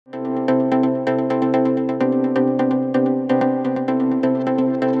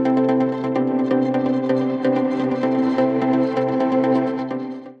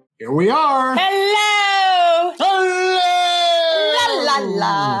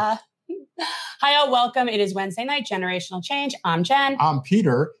Hi, all. Welcome. It is Wednesday night, Generational Change. I'm Jen. I'm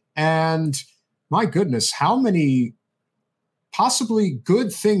Peter. And my goodness, how many possibly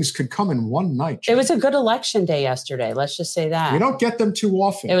good things could come in one night, Jen? It was a good election day yesterday. Let's just say that. We don't get them too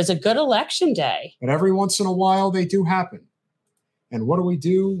often. It was a good election day. But every once in a while, they do happen. And what do we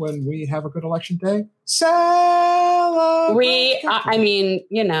do when we have a good election day? Celebrate.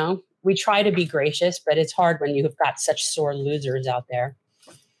 We try to be gracious, but it's hard when you've got such sore losers out there.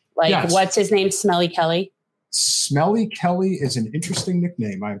 Like, Yes. What's his name? Smelly Kelly? Smelly Kelly is an interesting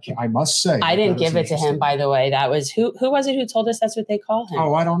nickname, I must say. I didn't give it to him, by the way. That was, who was it who told us that's what they call him?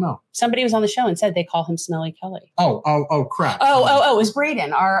 Oh, I don't know. Somebody was on the show and said they call him Smelly Kelly. Oh, crap. It was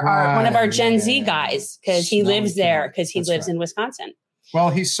Braden, our one of our Gen Z guys, because he lives there, because he lives in Wisconsin. Well,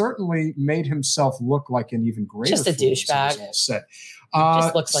 he certainly made himself look like an even greater Just a fool, douchebag. as all said.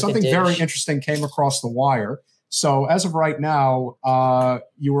 Just looks like something a douche. very interesting came across the wire. So as of right now,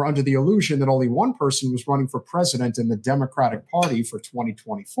 you were under the illusion that only one person was running for president in the Democratic Party for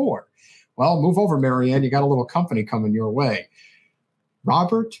 2024. Well, move over, Marianne. You got a little company coming your way.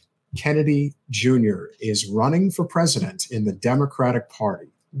 Robert Kennedy Jr. is running for president in the Democratic Party.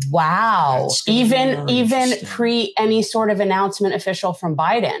 Wow. That's gonna be Even very interesting. pre any sort of announcement official from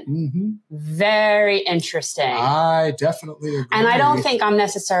Biden. Mm-hmm. Very interesting. I definitely agree. And I don't think I'm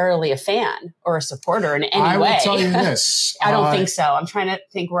necessarily a fan or a supporter in any way. I will tell you this. I don't think so. I'm trying to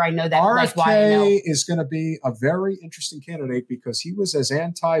think where I know that. RFK Like why I know. is going to be a very interesting candidate because he was as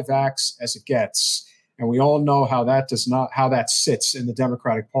anti-vax as it gets. And we all know how that sits in the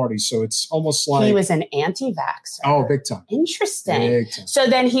Democratic Party. So it's almost like He was an anti-vaxxer. Oh, big time. Interesting. Big time. So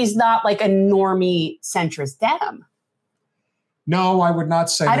then he's not like a normie centrist Dem. No, I would not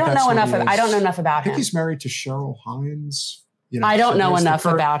say I don't know enough I about think him. he's married to Cheryl Hines. I don't know there's the enough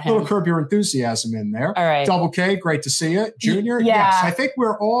about him. Little Curb Your Enthusiasm in there. All right. Double K, great to see you. Junior, Yeah. yes. I think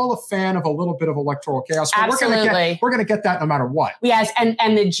we're all a fan of a little bit of electoral chaos. But Absolutely. We're going to get that no matter what. Yes, and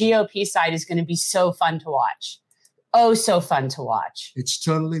the GOP side is going to be so fun to watch. Oh, so fun to watch. It's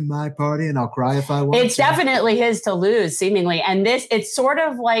totally my party, and I'll cry if I want It's to. definitely his to lose, seemingly. And it's sort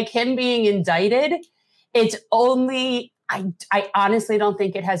of like him being indicted. It's only, I honestly don't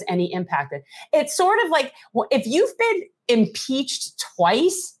think it has any impact. It's sort of like, well, if you've been impeached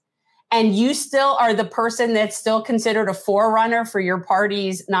twice and you still are the person that's still considered a forerunner for your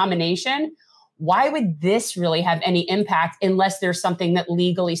party's nomination, why would this really have any impact unless there's something that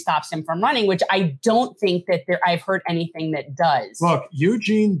legally stops him from running, which I don't think that I've heard anything that does. Look,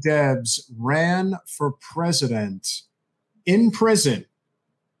 Eugene Debs ran for president in prison.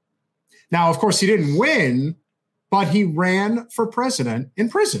 Now, of course, he didn't win, but he ran for president in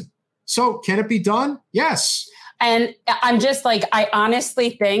prison. So can it be done? Yes. And I'm just like, I honestly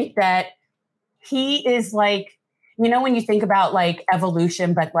think that he is like, when you think about like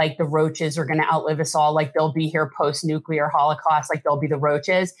evolution, but like the roaches are going to outlive us all, like they'll be here post-nuclear holocaust, like they'll be the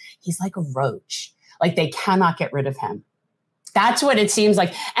roaches. He's like a roach. Like they cannot get rid of him. That's what it seems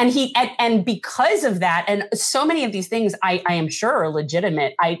like. And because of that, and so many of these things I am sure are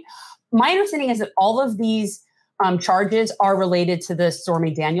legitimate. My understanding is that all of these charges are related to the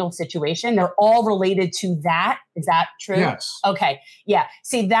Stormy Daniels situation. They're all related to that. Is that true? Yes. Okay. Yeah.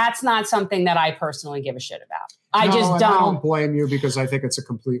 See, that's not something that I personally give a shit about. I I don't blame you because I think it's a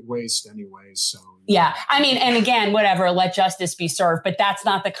complete waste anyway. So yeah. I mean, and again, whatever, let justice be served, but that's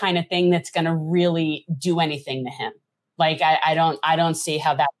not the kind of thing that's going to really do anything to him. Like, I don't see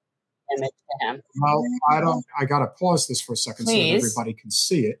how that image to him. Well, I got to pause this for a second Please. so that everybody can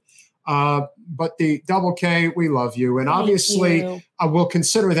see it. But the Double K, we love you. And obviously we'll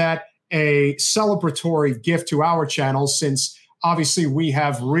consider that a celebratory gift to our channel since obviously we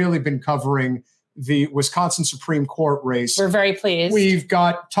have really been covering the Wisconsin Supreme Court race. We're very pleased. We've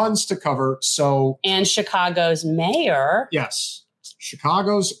got tons to cover. So, and Chicago's mayor. yes,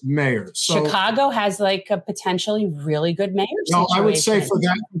 Chicago's mayor. So, Chicago has like a potentially really good mayor situation. I would say for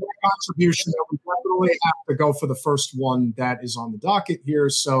that contribution, that we definitely have to go for the first one that is on the docket here.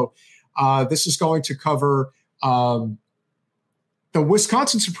 So this is going to cover the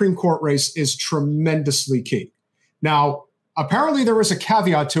Wisconsin Supreme Court race is tremendously key. Now, apparently there is a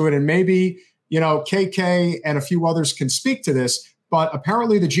caveat to it, and maybe KK and a few others can speak to this, but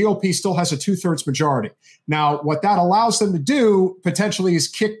apparently the GOP still has a 2/3 majority. Now, what that allows them to do potentially is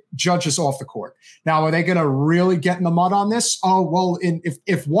kick judges off the court. Now, are they going to really get in the mud on this? Oh, well,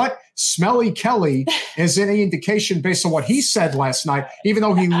 if what Smelly Kelly is any indication based on what he said last night, even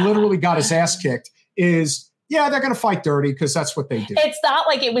though he literally got his ass kicked, is, yeah, they're going to fight dirty because that's what they do. It's not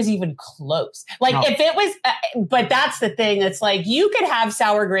like it was even close. Like if it was, but that's the thing. It's like you could have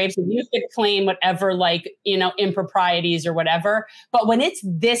sour grapes and you could claim whatever, like, you know, improprieties or whatever. But when it's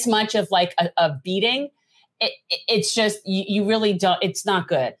this much of like a beating, it's just, you really don't, it's not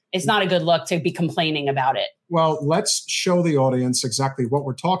good. It's not a good look to be complaining about it. Well, let's show the audience exactly what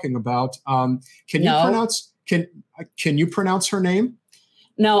we're talking about. Can you pronounce her name?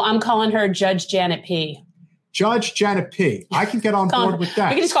 No, I'm calling her Judge Janet P. Judge Janet P. I can get on board with that.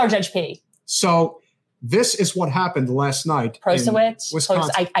 We can just call her Judge P. So this is what happened last night. Prosowitz?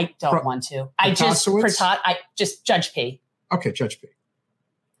 I don't want to. Just Judge P. Okay, Judge P.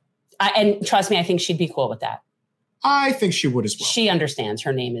 And trust me, I think she'd be cool with that. I think she would as well. She understands.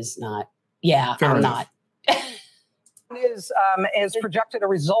 Her name is not. Yeah, Fair I'm enough. not. Is projected a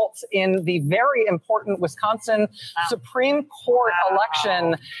result in the very important Wisconsin Supreme Court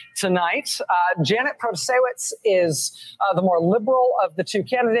election tonight. Janet Prosowitz is the more liberal of the two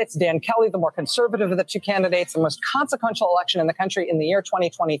candidates. Dan Kelly, the more conservative of the two candidates. The most consequential election in the country in the year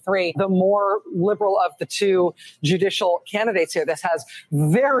 2023. The more liberal of the two judicial candidates here. This has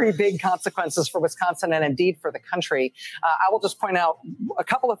very big consequences for Wisconsin and indeed for the country. I will just point out a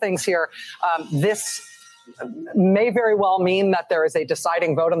couple of things here. This may very well mean that there is a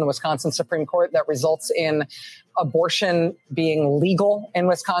deciding vote in the Wisconsin Supreme Court that results in abortion being legal in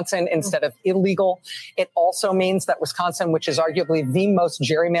Wisconsin instead of illegal. It also means that Wisconsin, which is arguably the most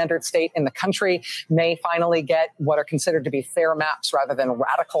gerrymandered state in the country, may finally get what are considered to be fair maps rather than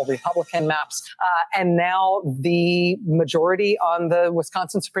radical Republican maps. And now the majority on the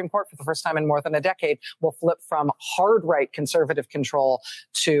Wisconsin Supreme Court for the first time in more than a decade will flip from hard right conservative control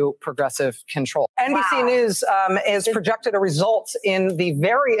to progressive control. NBC News has projected a result in the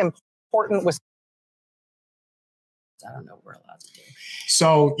very important I don't know what we're allowed to do.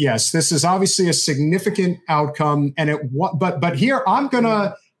 So yes, this is obviously a significant outcome, and but here I'm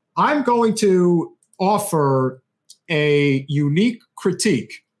going to offer a unique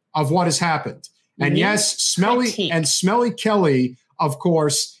critique of what has happened. And yes, Smelly Kelly, of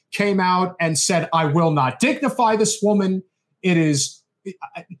course, came out and said, "I will not dignify this woman. It is."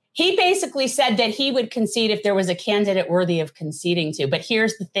 He basically said that he would concede if there was a candidate worthy of conceding to. But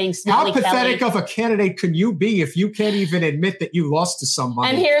here's the thing, Smelly Kelly. How pathetic of a candidate can you be if you can't even admit that you lost to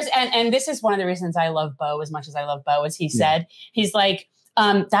somebody? And this is one of the reasons I love Bo as much as I love Bo, as he said. He's like,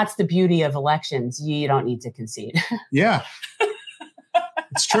 that's the beauty of elections. You don't need to concede. Yeah.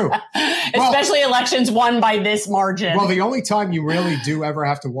 It's true. Especially elections won by this margin. Well, the only time you really do ever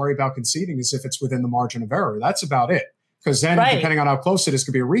have to worry about conceding is if it's within the margin of error. That's about it. Because then, depending on how close it is,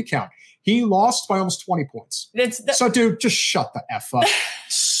 could be a recount. He lost by almost 20 points. So, dude, just shut the F up.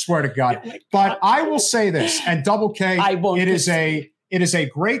 Swear to God. But I will say this, and Double K, it is a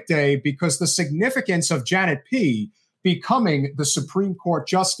great day because the significance of Janet P. becoming the Supreme Court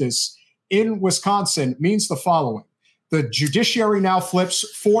Justice in Wisconsin means the following. The judiciary now flips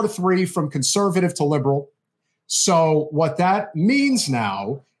 4-3 from conservative to liberal. So what that means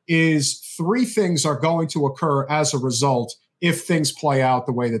now is 3 things are going to occur as a result if things play out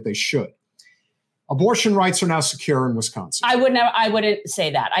the way that they should. Abortion rights are now secure in Wisconsin. I wouldn't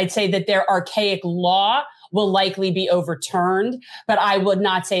say that. I'd say that their archaic law will likely be overturned, but I would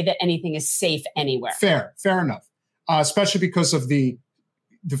not say that anything is safe anywhere. Fair enough. Especially because of the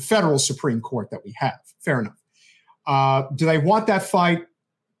federal Supreme Court that we have. Fair enough. Do they want that fight?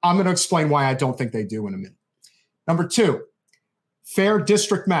 I'm going to explain why I don't think they do in a minute. Number 2. Fair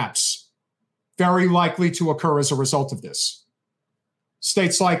district maps, very likely to occur as a result of this.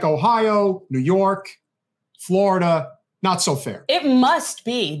 States like Ohio, New York, Florida, not so fair. It must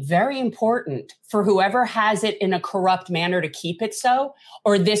be very important for whoever has it in a corrupt manner to keep it so,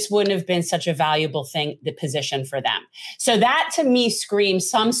 or this wouldn't have been such a valuable the position for them. So that to me screams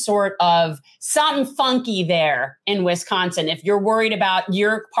some sort of something funky there in Wisconsin. If you're worried about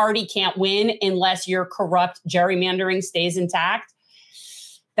your party can't win unless your corrupt gerrymandering stays intact,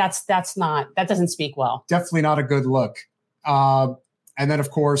 that doesn't speak well. Definitely not a good look. And then,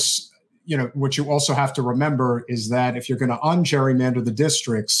 of course, what you also have to remember is that if you're going to ungerrymander the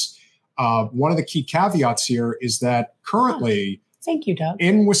districts, one of the key caveats here is that currently, thank you, Doug,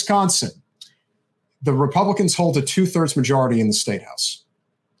 in Wisconsin, the Republicans hold a 2/3 majority in the state house.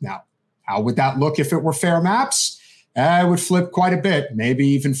 Now, how would that look if it were fair maps? It would flip quite a bit, maybe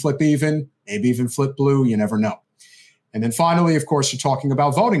even flip even, maybe even flip blue. You never know. And then finally, of course, you're talking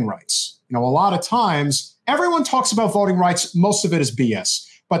about voting rights. A lot of times everyone talks about voting rights. Most of it is BS.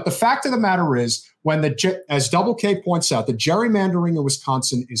 But the fact of the matter is, as Double K points out, the gerrymandering in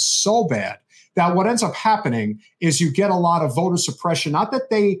Wisconsin is so bad that what ends up happening is you get a lot of voter suppression. Not that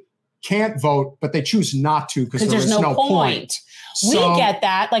they can't vote, but they choose not to because there's no point. We get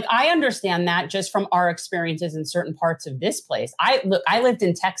that. Like, I understand that just from our experiences in certain parts of this place. I lived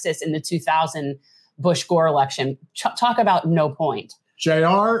in Texas in the 2000 Bush-Gore election. Talk about no point.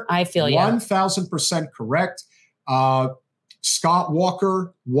 JR, I feel you. 1,000% correct. Scott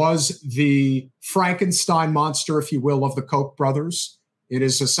Walker was the Frankenstein monster, if you will, of the Koch brothers. It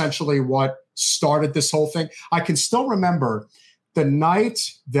is essentially what started this whole thing. I can still remember the night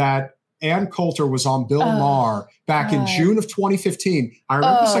that Ann Coulter was on Bill Maher back in June of 2015. I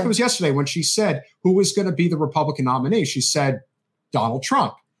remember this like it was yesterday when she said who was going to be the Republican nominee. She said Donald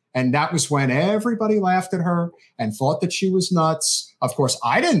Trump. And that was when everybody laughed at her and thought that she was nuts. Of course,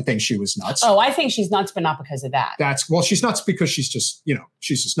 I didn't think she was nuts. Oh, I think she's nuts, but not because of that. She's nuts because she's just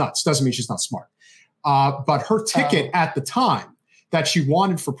nuts. Doesn't mean she's not smart. But her ticket at the time that she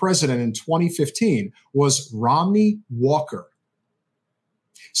wanted for president in 2015 was Romney Walker.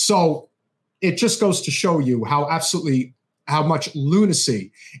 So it just goes to show you how much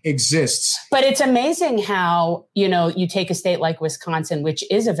lunacy exists. But it's amazing how, you take a state like Wisconsin, which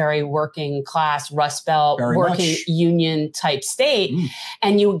is a very working class, Rust Belt, working union type state,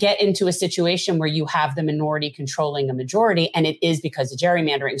 and you get into a situation where you have the minority controlling a majority, and it is because of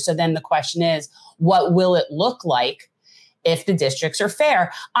gerrymandering. So then the question is, what will it look like if the districts are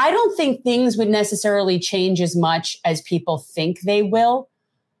fair? I don't think things would necessarily change as much as people think they will,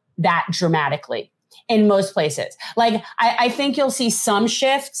 that dramatically. In most places. Like, I think you'll see some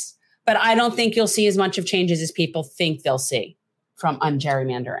shifts, but I don't think you'll see as much of changes as people think they'll see from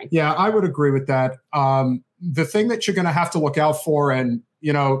gerrymandering. Yeah, I would agree with that. The thing that you're going to have to look out for, and,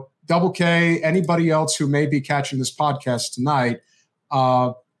 Double K, anybody else who may be catching this podcast tonight,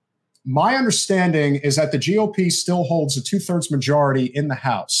 my understanding is that the GOP still holds a 2/3 majority in the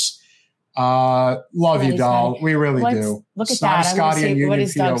House. Love you, doll. We really do. Look at that. Scotty and Union what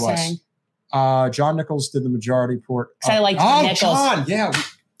is Doug POS. saying? John Nichols did the majority report. I like Nichols. John, yeah.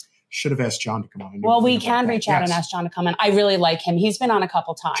 Should have asked John to come on. Well, we can reach out and ask John to come in. I really like him. He's been on a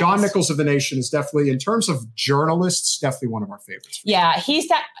couple times. John Nichols of The Nation is definitely, in terms of journalists, definitely one of our favorites. Yeah,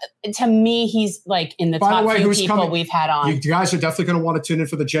 to me, he's like in the top few people we've had on. You guys are definitely going to want to tune in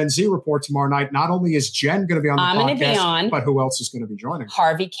for the Gen Z report tomorrow night. Not only is Jen going to be on the podcast, I'm going to be on, but who else is going to be joining?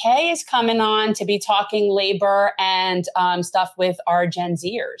 Harvey K is coming on to be talking labor and stuff with our Gen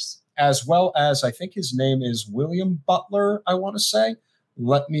Zers. As well as, I think his name is William Butler, I want to say.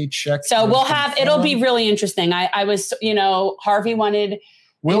 Let me check. So it'll be really interesting. I was, Harvey wanted.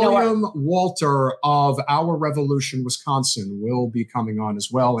 William Walter of Our Revolution, Wisconsin will be coming on as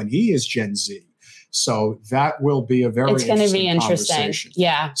well. And he is Gen Z. So that will be a very interesting conversation.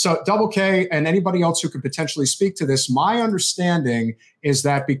 Yeah. So Double K and anybody else who could potentially speak to this, my understanding is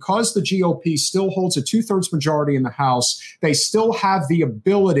that because the GOP still holds a 2/3 majority in the House, they still have the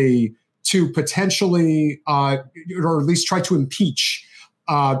ability to potentially, or at least try to impeach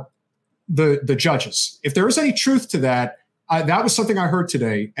the judges. If there is any truth to that, that was something I heard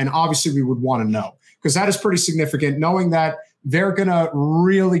today, and obviously we would want to know, because that is pretty significant, knowing that they're going to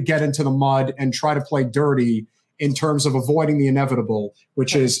really get into the mud and try to play dirty in terms of avoiding the inevitable,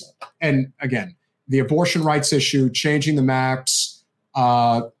 which is, and again, the abortion rights issue, changing the maps.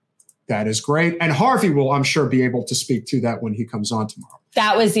 That is great. And Harvey will, I'm sure, be able to speak to that when he comes on tomorrow.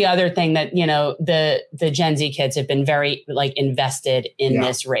 That was the other thing that, the Gen Z kids have been very invested in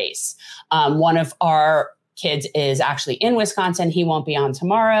this race. One of our kids is actually in Wisconsin. He won't be on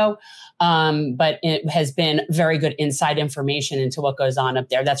tomorrow. But it has been very good inside information into what goes on up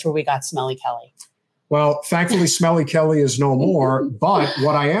there. That's where we got Smelly Kelly. Well, thankfully, Smelly Kelly is no more. But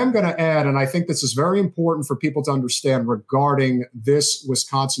what I am going to add, and I think this is very important for people to understand regarding this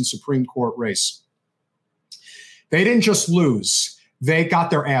Wisconsin Supreme Court race, they didn't just lose. They got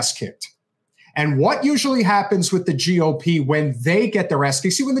their ass kicked. And what usually happens with the GOP when they get their ass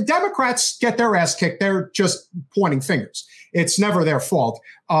kicked? See, when the Democrats get their ass kicked, they're just pointing fingers. It's never their fault.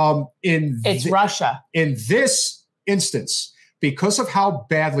 It's Russia. In this instance, because of how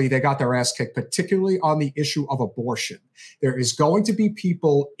badly they got their ass kicked, particularly on the issue of abortion, there is going to be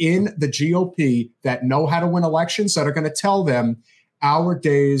people in the GOP that know how to win elections that are going to tell them our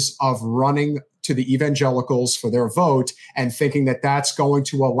days of running to the evangelicals for their vote and thinking that that's going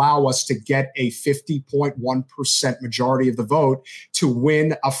to allow us to get a 50.1% majority of the vote to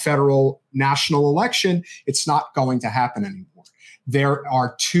win a federal national election. It's not going to happen anymore. There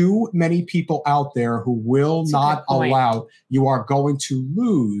are too many people out there who will not allow. You are going to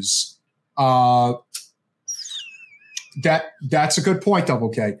lose. That's a good point, Double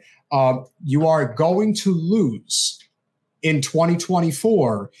K. You are going to lose in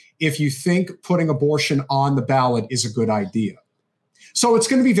 2024 if you think putting abortion on the ballot is a good idea. So it's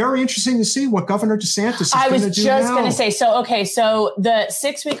going to be very interesting to see what Governor DeSantis is going to do. I was just going to say, so the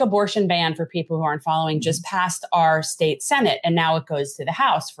 6-week abortion ban, for people who aren't following, just passed our state Senate, and now it goes to the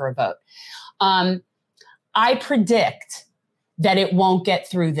House for a vote. I predict that it won't get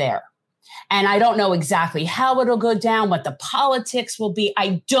through there. And I don't know exactly how it'll go down, what the politics will be.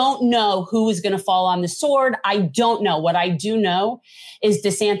 I don't know who is going to fall on the sword. I don't know. What I do know is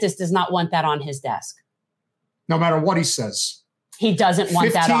DeSantis does not want that on his desk. No matter what he says. He doesn't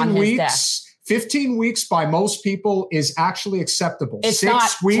want that on his desk. 15 weeks by most people is actually acceptable. It's 6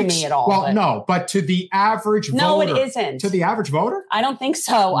 not weeks, to me at all. Well, no, but to the average voter. No, it isn't. To the average voter? I don't think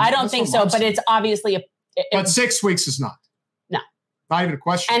so. I don't think so. But it's obviously but 6 weeks is not. No. Not even a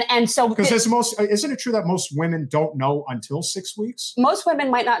question. And so because isn't it true that most women don't know until 6 weeks? Most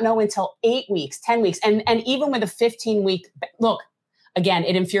women might not know until 8 weeks, 10 weeks. And even with a 15-week, look, again,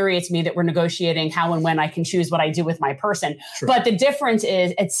 it infuriates me that we're negotiating how and when I can choose what I do with my person. True. But the difference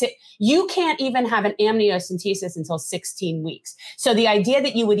is you can't even have an amniocentesis until 16 weeks. So the idea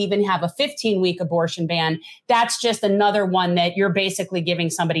that you would even have a 15-week abortion ban, that's just another one that you're basically giving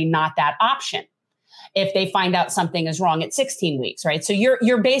somebody not that option if they find out something is wrong at 16 weeks, right? So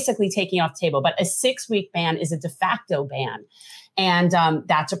you're basically taking off the table. But a 6-week ban is a de facto ban. And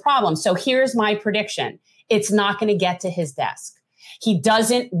that's a problem. So here's my prediction. It's not going to get to his desk. He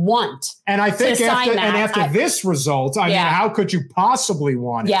doesn't want and I think after this result, I mean, how could you possibly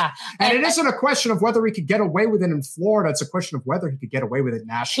want it? Yeah. And it isn't a question of whether he could get away with it in Florida. It's a question of whether he could get away with it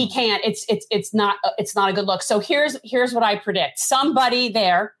nationally. He can't. It's not a good look. So here's what I predict. Somebody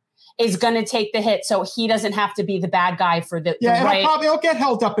there is going to take the hit, so he doesn't have to be the bad guy for the right. It'll get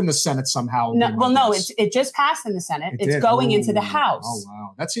held up in the Senate somehow. No, it just passed in the Senate. It's going into the House. Oh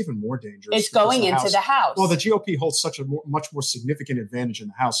wow, that's even more dangerous. It's going into the House. Well, the GOP holds such a much more significant advantage in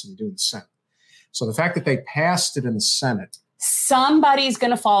the House than they do in the Senate. So the fact that they passed it in the Senate, somebody's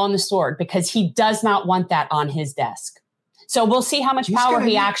going to fall on the sword because he does not want that on his desk. So we'll see how much power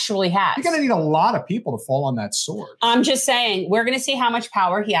he actually has. You're going to need a lot of people to fall on that sword. I'm just saying, we're going to see how much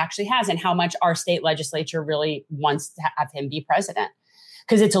power he actually has and how much our state legislature really wants to have him be president.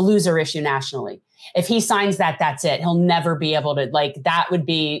 Because it's a loser issue nationally. If he signs that, that's it. He'll never be able to, that would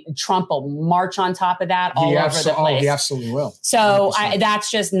be, Trump will march on top of that all over the place. Oh, he absolutely will. So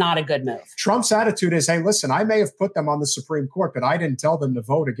that's just not a good move. Trump's attitude is, hey, listen, I may have put them on the Supreme Court, but I didn't tell them to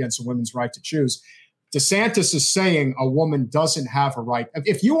vote against a women's right to choose. DeSantis is saying a woman doesn't have a right.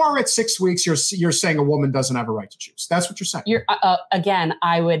 If you are at 6 weeks, you're saying a woman doesn't have a right to choose. That's what you're saying. Again,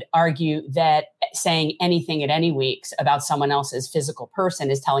 I would argue that saying anything at any weeks about someone else's physical person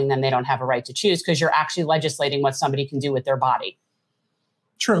is telling them they don't have a right to choose because you're actually legislating what somebody can do with their body.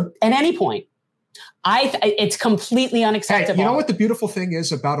 True. At any point. It's completely unacceptable. Hey, you know what the beautiful thing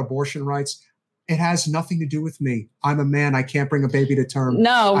is about abortion rights? It has nothing to do with me. I'm a man. I can't bring a baby to term.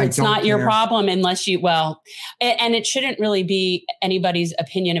 No, it's not your problem unless and it shouldn't really be anybody's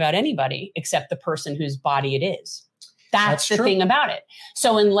opinion about anybody except the person whose body it is. That's the thing about it.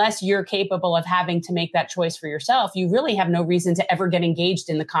 So unless you're capable of having to make that choice for yourself, you really have no reason to ever get engaged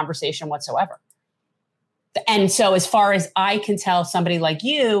in the conversation whatsoever. And so as far as I can tell, somebody like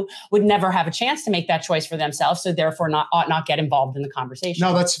you would never have a chance to make that choice for themselves. So therefore ought not get involved in the conversation.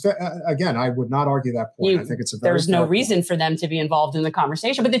 No, that's, again, I would not argue that point. I think it's there's no reason for them to be involved in the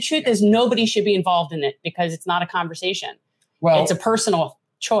conversation. But the truth is nobody should be involved in it because it's not a conversation. Well, it's a personal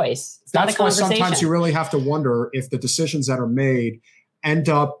choice. It's not a conversation. That's why sometimes you really have to wonder if the decisions that are made end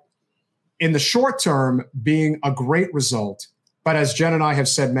up in the short term being a great result. But as Jen and I have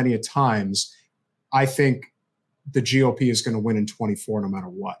said many a times, I think the GOP is going to win in 24 no matter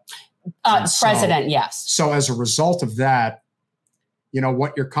what. President, yes. So as a result of that,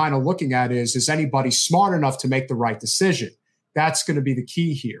 what you're kind of looking at is anybody smart enough to make the right decision? That's going to be the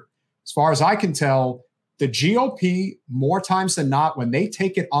key here. As far as I can tell, the GOP, more times than not, when they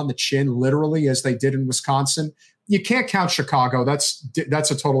take it on the chin, literally, as they did in Wisconsin, you can't count Chicago. That's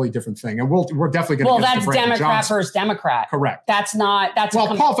a totally different thing. And we're definitely going to get to Brandon Democrat Johnson. versus Democrat. Correct.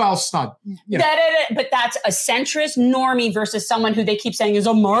 Paul Val's not. But that's a centrist normie versus someone who they keep saying is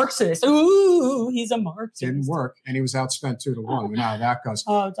a Marxist. Ooh, he's a Marxist. Didn't work. And he was outspent 2-1. You know how that goes.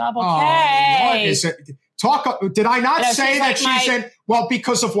 Oh, double K. What is it? Did I not say that she's in? Well,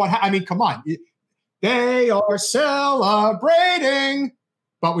 because of what? I mean, come on. They are celebrating.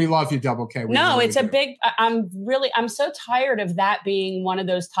 But we love you, Double K. It's a big, I'm so tired of that being one of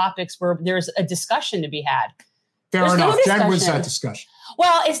those topics where there's a discussion to be had. Fair enough. Jen wins that discussion.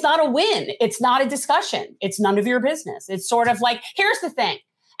 Well, it's not a win. It's not a discussion. It's none of your business. It's sort of like, here's the thing.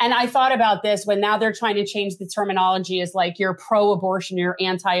 And I thought about this when now they're trying to change the terminology as like you're pro-abortion, you're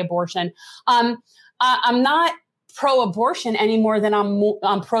anti-abortion. I'm not pro-abortion any more than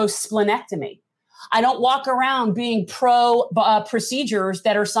I'm pro-splenectomy. I don't walk around being pro procedures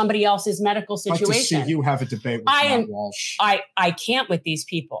that are somebody else's medical situation. I'd like to see you have a debate with Matt Walsh. I can't with these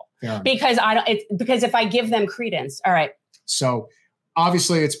people because if I give them credence. All right. So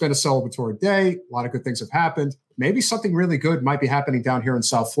obviously it's been a celebratory day. A lot of good things have happened. Maybe something really good might be happening down here in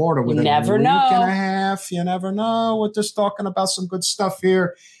South Florida within a week and a half. You never know. We're just talking about some good stuff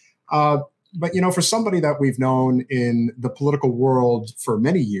here. But, for somebody that we've known in the political world for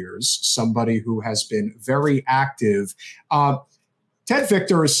many years, somebody who has been very active, Ted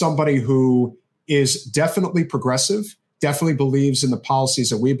Victor is somebody who is definitely progressive, definitely believes in the policies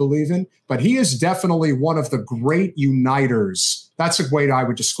that we believe in, but he is definitely one of the great uniters. That's a way I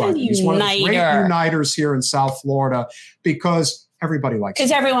would describe him. He's one of the great uniters here in South Florida because everybody likes him.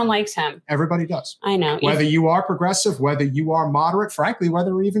 Because everyone likes him. Everybody does. I know. Whether you are progressive, whether you are moderate, frankly, whether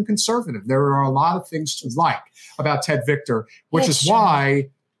you're even conservative, there are a lot of things to like about Ted Victor, which is why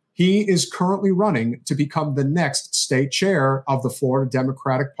he is currently running to become the next state chair of the Florida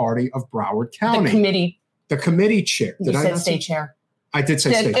Democratic Party of Broward County. The committee chair. Did I say state chair? I did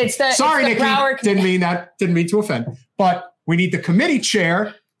say state chair. Sorry, Nikki. Didn't mean that. Didn't mean to offend. But we need the committee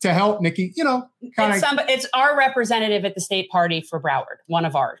chair to help Nikki, it's our representative at the state party for Broward, one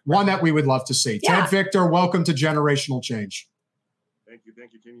that we would love to see. Yeah. Ted Victor, welcome to Generational Change. Thank you. Can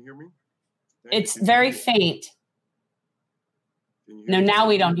you hear me? It's very faint. No, now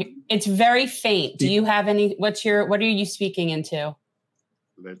we don't hear. It's very faint. Do you have any? What are you speaking into?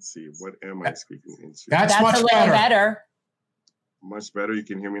 Let's see. What am I speaking into? That's much a little better. Much better. You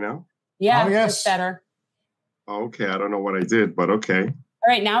can hear me now? Yeah, it's better. Okay. I don't know what I did, but okay.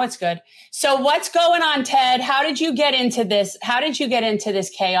 All right, now it's good. So what's going on, Ted? How did you get into this? How did you get into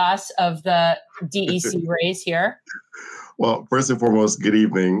this chaos of the DEC race here? Well, first and foremost, good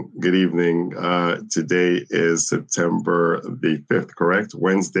evening. Good evening. Today is September the 5th, correct?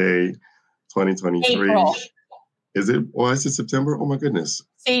 Wednesday, 2023. April. Is it? Well, is it September? Oh, my goodness.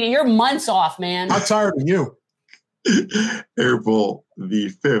 See, you're months off, man. How tired are you? April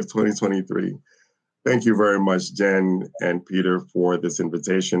the 5th, 2023. Thank you very much, Jen and Peter, for this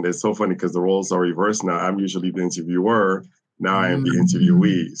invitation. It's so funny because the roles are reversed now. I'm usually the interviewer. Now I am the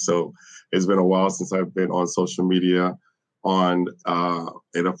interviewee. So it's been a while since I've been on social media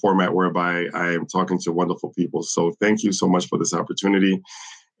in a format whereby I am talking to wonderful people. So thank you so much for this opportunity.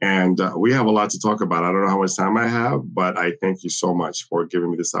 And we have a lot to talk about. I don't know how much time I have, but I thank you so much for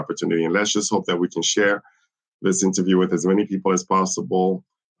giving me this opportunity. And let's just hope that we can share this interview with as many people as possible,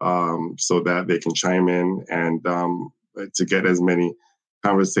 so that they can chime in and to get as many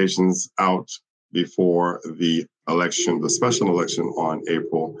conversations out before the election, the special election on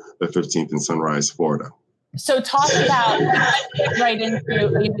April the 15th in Sunrise, Florida. So talk about, right into,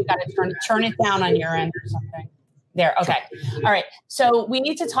 you got to turn it down on your end or something. There. Okay. All right. So we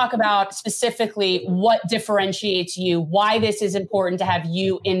need to talk about specifically what differentiates you, why this is important to have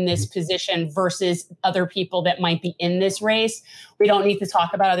you in this position versus other people that might be in this race. We don't need to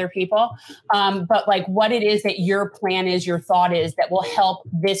talk about other people, but like what it is that your plan is, your thought is that will help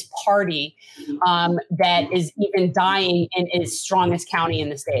this party that is even dying in its strongest county in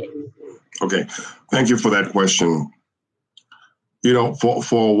the state. Okay. Thank you for that question.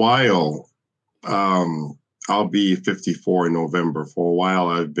 For a while, I'll be 54 in November. For a while,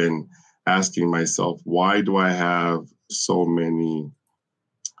 I've been asking myself, why do I have so many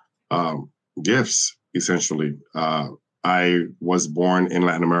gifts, essentially? I was born in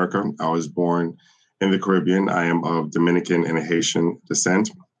Latin America. I was born in the Caribbean. I am of Dominican and Haitian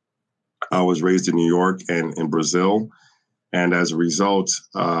descent. I was raised in New York and in Brazil. And as a result,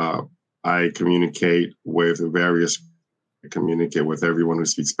 I communicate with I communicate with everyone who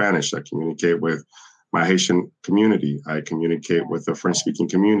speaks Spanish. I communicate with my Haitian community. I communicate with the French-speaking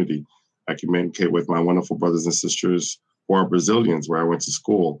community. I communicate with my wonderful brothers and sisters who are Brazilians, where I went to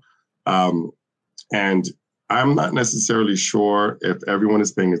school. And I'm not necessarily sure if everyone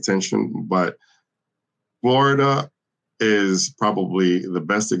is paying attention, but Florida is probably the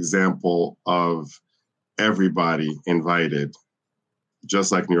best example of everybody invited,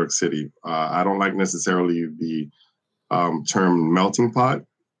 just like New York City. I don't like necessarily the term melting pot,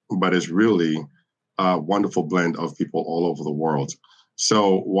 but it's really a wonderful blend of people all over the world.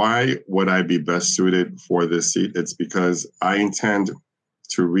 So why would I be best suited for this seat? It's because I intend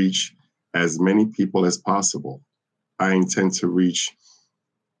to reach as many people as possible. I intend to reach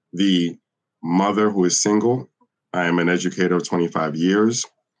the mother who is single. I am an educator of 25 years.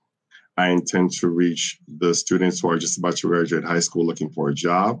 I intend to reach the students who are just about to graduate high school looking for a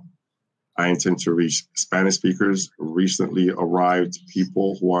job. I intend to reach Spanish speakers, recently arrived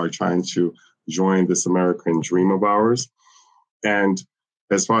people who are trying to join this American dream of ours. And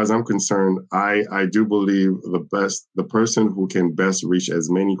as far as I'm concerned, I do believe the person who can best reach as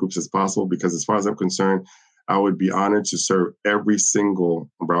many groups as possible, because as far as I'm concerned, I would be honored to serve every single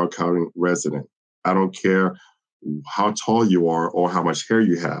Broward County resident. I don't care how tall you are or how much hair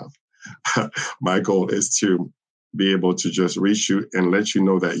you have. My goal is to be able to just reach you and let you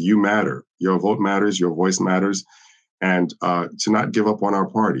know that you matter. Your vote matters, your voice matters, and to not give up on our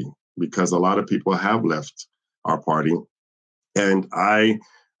party, because a lot of people have left our party. And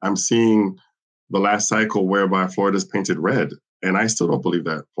I'm seeing the last cycle whereby Florida's painted red, and I still don't believe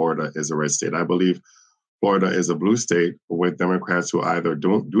that Florida is a red state. I believe Florida is a blue state with Democrats who either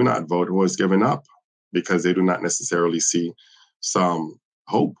do not vote or has given up because they do not necessarily see some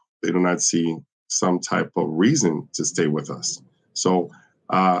hope. They do not see some type of reason to stay with us. So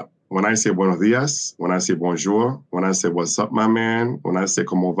when I say buenos dias, when I say bonjour, when I say what's up, my man, when I say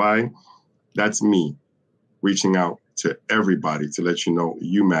como va, that's me reaching out to everybody to let you know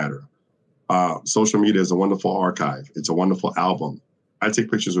you matter. Social media is a wonderful archive. It's a wonderful album. I take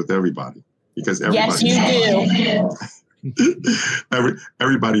pictures with everybody because everybody. Yes, you do.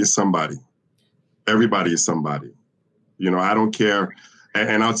 Everybody is somebody. Everybody is somebody. You know, I don't care.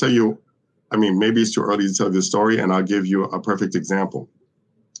 And I'll tell you, I mean, maybe it's too early to tell this story, and I'll give you a perfect example.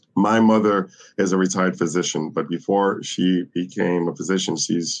 My mother is a retired physician, but before she became a physician,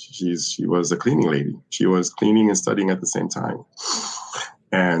 she was a cleaning lady. She was cleaning and studying at the same time.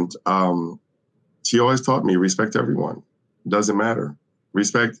 And she always taught me, respect everyone. Doesn't matter.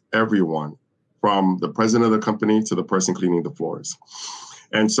 Respect everyone, from the president of the company to the person cleaning the floors.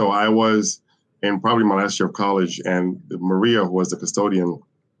 And so I was in probably my last year of college, and Maria, who was the custodian,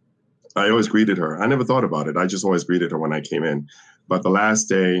 I always greeted her. I never thought about it. I just always greeted her when I came in. But the last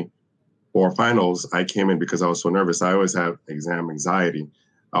day for finals, I came in because I was so nervous. I always have exam anxiety.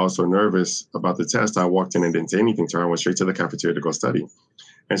 I was so nervous about the test. I walked in and didn't say anything to her. I went straight to the cafeteria to go study.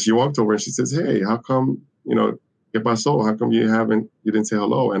 And she walked over and she says, "Hey, how come, ¿qué pasó? How come you didn't say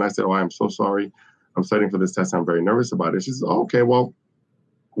hello?" And I said, "Oh, I'm so sorry. I'm studying for this test. I'm very nervous about it." She says, "Oh, okay, well,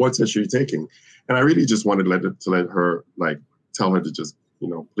 what test are you taking?" And I really just wanted to let her, tell her to just,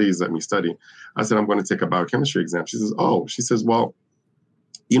 please let me study. I said, "I'm going to take a biochemistry exam." She says, "Oh," she says, "Well,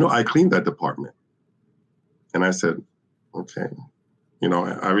 I cleaned that department." And I said, "Okay."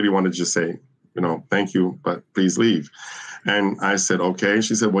 I really wanted to just say, "Thank you, but please leave." And I said, "Okay."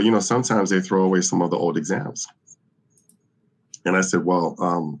 She said, "Well, sometimes they throw away some of the old exams." And I said, "Well,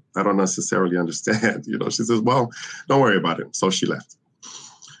 I don't necessarily understand." She says, "Well, don't worry about it." So she left.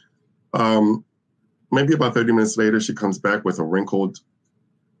 Maybe about 30 minutes later, she comes back with a wrinkled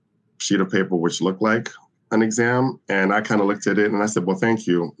sheet of paper, which looked like an exam. And I kind of looked at it and I said, "Well, thank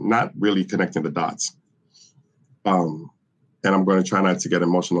you." Not really connecting the dots. And I'm going to try not to get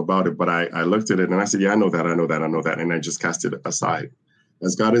emotional about it, but I looked at it and I said, "Yeah, I know that. And I just cast it aside.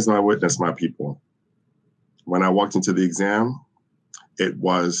 As God is my witness, my people, when I walked into the exam, it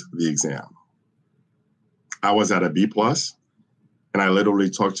was the exam. I was at a B+, and I literally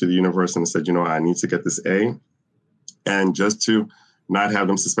talked to the universe and said, I need to get this A. And just to not have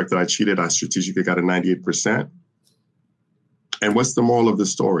them suspect that I cheated, I strategically got a 98%. And what's the moral of the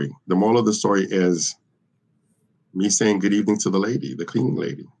story? The moral of the story is me saying good evening to the lady, the cleaning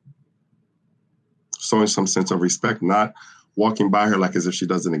lady. Showing some sense of respect, not walking by her like as if she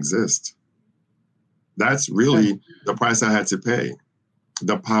doesn't exist. That's really the price I had to pay.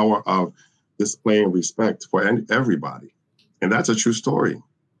 The power of displaying respect for everybody. And that's a true story.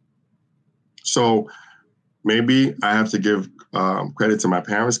 So maybe I have to give credit to my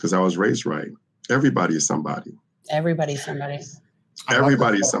parents because I was raised right. Everybody is somebody. Everybody's somebody.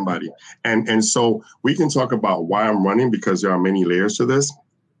 Everybody is somebody. And so we can talk about why I'm running because there are many layers to this.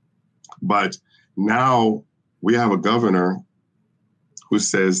 But now we have a governor who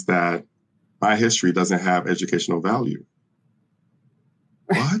says that my history doesn't have educational value.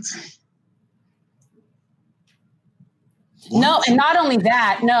 What? No, and not only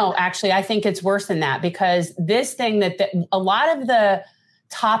that, no, actually, I think it's worse than that because this thing that a lot of the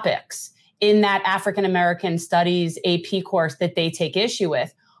topics in that African-American studies AP course that they take issue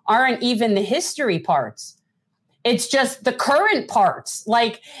with aren't even the history parts. It's just the current parts.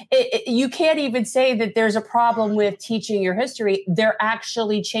 You can't even say that there's a problem with teaching your history. They're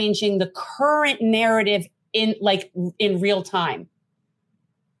actually changing the current narrative in real time.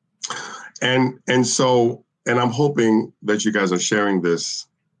 And so I'm hoping that you guys are sharing this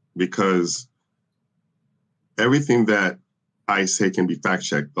because everything that I say can be fact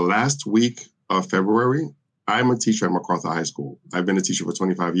checked. The last week of February, I'm a teacher at MacArthur High School. I've been a teacher for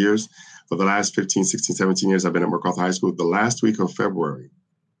 25 years. For the last 15, 16, 17 years, I've been at MacArthur High School. The last week of February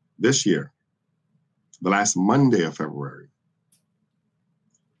this year, the last Monday of February,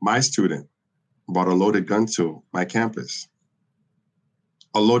 my student brought a loaded gun to my campus,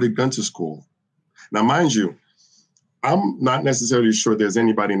 a loaded gun to school. Now, mind you, I'm not necessarily sure there's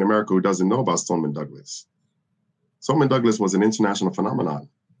anybody in America who doesn't know about Stoneman Douglas. Stoneman Douglas was an international phenomenon.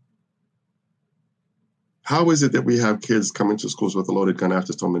 How is it that we have kids coming to schools with a loaded gun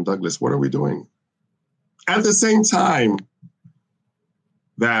after Stoneman Douglas? What are we doing? At the same time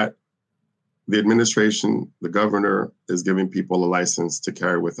that the administration, the governor, is giving people a license to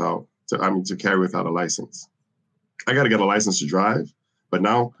carry without a license. I got to get a license to drive, but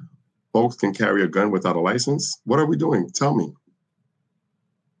now folks can carry a gun without a license. What are we doing? Tell me.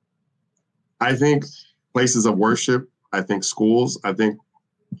 I think places of worship, I think schools, I think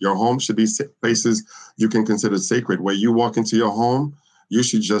your home should be places you can consider sacred. Where you walk into your home, you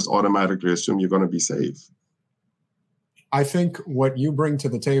should just automatically assume you're going to be safe. I think what you bring to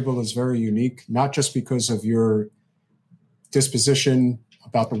the table is very unique, not just because of your disposition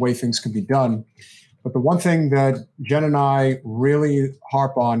about the way things can be done, but the one thing that Jen and I really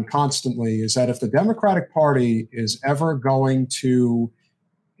harp on constantly is that if the Democratic Party is ever going to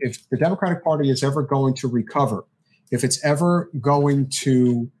recover, if it's ever going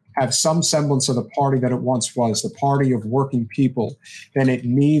to have some semblance of the party that it once was, the party of working people, then it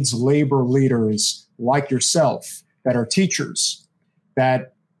needs labor leaders like yourself that are teachers,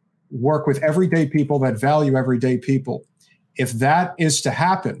 that work with everyday people, that value everyday people. If that is to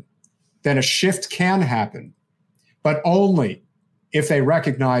happen, then a shift can happen, but only if they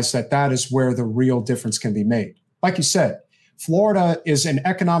recognize that that is where the real difference can be made. Like you said, Florida is an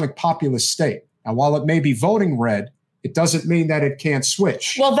economic populist state. Now, while it may be voting red, it doesn't mean that it can't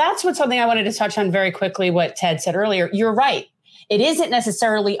switch. Well, that's something I wanted to touch on very quickly, what Ted said earlier. You're right. It isn't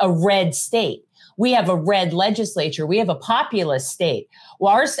necessarily a red state. We have a red legislature. We have a populist state.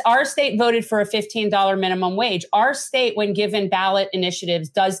 Well, our state voted for a $15 minimum wage. Our state, when given ballot initiatives,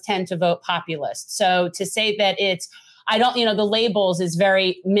 does tend to vote populist. So to say that the labels is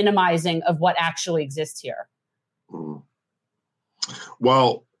very minimizing of what actually exists here.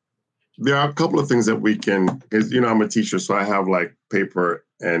 Well, there are a couple of things that we can, because, I'm a teacher, so I have like paper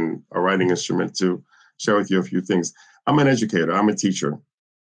and a writing instrument to share with you a few things. I'm an educator. I'm a teacher.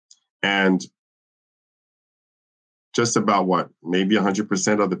 And just about maybe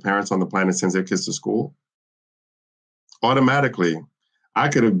 100% of the parents on the planet sends their kids to school. Automatically, I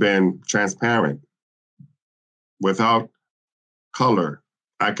could have been transparent, without color.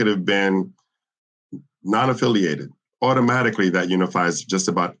 I could have been non-affiliated. Automatically, that unifies just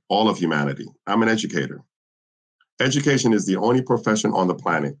about all of humanity. I'm an educator. Education is the only profession on the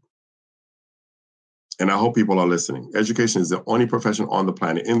planet, and I hope people are listening. Education is the only profession on the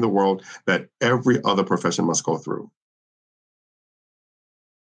planet, in the world, that every other profession must go through.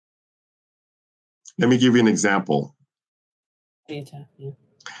 Let me give you an example.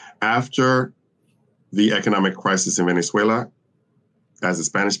 After the economic crisis in Venezuela, as a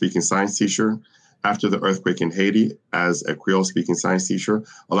Spanish-speaking science teacher, after the earthquake in Haiti, as a Creole-speaking science teacher,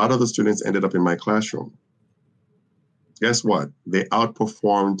 a lot of the students ended up in my classroom. Guess what? They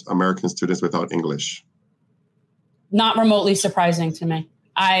outperformed American students without English. Not remotely surprising to me.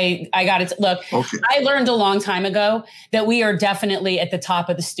 I got it. Look, okay. I learned a long time ago that we are definitely at the top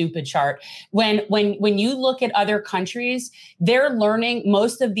of the stupid chart. When you look at other countries, they're learning,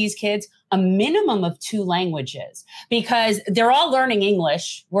 most of these kids, a minimum of 2 languages, because they're all learning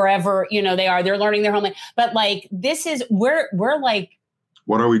English wherever, they are. They're learning their home language. But we're like,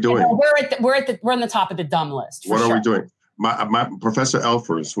 what are we doing? We're on the top of the dumb list. What are we doing? My Professor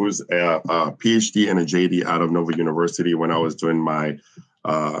Elfers, who's a PhD and a JD out of Nova University, when I was doing my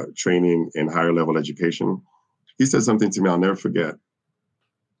training in higher level education, he said something to me I'll never forget,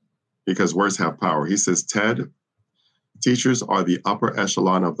 because words have power. He says, Ted, teachers are the upper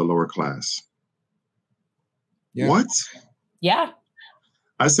echelon of the lower class. Yeah. What? Yeah.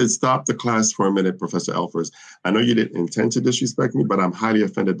 I said, stop the class for a minute, Professor Elfers. I know you didn't intend to disrespect me, but I'm highly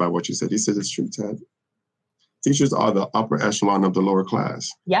offended by what you said. He said, it's true, Ted. Teachers are the upper echelon of the lower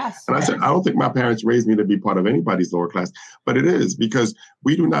class. Yes. And I said, I don't think my parents raised me to be part of anybody's lower class, but it is, because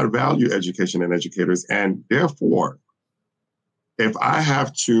we do not value education and educators. And therefore, if I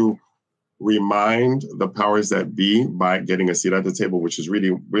have to remind the powers that be by getting a seat at the table, which is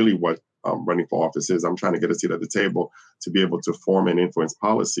really, really what running for office is, I'm trying to get a seat at the table to be able to form and influence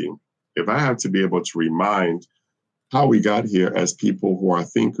policy. If I have to be able to remind how we got here as people who are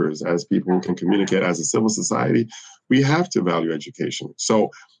thinkers, as people who can communicate as a civil society, we have to value education. So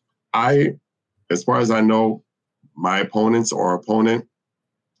as far as I know, my opponents or opponent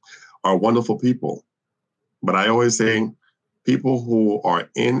are wonderful people. But I always say, People who are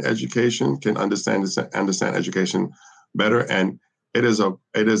in education can understand education better, and it is a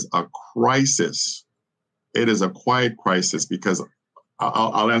crisis. It is a quiet crisis because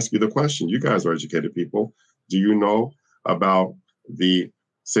I'll ask you the question. You guys are educated people. Do you know about the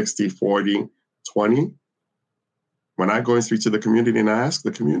 60-40-20? When I go and speak to the community and I ask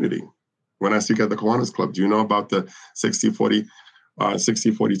the community, when I speak at the Kiwanis Club, do you know about the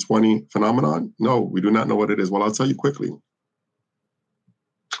 60-40-20 phenomenon? No, we do not know what it is. Well, I'll tell you quickly.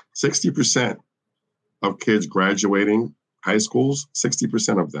 60% of kids graduating high schools,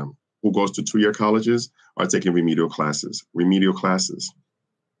 60% of them who goes to 2-year colleges are taking remedial classes,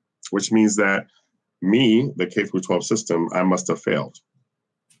 which means that me, the K-12 system, I must have failed.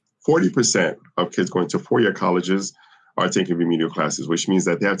 40% of kids going to 4-year colleges are taking remedial classes, which means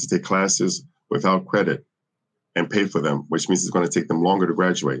that they have to take classes without credit and pay for them, which means it's going to take them longer to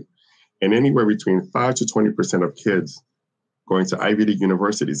graduate. And anywhere between 5 to 20% of kids going to Ivy League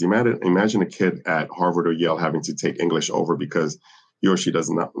universities. Imagine a kid at Harvard or Yale having to take English over because he or she does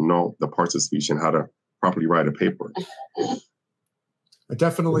not know the parts of speech and how to properly write a paper. I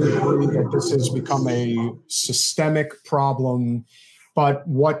definitely agree that this has become a systemic problem. But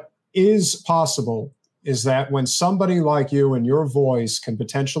what is possible is that when somebody like you and your voice can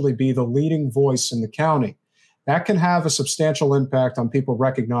potentially be the leading voice in the county, that can have a substantial impact on people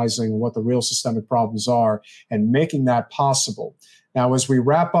recognizing what the real systemic problems are and making that possible. Now, as we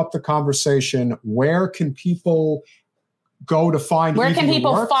wrap up the conversation, where can people go to find Where can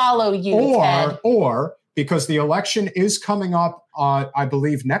people follow you, Ted? Or because the election is coming up, I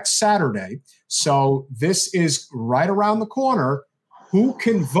believe, next Saturday. So this is right around the corner. Who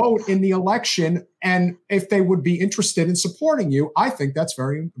can vote in the election? And if they would be interested in supporting you, I think that's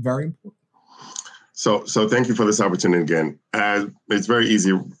very, very important. So thank you for this opportunity again. It's very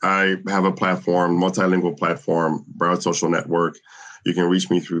easy. I have a platform, multilingual platform, Broward Social Network. You can reach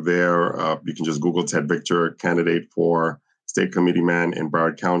me through there. You can just Google Ted Victor, candidate for state committee man in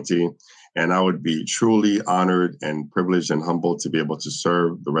Broward County. And I would be truly honored and privileged and humbled to be able to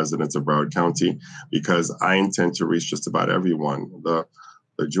serve the residents of Broward County, because I intend to reach just about everyone. The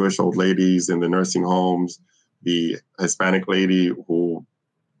Jewish old ladies in the nursing homes, the Hispanic lady who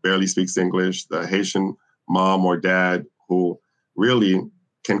barely speaks English, the Haitian mom or dad who really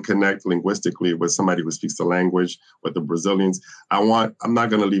can connect linguistically with somebody who speaks the language, with the Brazilians. I'm not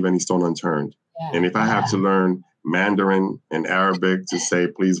going to leave any stone unturned. Yeah. And if I have to learn Mandarin and Arabic to say,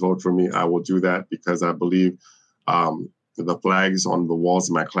 please vote for me, I will do that, because I believe the flags on the walls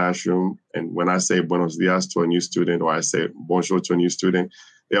in my classroom, and when I say buenos dias to a new student, or I say bonjour to a new student,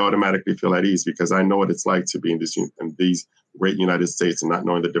 they automatically feel at ease, because I know what it's like to be in these great United States and not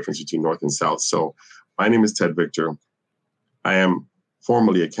knowing the difference between North and South. So my name is Ted Victor. I am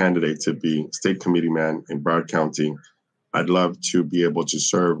formally a candidate to be state committee man in Broward County. I'd love to be able to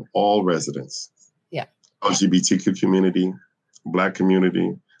serve all residents. Yeah. LGBTQ community, Black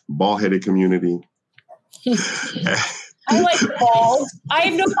community, bald-headed community. I like the balls. I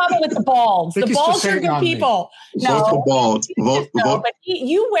have no problem with the balls. The balls are good people. No, vote for balls. Vote. But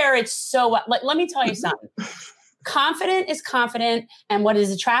you wear it so well. Let me tell you something. Confident is confident, and what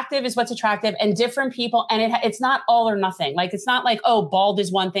is attractive is what's attractive, and different people. And it's not all or nothing. Like, it's not like, oh, bald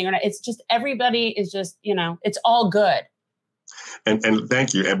is one thing or not. It's just everybody is just, it's all good. And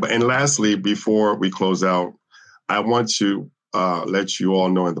thank you. And lastly, before we close out, I want to let you all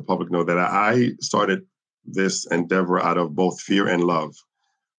know and the public know that I started this endeavor out of both fear and love.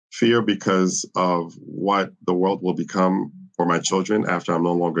 Fear because of what the world will become for my children after I'm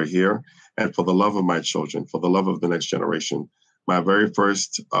no longer here, and for the love of my children, for the love of the next generation. My very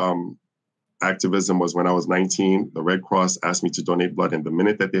first activism was when I was 19. The Red Cross asked me to donate blood, and the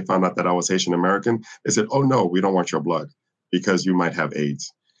minute that they found out that I was Haitian American, they said, "Oh no, we don't want your blood because you might have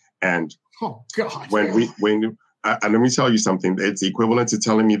AIDS." And oh God, and let me tell you something. It's equivalent to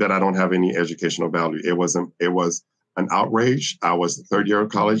telling me that I don't have any educational value. It was an outrage. I was third year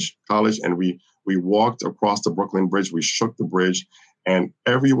of college, and we walked across the Brooklyn Bridge. We shook the bridge, and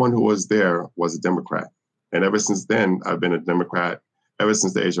everyone who was there was a Democrat. And ever since then, I've been a Democrat ever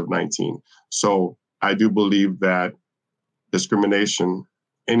since the age of 19. So I do believe that discrimination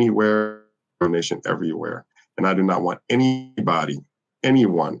anywhere, discrimination everywhere. And I do not want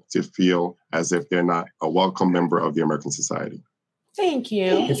anyone to feel as if they're not a welcome member of the American society. Thank you.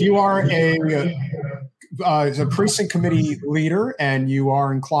 If you are a a precinct committee leader, and you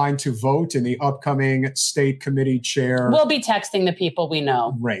are inclined to vote in the upcoming state committee chair. We'll be texting the people we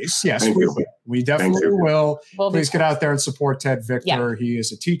know. Race. Yes, we definitely will. Please get out there and support Ted Victor. Yeah. He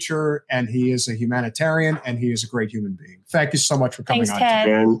is a teacher, and he is a humanitarian, and he is a great human being. Thank you so much for coming on. Ted.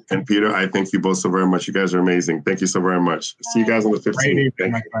 And Peter, I thank you both so very much. You guys are amazing. Thank you so very much. See you guys on the 15th. Thank you,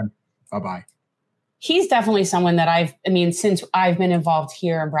 my friend. Bye-bye. He's definitely someone that since I've been involved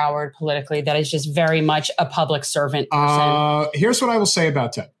here in Broward politically, that is just very much a public servant person. Here's what I will say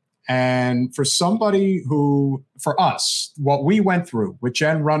about Ted. And for somebody for us, what we went through with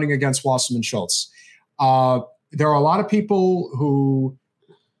Jen running against Wasserman Schultz, there are a lot of people who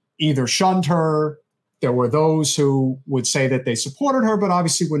either shunned her. There were those who would say that they supported her, but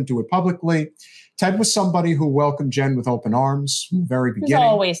obviously wouldn't do it publicly. Ted was somebody who welcomed Jen with open arms from the very beginning. He's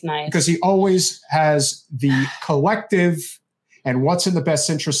always nice. Because he always has the collective and what's in the best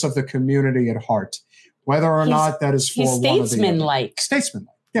interest of the community at heart, whether or not that is for one of the other. Statesman-like.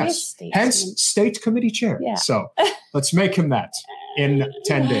 Statesman-like, yes. Hence, state committee chair. Yeah. So let's make him that in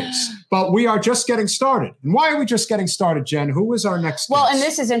 10 days. But we are just getting started. And why are we just getting started, Jen? Who is our next guest? And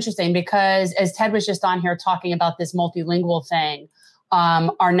this is interesting because as Ted was just on here talking about this multilingual thing,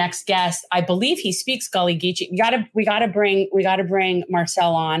 our next guest, I believe he speaks Gullah Geechee. We gotta bring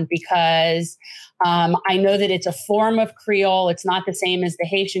Marcel on because I know that it's a form of Creole. It's not the same as the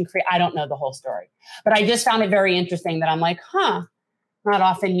Haitian Creole. I don't know the whole story, but I just found it very interesting that I'm like, not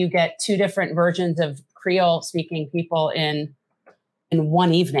often you get two different versions of Creole speaking people in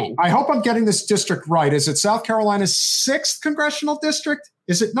one evening. I hope I'm getting this district right. Is it South Carolina's 6th congressional district?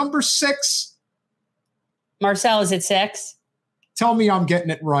 Is it number 6? Marcel, is it 6? Tell me I'm getting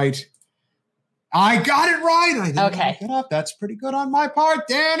it right. I got it right. I didn't okay. Look it up. That's pretty good on my part.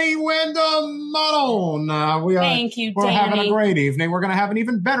 Danny Wyndham Malone. Thank you, we're Danny. Having a great evening. We're going to have an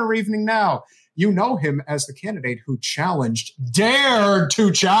even better evening now. You know him as the candidate who dared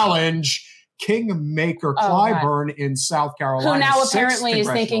to challenge Kingmaker Clyburn in South Carolina. Who now apparently is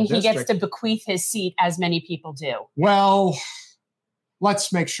thinking he gets to bequeath his seat, as many people do. Well,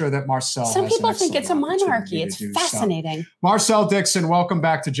 let's make sure that Marcel Some people think it's a monarchy. It's fascinating. So. Marcel Dixon, welcome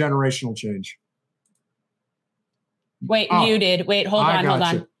back to Generational Change. Wait, muted. Wait, hold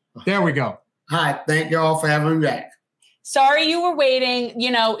on. There we go. Hi, thank you all for having me back. Sorry you were waiting.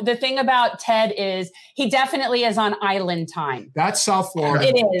 You know, the thing about Ted is he definitely is on island time. That's South Florida.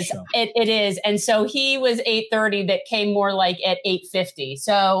 It is. It is. And so he was 8:30 that came more like at 8:50.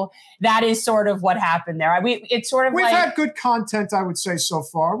 So that is sort of what happened there. We've had good content, I would say, so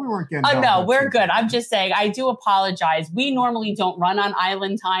far. We weren't getting. Oh, no, we're good. I'm just saying, I do apologize. We normally don't run on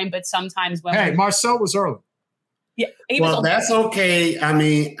island time, but sometimes when Marcel was early. Yeah, well, that's okay. I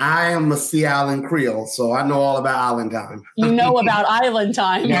mean, I am a Sea Island Creole, so I know all about island time. You know about island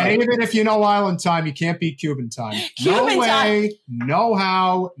time. Yeah, even if you know island time, you can't beat Cuban time. No way, no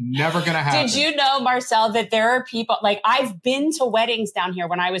how, never going to happen. Did you know, Marcel, that there are people, like I've been to weddings down here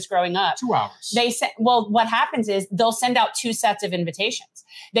when I was growing up. 2 hours. What happens is they'll send out 2 sets of invitations.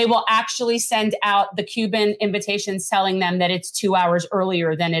 They will actually send out the Cuban invitations telling them that it's 2 hours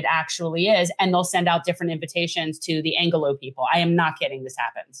earlier than it actually is. And they'll send out different invitations to the Anglo people. I am not kidding. This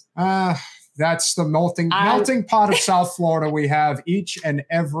happens. That's the melting pot of South Florida. We have each and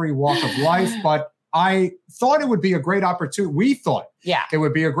every walk of life. But I thought it would be a great opportunity. We thought it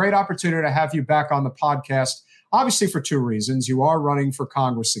would be a great opportunity to have you back on the podcast. Obviously, for 2 reasons. You are running for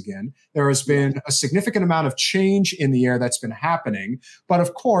Congress again. There has been a significant amount of change in the air that's been happening. But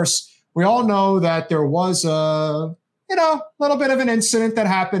of course, we all know that there was a little bit of an incident that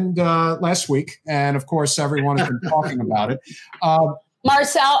happened last week. And of course, everyone has been talking about it.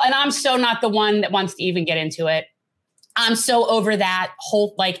 Marcel, and I'm so not the one that wants to even get into it. I'm so over that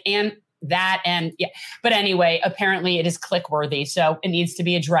whole But anyway, apparently it is click worthy. So it needs to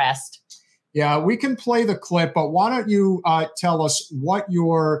be addressed. Yeah, we can play the clip, but why don't you tell us what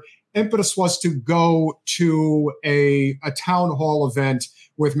your impetus was to go to a town hall event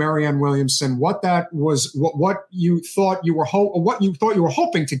with Marianne Williamson? What that was, what you thought you were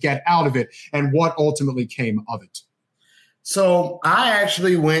hoping to get out of it, and what ultimately came of it. So I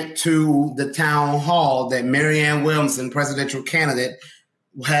actually went to the town hall that Marianne Williamson, presidential candidate,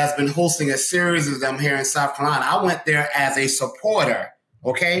 has been hosting a series of them here in South Carolina. I went there as a supporter.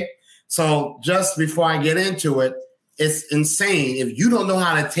 Okay. So just before I get into it, it's insane. If you don't know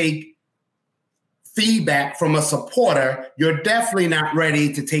how to take feedback from a supporter, you're definitely not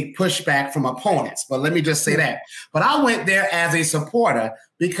ready to take pushback from opponents. But let me just say that. But I went there as a supporter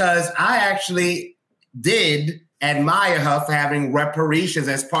because I actually did admire her for having reparations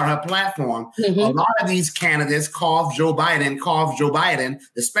as part of her platform. Mm-hmm. A lot of these candidates call Joe Biden,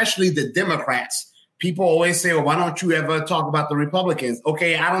 especially the Democrats, people always say, well, why don't you ever talk about the Republicans?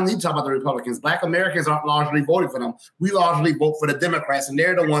 Okay, I don't need to talk about the Republicans. Black Americans aren't largely voting for them. We largely vote for the Democrats, and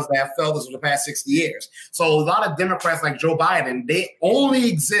they're the ones that have failed us for the past 60 years. So a lot of Democrats like Joe Biden, they only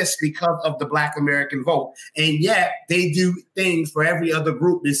exist because of the Black American vote. And yet they do things for every other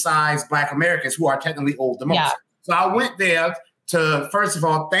group besides Black Americans who are technically owed the most. Yeah. So I went there to, first of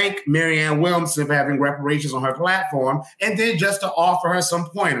all, thank Marianne Williamson for having reparations on her platform, and then just to offer her some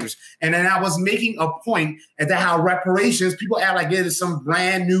pointers. And then I was making a point at that how reparations, people act like it is some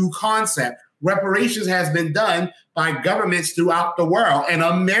brand new concept. Reparations has been done by governments throughout the world, and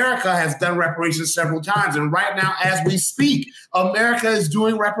America has done reparations several times. And right now, as we speak, America is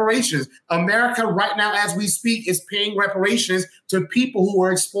doing reparations. America right now, as we speak, is paying reparations to people who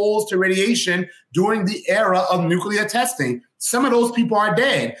were exposed to radiation during the era of nuclear testing. Some of those people are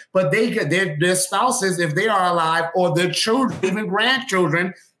dead, but their spouses, if they are alive, or their children, even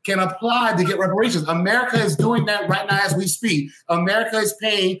grandchildren, can apply to get reparations. America is doing that right now as we speak. America is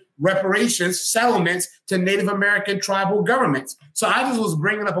paying reparations, settlements to Native American tribal governments. So I just was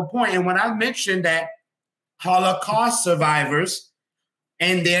bringing up a point, and when I mentioned that Holocaust survivors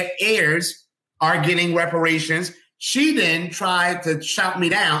and their heirs are getting reparations, she then tried to shout me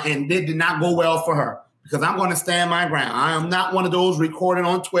down, and it did not go well for her. Because I'm going to stand my ground. I am not one of those recording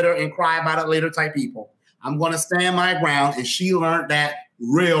on Twitter and cry about it later type people. I'm going to stand my ground, and she learned that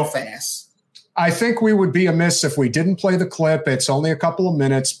real fast. I think we would be amiss if we didn't play the clip. It's only a couple of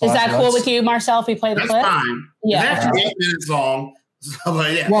minutes. Is that cool with you, Marcel, if we play the clip? That's fine. Yeah. It's actually 8 minutes long. So,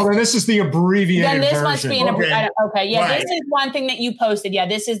 yeah. Well, then this is the abbreviated version. Then this must be an abbreviated. Okay, yeah, Right. This is one thing that you posted. Yeah,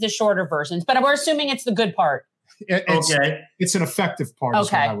 this is the shorter versions, but we're assuming it's the good part. It's an effective part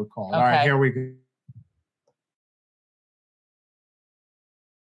is what I would call it. All right, here we go.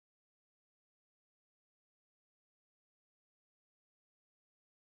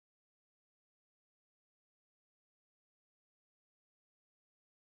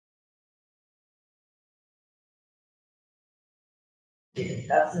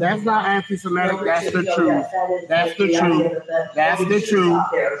 That's not anti-Semitic. That's the truth. That's the truth. That's the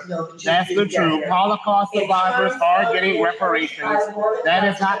truth. That's the truth. Holocaust survivors are getting reparations. That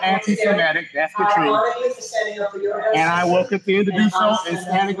is not anti-Semitic. That's the truth. And I will continue to do so. And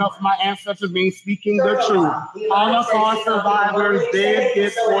standing up for my ancestors means speaking the truth. Holocaust survivors did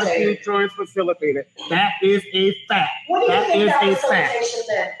get 14 trials facilitated. That is a fact. That is a fact.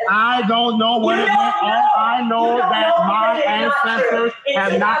 I don't know what it meant. All I know that my ancestors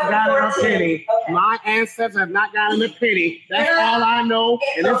have not gotten a penny. My ancestors have not gotten a penny. That's all I know.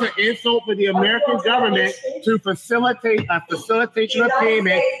 And it's an insult for the American government to facilitate a facilitation of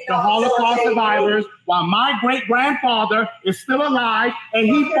payment to Holocaust survivors while my great-grandfather is still alive and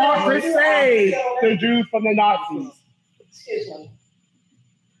he fought to save the Jews from the Nazis. Excuse me.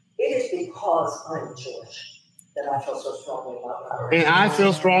 It is because I'm Jewish that I feel so strongly about reparations. And I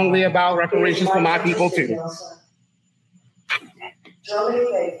feel strongly about reparations for my people too. Germany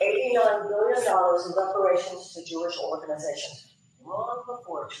paid $89 billion in reparations to Jewish organizations long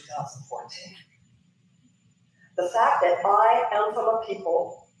before 2014. The fact that I am from a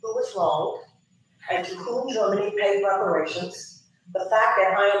people who was wronged and to whom Germany paid reparations, the fact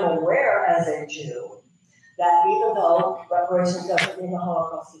that I am aware as a Jew that even though reparations doesn't mean the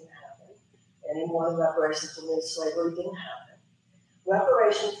Holocaust didn't happen, any more than reparations to mean slavery didn't happen,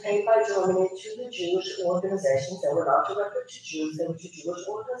 reparations paid by Germany to the Jewish organizations that were not directed to Jews, they were to Jewish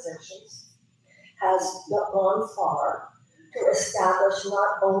organizations, has gone far to establish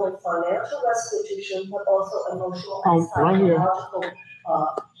not only financial restitution, but also emotional and psychological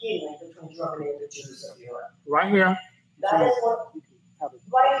healing between Germany and the Jews of Europe. Right here. That is what,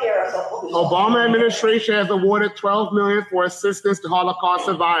 right here. Obama administration has awarded $12 million for assistance to Holocaust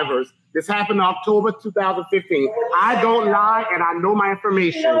survivors. This happened in October 2015. I don't lie, and I know my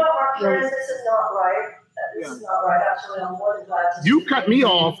information. You know what, Mark, this is not right. This is not right. Actually, I'm more than glad to You cut me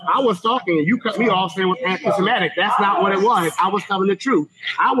off. I was talking, and you cut me off saying it was anti-Semitic. That's not what it was. I was telling the truth.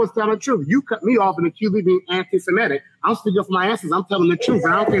 I was telling the truth. You cut me off and accused me of being anti-Semitic. I'm speaking up for my answers. I'm telling the truth.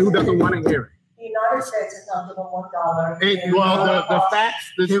 I don't care who doesn't want to hear it. The United States is not given $1. Well, the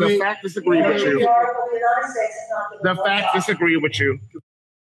facts disagree with you. The United States is not given The facts disagree with you.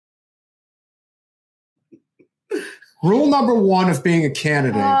 Rule number one of being a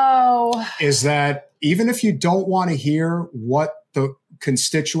candidate is that even if you don't want to hear what the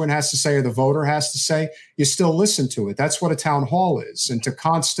constituent has to say or the voter has to say, you still listen to it. That's what a town hall is. And to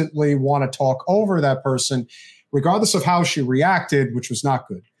constantly want to talk over that person, regardless of how she reacted, which was not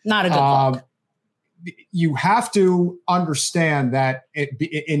good. Not a good look. You have to understand that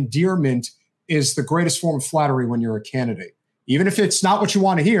endearment is the greatest form of flattery when you're a candidate. even if it's not what you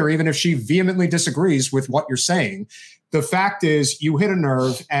want to hear, even if she vehemently disagrees with what you're saying, the fact is you hit a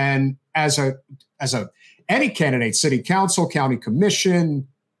nerve. And as any candidate, city council, county commission,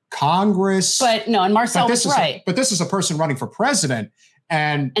 Congress. But no, and Marcel was right. But this is a person running for president.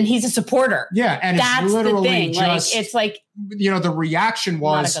 And he's a supporter. Yeah. And that's it's literally the thing. just, it's like, the reaction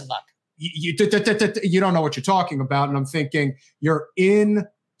was, not a good look. You don't know what you're talking about. And I'm thinking, you're in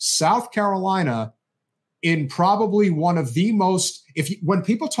South Carolina in probably one of the most, when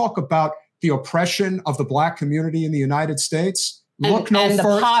people talk about the oppression of the Black community in the United States, look no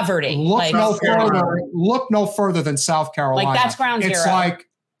further than South Carolina. Like, that's ground zero. It's like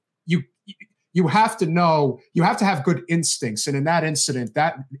you have to know, you have to have good instincts. And in that incident,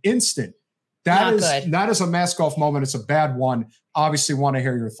 that is a mask off moment. It's a bad one. Obviously want to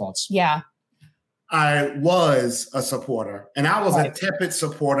hear your thoughts. Yeah. I was a supporter, and I was a tepid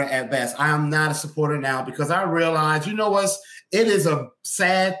supporter at best. I am not a supporter now because I realize, it is a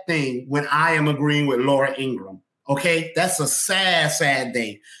sad thing when I am agreeing with Laura Ingraham. Okay? That's a sad, sad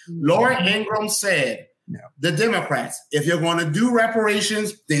thing. Mm-hmm. Laura Ingraham said, the Democrats, if you're going to do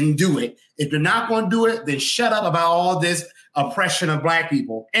reparations, then do it. If you're not going to do it, then shut up about all this oppression of Black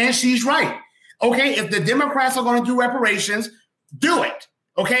people. And she's right. Okay, if the Democrats are going to do reparations, do it.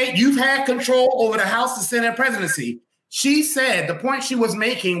 Okay, you've had control over the House, the Senate, presidency. She said the point she was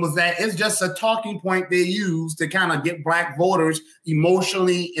making was that it's just a talking point they use to kind of get Black voters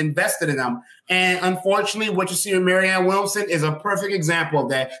emotionally invested in them. And unfortunately, what you see in Marianne Williamson is a perfect example of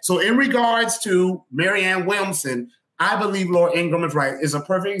that. So in regards to Marianne Williamson, I believe Laura Ingraham is right. It's a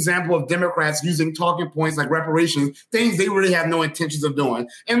perfect example of Democrats using talking points like reparations, things they really have no intentions of doing.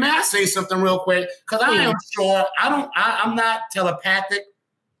 And may I say something real quick? Because I am sure, I'm not telepathic,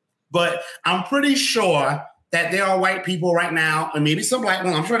 but I'm pretty sure that there are white people right now, and maybe some Black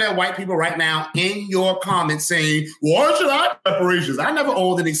ones, I'm sure there are white people right now in your comments saying, why should I have reparations? I never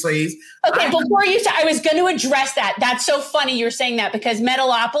owned any slaves. Okay, before you said, I was going to address that. That's so funny you're saying that because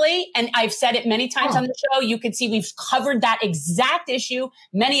Metalopoly, and I've said it many times on the show, you can see we've covered that exact issue,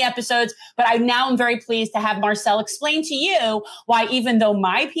 many episodes, but I now am very pleased to have Marcel explain to you why even though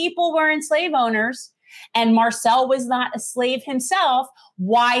my people weren't slave owners, and Marcel was not a slave himself,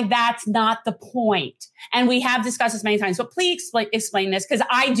 why that's not the point. And we have discussed this many times, but please explain this because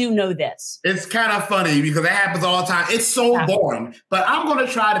I do know this. It's kind of funny because that happens all the time. It's so boring, but I'm going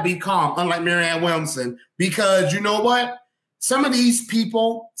to try to be calm, unlike Marianne Williamson, because you know what? Some of these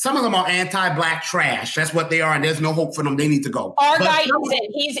people, some of them are anti-Black trash. That's what they are, and there's no hope for them. They need to go. Our guy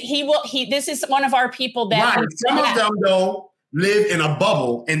isn't. This is one of our people that. Right. Some of them, though, live in a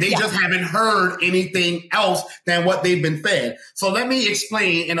bubble and they just haven't heard anything else than what they've been fed. So let me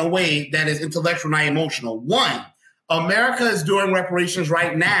explain in a way that is intellectual, not emotional. One, America is doing reparations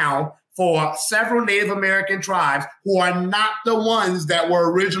right now for several Native American tribes who are not the ones that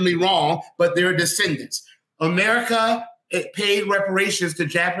were originally wrong, but their descendants. America paid reparations to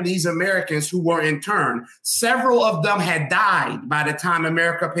Japanese Americans who were interned. Several of them had died by the time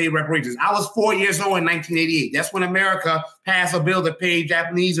America paid reparations. I was 4 years old in 1988. That's when America passed a bill that paid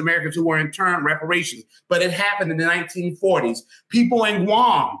Japanese Americans who were interned reparations. But it happened in the 1940s. People in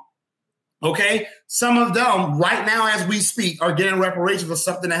Guam, okay, some of them right now as we speak are getting reparations for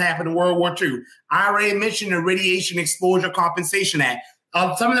something that happened in World War II. I already mentioned the Radiation Exposure Compensation Act.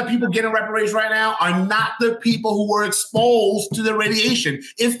 Some of the people getting reparations right now are not the people who were exposed to the radiation.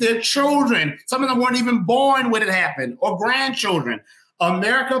 It's their children. Some of them weren't even born when it happened, or grandchildren.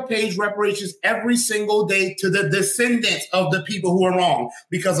 America pays reparations every single day to the descendants of the people who are wrong,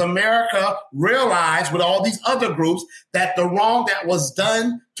 because America realized with all these other groups that the wrong that was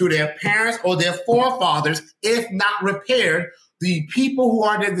done to their parents or their forefathers, if not repaired, the people who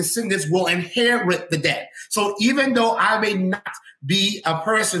are their descendants will inherit the debt. So even though I may not be a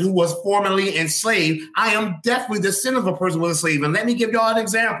person who was formerly enslaved, I am definitely the descendant of a person who was enslaved. And let me give y'all an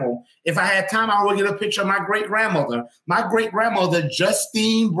example. If I had time, I would get a picture of my great-grandmother. My great-grandmother,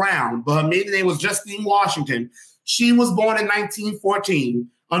 Justine Brown, but her maiden name was Justine Washington. She was born in 1914.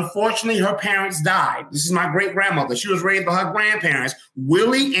 Unfortunately, her parents died. This is my great-grandmother. She was raised by her grandparents,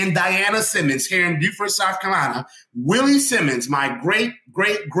 Willie and Diana Simmons, here in Beaufort, South Carolina. Willie Simmons, my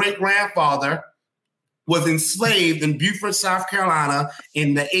great-great-great-grandfather, was enslaved in Beaufort, South Carolina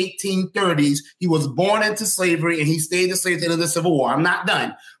in the 1830s. He was born into slavery and he stayed enslaved until the Civil War. I'm not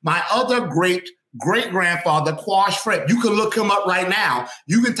done. My other great-grandfather, Quash Fripp, you can look him up right now.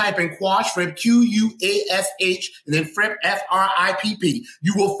 You can type in Quash Fripp, Q-U-A-S-H, and then Fripp, F-R-I-P-P.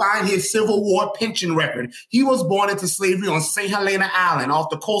 You will find his Civil War pension record. He was born into slavery on St. Helena Island off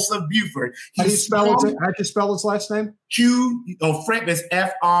the coast of Beaufort. How do you spell his last name? Fripp is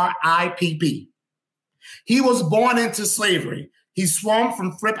F-R-I-P-P. He was born into slavery. He swam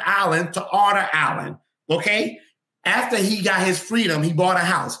from Fripp Island to Otter Island, okay? After he got his freedom, he bought a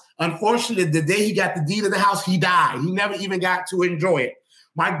house. Unfortunately, the day he got the deed of the house, he died. He never even got to enjoy it.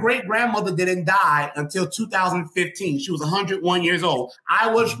 My great-grandmother didn't die until 2015. She was 101 years old. I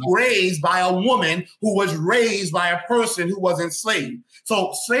was raised by a woman who was raised by a person who was enslaved.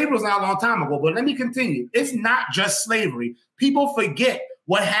 So slavery was not a long time ago, but let me continue. It's not just slavery. People forget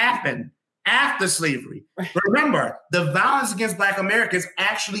what happened after slavery. Remember, the violence against Black Americans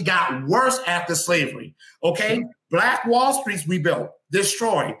actually got worse after slavery, okay? Black Wall Streets we built,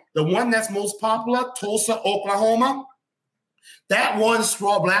 destroyed. The one that's most popular, Tulsa, Oklahoma, that one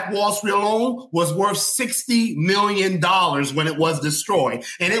straw Black Wall Street alone was worth $60 million when it was destroyed.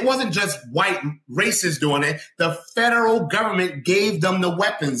 And it wasn't just white racists doing it. The federal government gave them the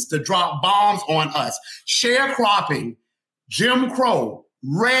weapons to drop bombs on us. Sharecropping, Jim Crow,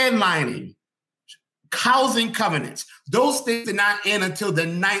 redlining, housing covenants. Those things did not end until the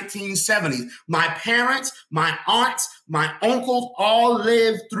 1970s. My parents, my aunts, my uncles all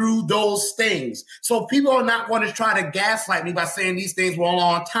lived through those things. So people are not going to try to gaslight me by saying these things were a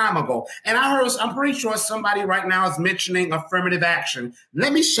long time ago. And I'm pretty sure somebody right now is mentioning affirmative action.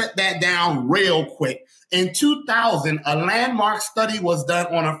 Let me shut that down real quick. In 2000, a landmark study was done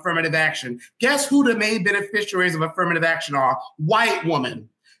on affirmative action. Guess who the main beneficiaries of affirmative action are? White women.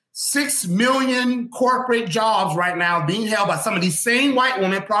 6 million corporate jobs right now being held by some of these same white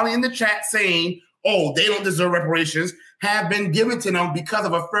women, probably in the chat saying, oh, they don't deserve reparations, have been given to them because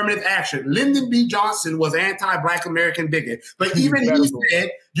of affirmative action. Lyndon B. Johnson was anti-Black American bigot, but even he said,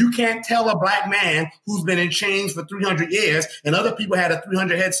 you can't tell a Black man who's been in chains for 300 years and other people had a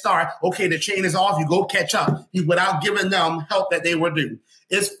 300 head start, okay, the chain is off, you go catch up, without giving them help that they were due.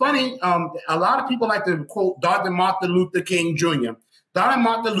 It's funny, a lot of people like to quote Dr. Martin Luther King Jr. Dr.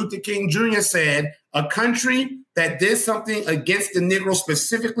 Martin Luther King Jr. said, a country that did something against the Negro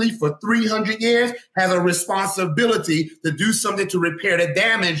specifically for 300 years has a responsibility to do something to repair the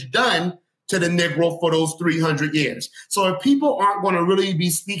damage done to the Negro for those 300 years. So if people aren't going to really be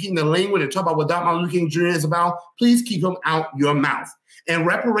speaking the language and talk about what Dr. Martin Luther King Jr. is about, please keep them out your mouth. And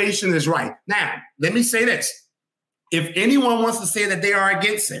reparation is right. Now, let me say this. If anyone wants to say that they are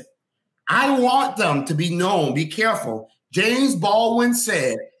against it, I want them to be known, be careful. James Baldwin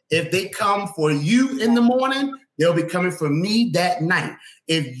said, if they come for you in the morning, they'll be coming for me that night.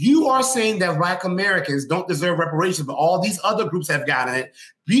 If you are saying that Black Americans don't deserve reparations, but all these other groups have gotten it,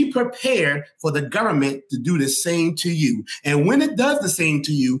 be prepared for the government to do the same to you. And when it does the same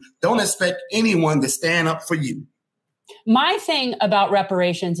to you, don't expect anyone to stand up for you. My thing about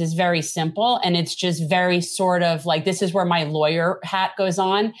reparations is very simple, and it's just very sort of like, this is where my lawyer hat goes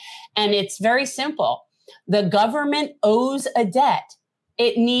on. And it's very simple. The government owes a debt.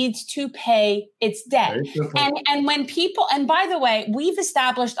 It needs to pay its debt. And when people, and by the way, we've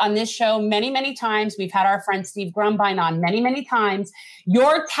established on this show many, many times, we've had our friend Steve Grumbine on many, many times,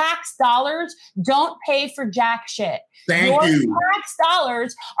 your tax dollars don't pay for jack shit. Your tax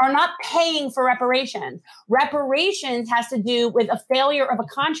dollars are not paying for reparations. Reparations has to do with a failure of a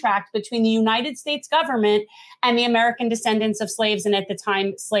contract between the United States government and the American descendants of slaves, and at the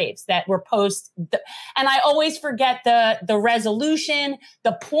time slaves that were and I always forget the resolution.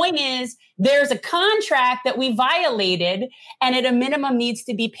 The point is, there's a contract that we violated, and at a minimum needs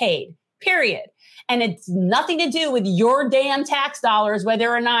to be paid, period. And it's nothing to do with your damn tax dollars, whether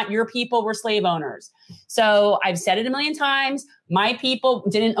or not your people were slave owners. So I've said it a million times. My people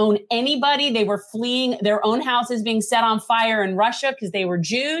didn't own anybody. They were fleeing their own houses being set on fire in Russia because they were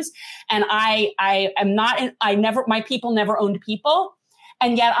Jews. And my people never owned people.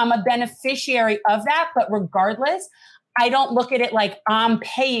 And yet I'm a beneficiary of that. But regardless, I don't look at it like I'm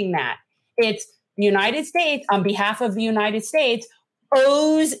paying that. It's the United States, on behalf of the United States,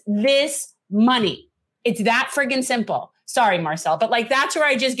 owes this money. It's that friggin' simple. Sorry, Marcel, but like, that's where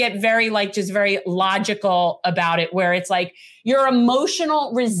I just get very logical about it, where it's like your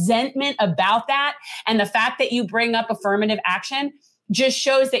emotional resentment about that. And the fact that you bring up affirmative action just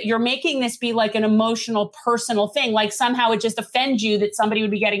shows that you're making this be like an emotional, personal thing. Like somehow it just offends you that somebody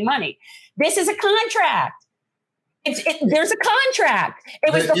would be getting money. This is a contract. There's a contract.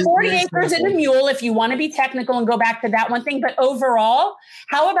 It was the 40 acres and a mule, if you want to be technical and go back to that one thing. But overall,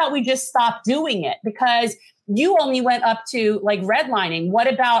 how about we just stop doing it? Because you only went up to like redlining. What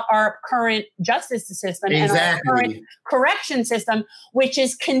about our current justice system and our current correction system, which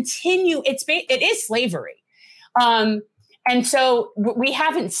is it is slavery. And so we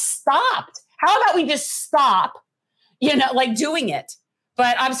haven't stopped. How about we just stop, doing it?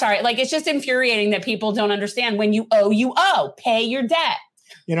 But I'm sorry, it's just infuriating that people don't understand when you owe, pay your debt.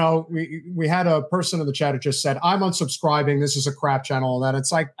 we had a person in the chat who just said, I'm unsubscribing. This is a crap channel. And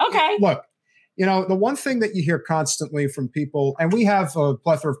it's like, okay, look, the one thing that you hear constantly from people, and we have a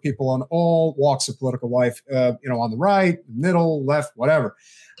plethora of people on all walks of political life, on the right, middle, left, whatever.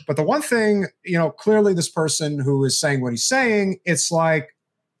 But the one thing, clearly this person who is saying what he's saying, it's like,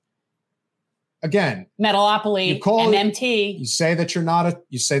 again, Metalopoly, MMT. You say that you're not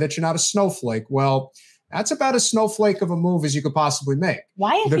a snowflake. Well, that's about as snowflake of a move as you could possibly make.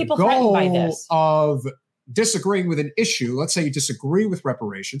 Why are people threatened by this? Of disagreeing with an issue, let's say you disagree with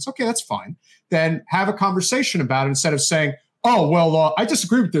reparations, okay, that's fine. Then have a conversation about it instead of saying, oh, well, I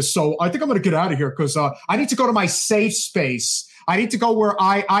disagree with this, so I think I'm going to get out of here because I need to go to my safe space. I need to go where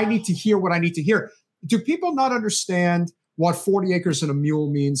I need to hear what I need to hear. Do people not understand what 40 acres and a mule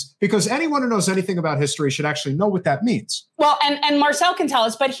means? Because anyone who knows anything about history should actually know what that means. Well, and Marcel can tell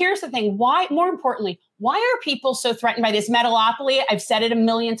us, but here's the thing. More importantly, why are people so threatened by this metalopoly? I've said it a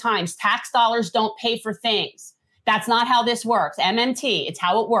million times. Tax dollars don't pay for things. That's not how this works. MMT, it's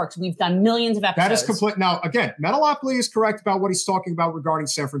how it works. We've done millions of episodes. That is complete. Now, again, metalopoly is correct about what he's talking about regarding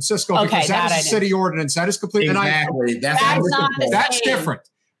San Francisco, because that is a city ordinance. That is complete. Exactly. That's different.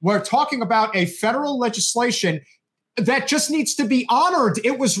 We're talking about a federal legislation that just needs to be honored.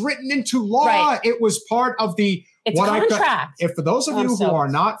 It was written into law. Right. It was part of the contract. If for those of you who are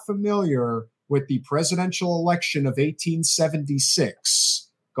not familiar with the presidential election of 1876,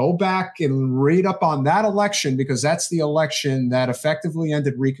 go back and read up on that election, because that's the election that effectively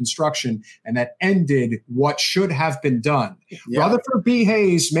ended Reconstruction and that ended what should have been done. Yeah. Rutherford B.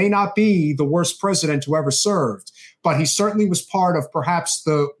 Hayes may not be the worst president who ever served, but he certainly was part of perhaps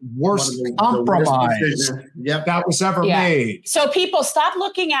the worst compromise that was ever made. So people, stop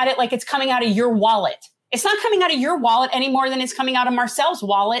looking at it like it's coming out of your wallet. It's not coming out of your wallet any more than it's coming out of Marcel's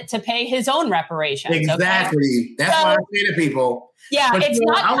wallet to pay his own reparations. Exactly. Okay? That's why I say to people. Yeah, but it's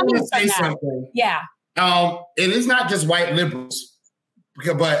not coming from that. Something. Yeah. It is not just white liberals,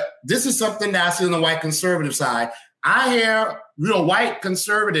 but this is something that I see on the white conservative side. I hear, white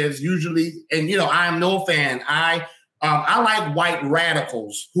conservatives usually, and I'm no fan. I like white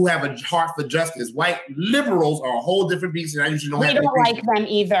radicals who have a heart for justice. White liberals are a whole different beast, and I usually don't like them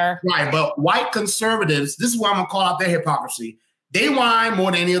either. Right, but white conservatives, this is why I'm gonna call out their hypocrisy. They whine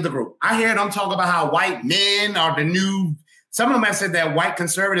more than any other group. I hear them talk about how white men are the new. Some of them have said that white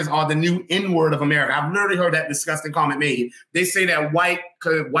conservatives are the new N-word of America. I've literally heard that disgusting comment made. They say that white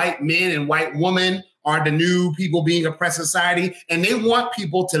men and white women are the new people being oppressed in society, and they want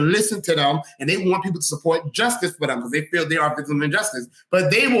people to listen to them, and they want people to support justice for them because they feel they are victims of injustice. But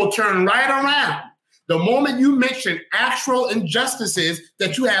they will turn right around. The moment you mention actual injustices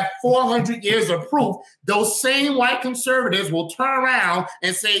that you have 400 years of proof, those same white conservatives will turn around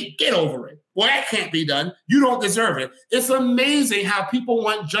and say, get over it. Well, that can't be done. You don't deserve it. It's amazing how people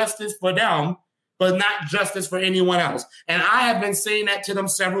want justice for them, but not justice for anyone else. And I have been saying that to them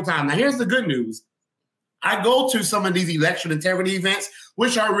several times. Now, here's the good news. I go to some of these election integrity events,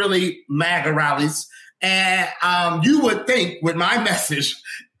 which are really MAGA rallies. And you would think with my message,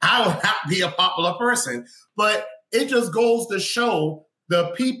 I would not be a popular person. But it just goes to show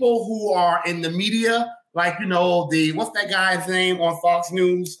the people who are in the media, like, what's that guy's name on Fox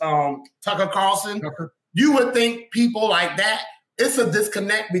News? Tucker Carlson. You would think people like that, it's a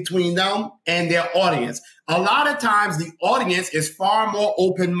disconnect between them and their audience. A lot of times the audience is far more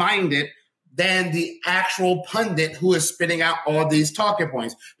open-minded than the actual pundit who is spitting out all these talking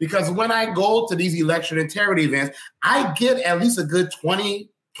points. Because when I go to these election integrity events, I get at least a good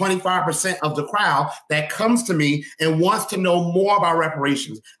 25% of the crowd that comes to me and wants to know more about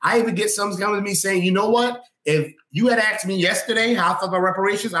reparations. I even get some coming to me saying, you know what? If you had asked me yesterday how I felt about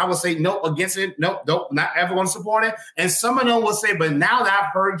reparations, I would say, nope, against it. Nope, not ever going to support it. And some of them will say, but now that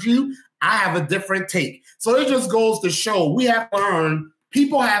I've heard you, I have a different take. So it just goes to show we have to learn.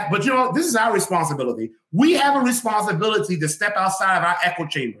 People have, but this is our responsibility. We have a responsibility to step outside of our echo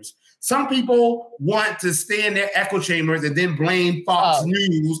chambers. Some people want to stay in their echo chambers and then blame Fox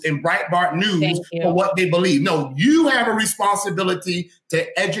News and Breitbart News for what they believe. No, you have a responsibility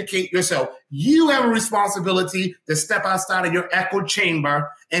to educate yourself. You have a responsibility to step outside of your echo chamber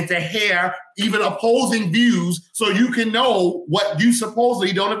and to hear even opposing views so you can know what you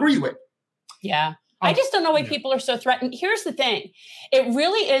supposedly don't agree with. Yeah. I just don't know why people are so threatened. Here's the thing. It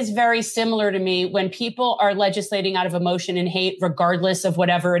really is very similar to me when people are legislating out of emotion and hate, regardless of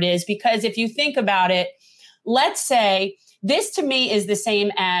whatever it is. Because if you think about it, let's say this to me is the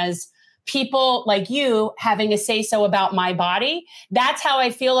same as people like you having a say-so about my body. That's how I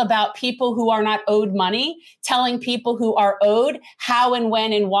feel about people who are not owed money, telling people who are owed how and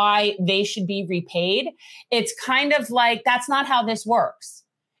when and why they should be repaid. It's kind of like, that's not how this works.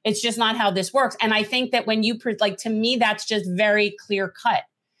 It's just not how this works. And I think that when you like, to me, that's just very clear cut.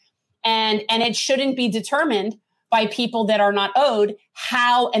 And it shouldn't be determined by people that are not owed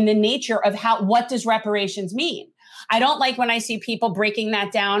how and the nature of what does reparations mean? I don't like when I see people breaking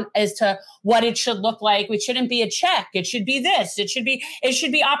that down as to what it should look like. It shouldn't be a check. It should be this. It should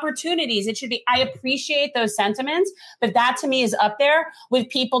be opportunities. I appreciate those sentiments, but that to me is up there with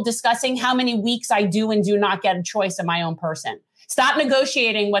people discussing how many weeks I do and do not get a choice of my own person. Stop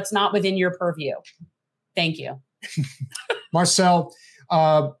negotiating what's not within your purview. Thank you. Marcel,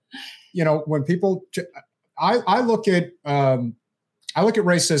 when people, I look at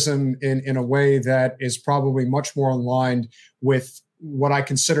racism in a way that is probably much more aligned with what I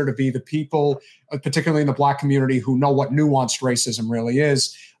consider to be the people, particularly in the Black community, who know what nuanced racism really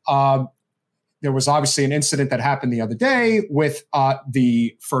is. There was obviously an incident that happened the other day with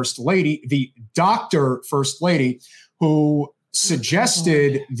the First Lady, the Dr. First Lady, who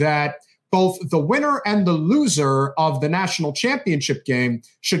suggested that both the winner and the loser of the national championship game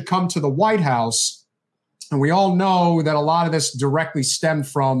should come to the White House. And we all know that a lot of this directly stemmed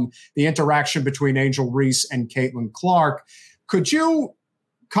from the interaction between Angel Reese and Caitlin Clark. Could you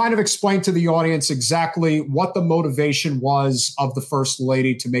kind of explain to the audience exactly what the motivation was of the First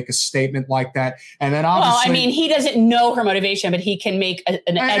Lady to make a statement like that? And then obviously, he doesn't know her motivation, but he can make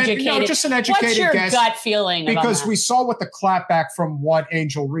an educated. Just an educated What's your guess, gut feeling? Because we saw what the clapback from what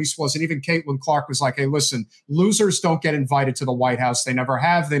Angel Reese was, and even Caitlin Clark was like, "Hey, listen, losers don't get invited to the White House. They never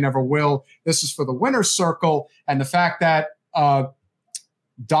have. They never will. This is for the winner's circle." And the fact that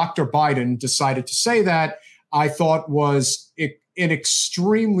Dr. Biden decided to say that, I thought was in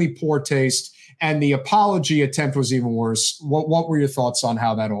extremely poor taste, and the apology attempt was even worse. What were your thoughts on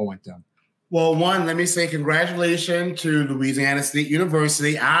how that all went down? Well, one, let me say congratulations to Louisiana State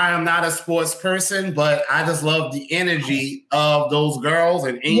University. I am not a sports person, but I just love the energy of those girls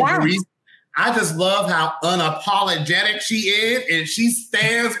and Angel Reese. I just love how unapologetic she is, and she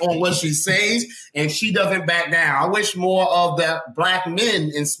stands on what she says, and she doesn't back down. I wish more of the Black men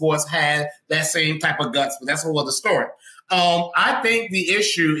in sports had that same type of guts, but that's a whole other story. I think the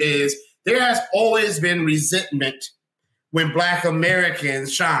issue is there has always been resentment when Black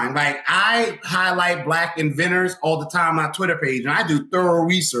Americans shine. Like, I highlight Black inventors all the time on my Twitter page, and I do thorough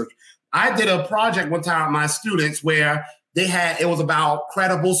research. I did a project one time with my students where it was about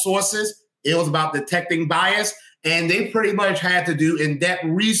credible sources. It was about detecting bias, and they pretty much had to do in-depth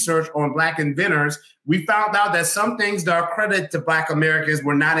research on Black inventors. We found out that some things that are credited to Black Americans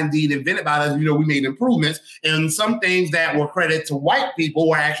were not indeed invented by us. We made improvements, and some things that were credited to white people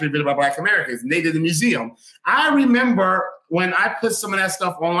were actually invented by Black Americans, and they did the museum. I remember when I put some of that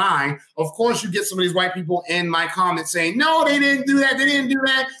stuff online, of course, you get some of these white people in my comments saying, no, they didn't do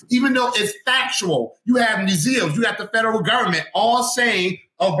that, even though it's factual. You have museums, you have the federal government all saying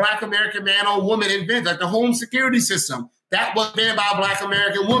a Black American man or woman invented, like the home security system. That was invented by a Black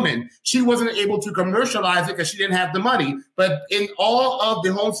American woman. She wasn't able to commercialize it because she didn't have the money. But in all of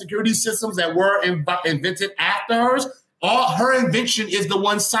the home security systems that were invented after hers, her invention is the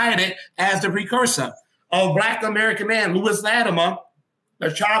one cited as the precursor. A Black American man, Louis Latimer,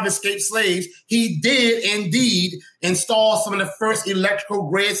 a child of escaped slaves, he did indeed install some of the first electrical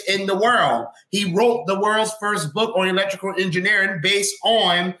grids in the world. He wrote the world's first book on electrical engineering based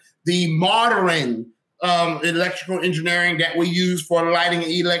on the modern electrical engineering that we use for lighting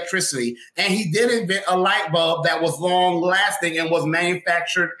and electricity. And he did invent a light bulb that was long lasting and was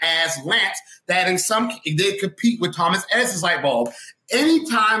manufactured as lamps that did compete with Thomas Edison's light bulb.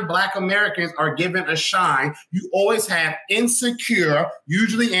 Anytime Black Americans are given a shine, you always have insecure,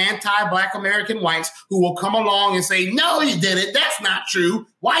 usually anti-Black American whites who will come along and say, no, you did it. That's not true.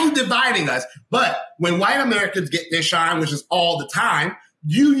 Why are you dividing us? But when white Americans get their shine, which is all the time,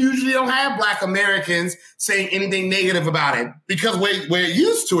 you usually don't have Black Americans saying anything negative about it because we're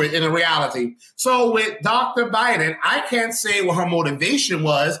used to it in a reality. So with Dr. Biden, I can't say what her motivation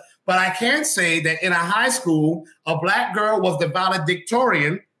was, but I can say that in a high school, a Black girl was the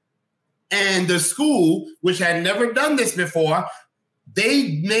valedictorian, and the school, which had never done this before,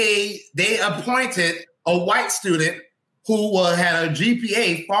 they appointed a white student who had a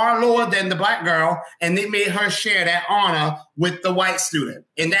GPA far lower than the Black girl, and they made her share that honor with the white student.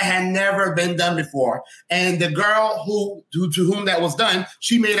 And that had never been done before. And the girl to whom that was done,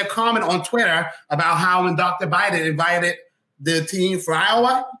 she made a comment on Twitter about how when Dr. Biden invited the team for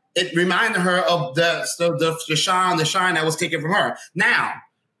Iowa, it reminded her of the shine that was taken from her. Now,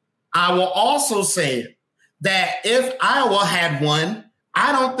 I will also say that if Iowa had won,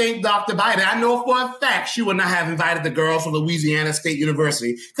 I don't think Dr. Biden, I know for a fact she would not have invited the girls from Louisiana State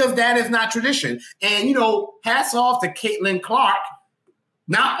University because that is not tradition. And, hats off to Caitlin Clark.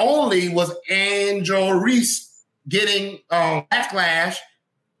 not only was Angel Reese getting backlash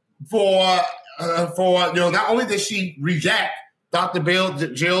for not only did she reject Dr.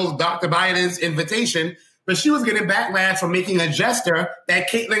 Biden's invitation, but she was getting backlash for making a gesture that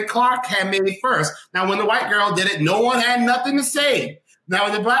Caitlin Clark had made first. Now, when the white girl did it, no one had nothing to say. Now,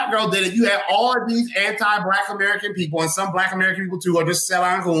 when the black girl did it, you had all of these anti-Black American people, and some Black American people, too, are just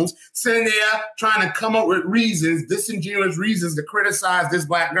sellout goons, sitting there trying to come up with reasons, disingenuous reasons to criticize this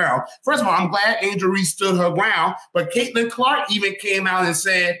black girl. First of all, I'm glad Angel Reese stood her ground, but Caitlin Clark even came out and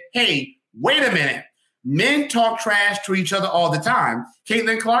said, hey, wait a minute. Men talk trash to each other all the time.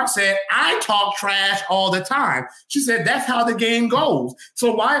 Caitlin Clark said, I talk trash all the time. She said, that's how the game goes.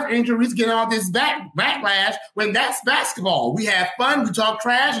 So why is Angel Reese getting all this backlash when that's basketball? We have fun, we talk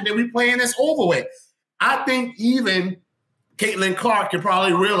trash, and then we play and it's over with. I think even Caitlin Clark can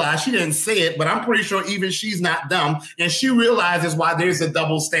probably realize, she didn't say it, but I'm pretty sure even she's not dumb, and she realizes why there's a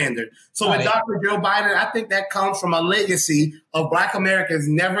double standard. So with Dr. Joe Biden, I think that comes from a legacy of Black Americans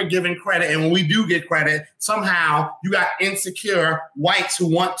never giving credit, and when we do get credit, somehow you got insecure whites who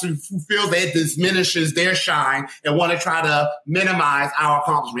feel that it diminishes their shine and want to try to minimize our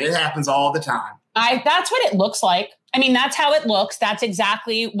accomplishment. It happens all the time. That's what it looks like. I mean, that's how it looks. That's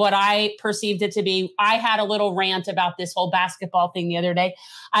exactly what I perceived it to be. I had a little rant about this whole basketball thing the other day.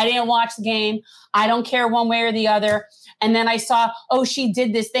 I didn't watch the game. I don't care one way or the other. And then I saw, she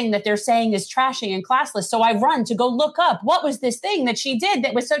did this thing that they're saying is trashy and classless. So I run to go look up what was this thing that she did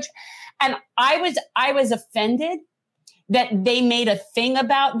that was such. And I was offended that they made a thing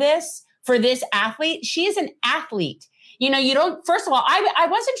about this for this athlete. She is an athlete. You don't, first of all, I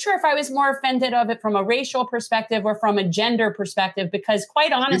wasn't sure if I was more offended of it from a racial perspective or from a gender perspective, because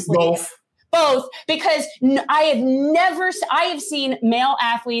quite honestly, both, because I have seen male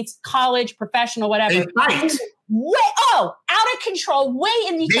athletes, college, professional, whatever. They fight. Out of control, way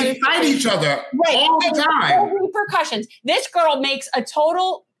in each other. They fight each other all the time. No repercussions. This girl makes a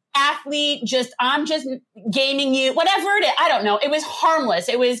total athlete, I'm just gaming you, whatever it is. I don't know. It was harmless.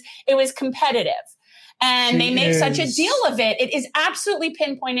 It was competitive. And they make such a deal of it. It is absolutely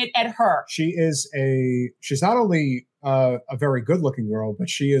pinpointed at her. She's not only a very good looking girl, but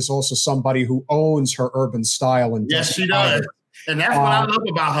she is also somebody who owns her urban style. And yes, she does. And that's what I love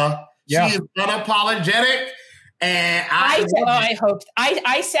about her. Yeah. She is unapologetic. And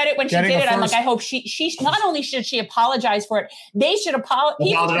I said it when she did it. I'm like, I hope she not only should she apologize for it, they should apologize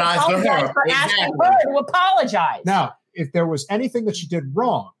for asking her to apologize. Now, if there was anything that she did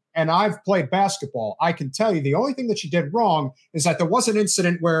wrong, and I've played basketball, I can tell you the only thing that she did wrong is that there was an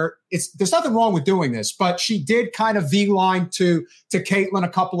incident where there's nothing wrong with doing this, but she did kind of V-line to Caitlin a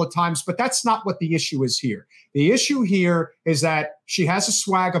couple of times, but that's not what the issue is here. The issue here is that she has a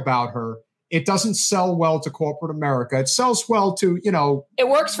swag about her. It doesn't sell well to corporate America. It sells well to, It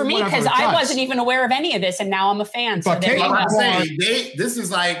works for me because I wasn't even aware of any of this, and now I'm a fan. But this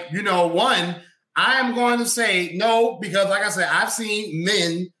is like, I'm going to say no, because like I said, I've seen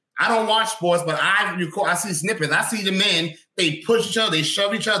men. I don't watch sports, but I see snippets. I see the men, they push each other, they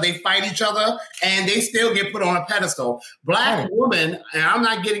shove each other, they fight each other, and they still get put on a pedestal. Black women, and I'm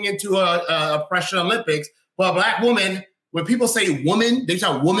not getting into a pressure Olympics, but Black women, when people say woman, they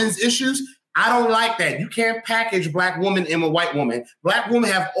talk women's issues. I don't like that. You can't package Black woman in a white woman. Black women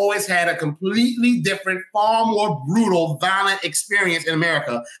have always had a completely different, far more brutal, violent experience in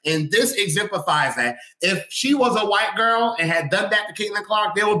America. And this exemplifies that. If she was a white girl and had done that to Caitlin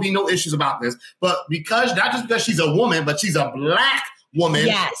Clark, there would be no issues about this. But not just because she's a woman, but she's a Black woman.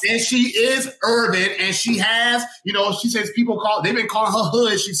 Yes. And she is urban, and she has, she says they've been calling her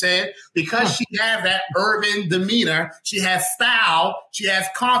hood, she said, because she has that urban demeanor. She has style. She has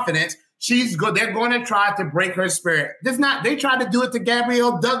confidence. She's good. They're going to try to break her spirit. They tried to do it to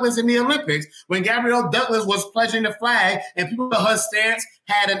Gabrielle Douglas in the Olympics when Gabrielle Douglas was pledging the flag and people of her stance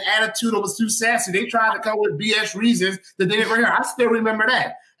had an attitude that was too sassy. They tried to come with BS reasons that they didn't bring her. I still remember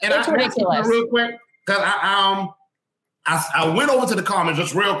that. And it's ridiculous. Real quick, because I went over to the comments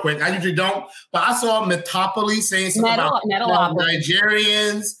just real quick. I usually don't, but I saw Metopoli saying something about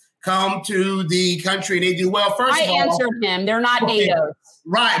Nigerians come to the country and they do well. I answered him. They're not natives.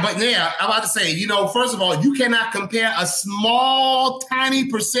 Right, but yeah, I'm about to say, first of all, you cannot compare a small, tiny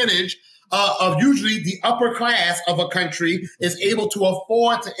percentage of usually the upper class of a country is able to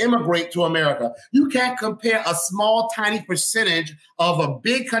afford to immigrate to America. You can't compare a small, tiny percentage of a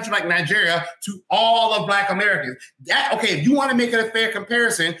big country like Nigeria to all of Black Americans. If you want to make it a fair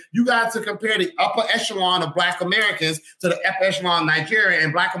comparison, you got to compare the upper echelon of Black Americans to the upper echelon of Nigeria,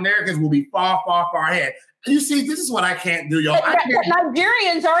 and Black Americans will be far, far, far ahead. You see, this is what I can't do, y'all. But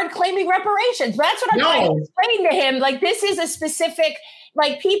Nigerians aren't claiming reparations. That's what I'm trying to explain to him. Like, this is a specific,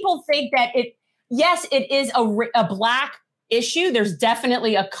 like people think that yes, it is a Black issue. There's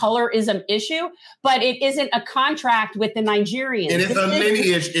definitely a colorism issue, but it isn't a contract with the Nigerians. It is a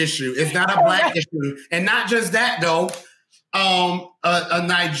lineage issue. It's not a Black issue. And not just that, though.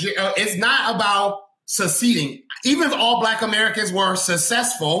 It's not about seceding. Even if all Black Americans were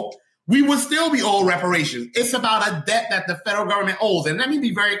successful, we would still be owed reparations. It's about a debt that the federal government owes. And let me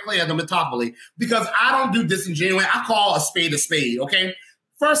be very clear, the Metopoli, because I don't do disingenuous. I call a spade, okay?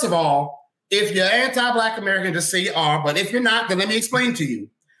 First of all, if you're anti-Black American, just say you are. But if you're not, then let me explain to you.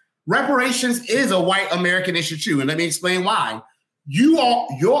 Reparations is a white American issue too. And let me explain why.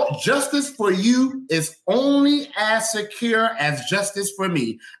 Your justice for you is only as secure as justice for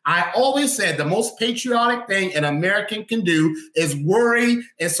me. I always said the most patriotic thing an American can do is worry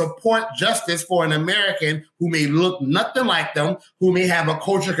and support justice for an American who may look nothing like them, who may have a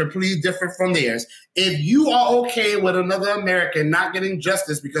culture completely different from theirs. If you are okay with another American not getting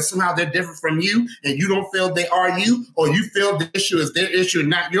justice because somehow they're different from you and you don't feel they are you, or you feel the issue is their issue and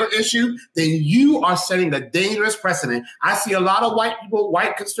not your issue, then you are setting a dangerous precedent. I see a lot of white people,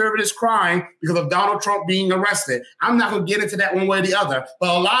 white conservatives crying because of Donald Trump being arrested. I'm not going to get into that one way or the other,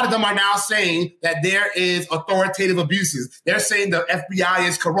 but a lot of them are now saying that there is authoritative abuses. They're saying the FBI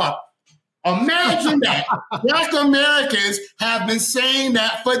is corrupt. Imagine that. Black Americans have been saying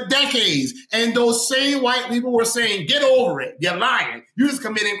that for decades. And those same white people were saying, get over it. You're lying. You're just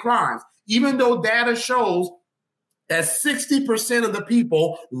committing crimes. Even though data shows that 60% of the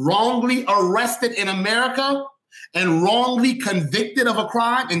people wrongly arrested in America and wrongly convicted of a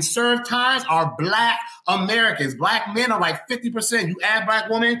crime and served times are Black Americans. Black men are like 50%. You add Black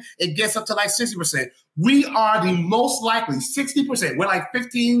women, it gets up to like 60%. We are the most likely 60%. We're like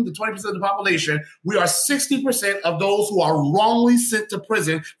 15 to 20% of the population. We are 60% of those who are wrongly sent to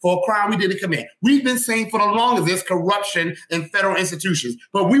prison for a crime we didn't commit. We've been saying for the longest there's corruption in federal institutions,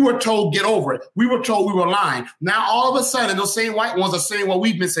 but we were told get over it. We were told we were lying. Now all of a sudden those same white ones are saying what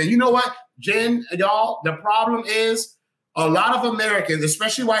we've been saying. You know what, Jen, y'all, the problem is a lot of Americans,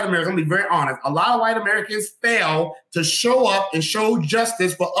 especially white Americans, I'm going to be very honest, a lot of white Americans fail to show up and show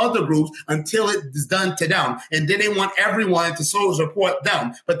justice for other groups until it is done to them. And then they want everyone to support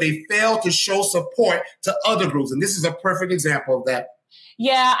them, but they fail to show support to other groups. And this is a perfect example of that.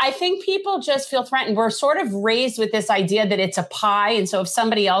 Yeah, I think people just feel threatened. We're sort of raised with this idea that it's a pie. And so if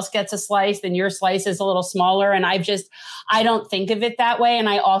somebody else gets a slice, then your slice is a little smaller. And I don't think of it that way. And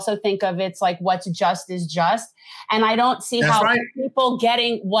I also think of it's like what's just is just. And I don't see how people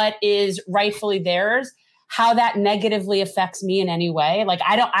getting what is rightfully theirs, how that negatively affects me in any way. Like,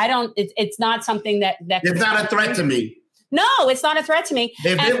 it's not something that it's not a threat to me. No, it's not a threat to me.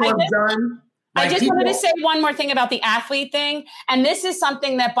 If it was done. I just wanted to say one more thing about the athlete thing. And this is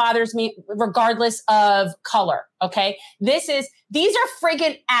something that bothers me regardless of color. Okay. These are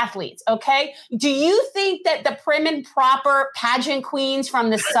friggin' athletes. Okay. Do you think that the prim and proper pageant queens from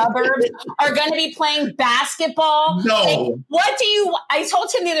the suburbs are going to be playing basketball? No. Like, I told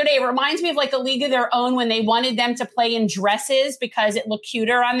him the other day, it reminds me of like a League of Their Own when they wanted them to play in dresses because it looked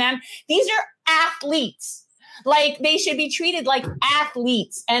cuter on them. These are athletes. Like, they should be treated like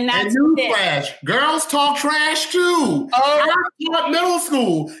athletes. And that's newsflash. Girls talk trash too. I taught middle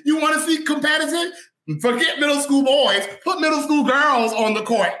school. You want to see competitive? Forget middle school boys. Put middle school girls on the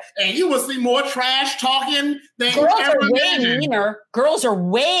court, and you will see more trash talking than girls are way meaner. Girls are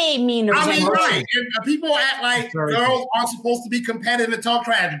way meaner. I mean, right? And people act like girls aren't supposed to be competitive and talk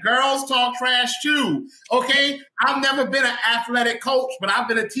trash. Girls talk trash too. Okay, I've never been an athletic coach, but I've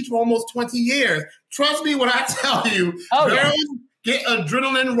been a teacher for almost 20 years. Trust me when I tell you, girls get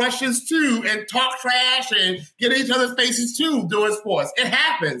adrenaline rushes too, and talk trash and get in each other's faces too doing sports. It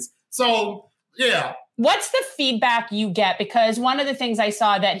happens. So. Yeah. What's the feedback you get? Because one of the things I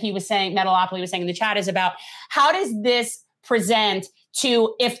saw that he was saying, Metalopoly was saying in the chat, is about how does this present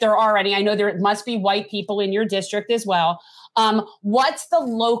to, if there are any, I know there must be white people in your district as well. What's the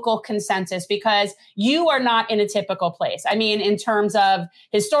local consensus? Because you are not in a typical place. I mean, in terms of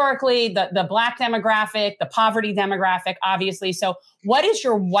historically, the Black demographic, the poverty demographic, obviously. So what is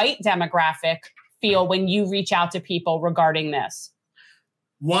your white demographic feel when you reach out to people regarding this?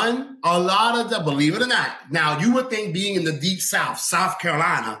 One, a lot of them, believe it or not, now you would think being in the deep South, South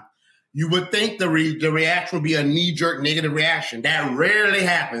Carolina, you would think the reaction would be a knee-jerk negative reaction. That rarely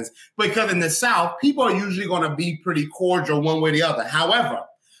happens because in the South, people are usually going to be pretty cordial one way or the other. However,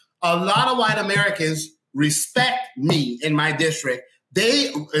 a lot of white Americans respect me in my district.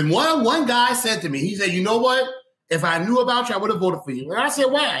 One guy said to me, he said, you know what? if I knew about you, I would have voted for you. And I said,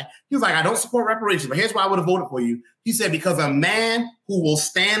 why? He was like, I don't support reparations, but here's why I would have voted for you. He said, because a man who will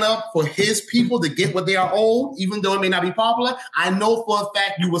stand up for his people to get what they are owed, even though it may not be popular, I know for a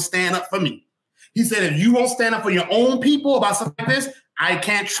fact you will stand up for me. He said, if you won't stand up for your own people about something like this, I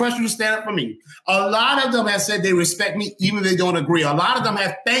can't trust you to stand up for me. A lot of them have said they respect me, even if they don't agree. A lot of them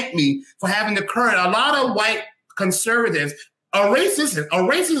have thanked me for having the courage. A lot of white conservatives, a racist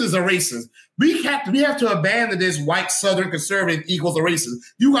is a racist. We have to abandon this white Southern conservative equals a racist.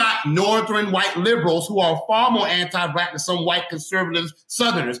 You got Northern white liberals who are far more anti-black than some white conservative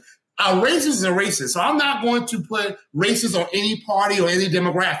Southerners. A racist is a racist. So I'm not going to put racist on any party or any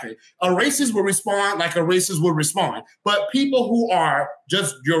demographic. A racist will respond like a racist would respond. But people who are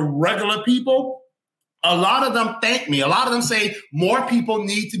just your regular people, a lot of them thank me. A lot of them say more people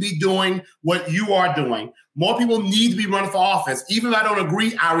need to be doing what you are doing. More people need to be running for office. Even if I don't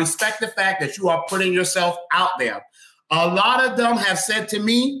agree, I respect the fact that you are putting yourself out there. A lot of them have said to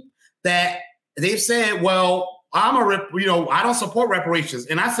me that they've said, well, I don't support reparations.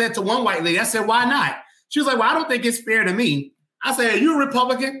 And I said to one white lady, I said, why not? She was like, well, I don't think it's fair to me. I said, are you a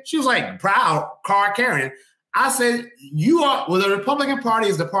Republican? She was like, proud, card carrying. I said, the Republican Party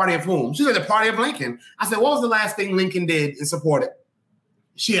is the party of whom? She said, the party of Lincoln. I said, what was the last thing Lincoln did and supported?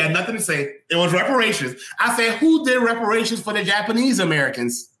 She had nothing to say. It was reparations. I said, who did reparations for the Japanese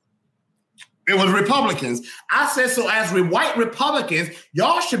Americans? It was Republicans. I said, so as white Republicans,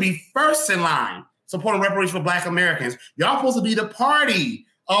 y'all should be first in line supporting reparations for Black Americans. Y'all supposed to be the party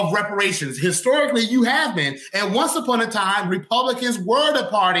of reparations. Historically, you have been. And once upon a time, Republicans were the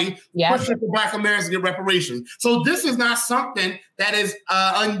party pushing for Black Americans to get reparations. So this is not something that is,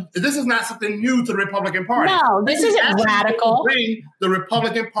 this is not something new to the Republican Party. No, this isn't radical. Bring the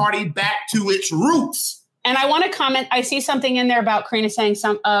Republican Party back to its roots. And I want to comment. I see something in there about Karina saying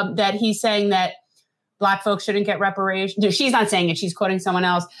that he's saying that Black folks shouldn't get reparations. She's not saying it. She's quoting someone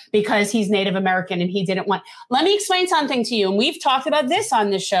else because he's Native American and he didn't want. Let me explain something to you. And we've talked about this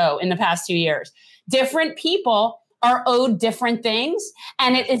on this show in the past 2 years. Different people are owed different things.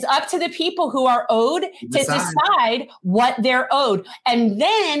 And it is up to the people who are owed to decide what they're owed. And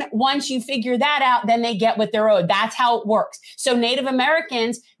then once you figure that out, then they get what they're owed. That's how it works. So Native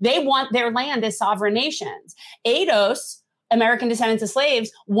Americans, they want their land as sovereign nations. ADOS, American descendants of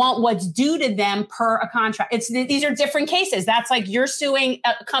slaves, want what's due to them per a contract. These are different cases. That's like you're suing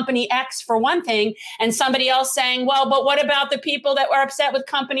company X for one thing and somebody else saying, well, but what about the people that were upset with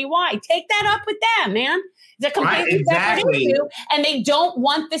company Y? Take that up with them, man. It's a completely separate issue, and they don't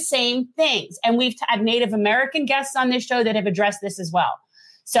want the same things. And we've had Native American guests on this show that have addressed this as well.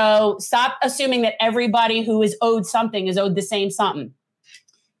 So stop assuming that everybody who is owed something is owed the same something.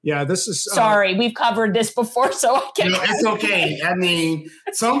 Yeah, this is... Sorry, we've covered this before, so I can't... It's okay. I mean,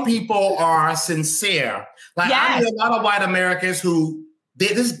 some people are sincere. Like, I know a lot of white Americans who...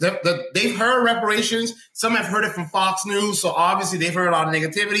 They've heard reparations. Some have heard it from Fox News, so obviously they've heard a lot of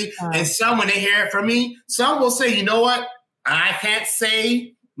negativity. And some, when they hear it from me, some will say, you know what? I can't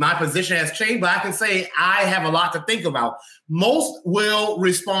say my position has changed, but I can say I have a lot to think about. Most will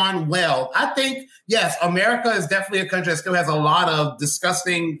respond well. I think, yes, America is definitely a country that still has a lot of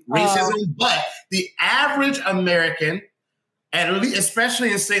disgusting racism, but the average American, at least,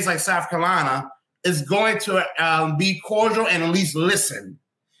 especially in states like South Carolina, is going to be cordial and at least listen.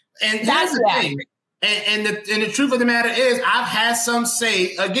 And that's the thing. And the truth of the matter is, I've had some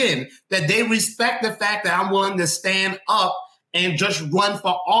say, again, that they respect the fact that I'm willing to stand up and just run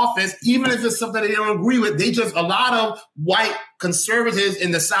for office, even if it's something they don't agree with. A lot of white conservatives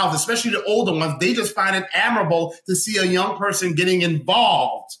in the South, especially the older ones, they just find it admirable to see a young person getting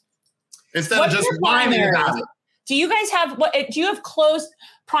involved instead of just whining about it. Do you guys have, do you have closed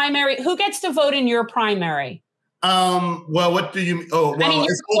primary? Who gets to vote in your primary? Well, what do you mean? Oh, well, I mean,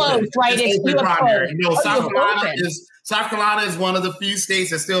 it's closed, right? It's open primary. South Carolina is one of the few states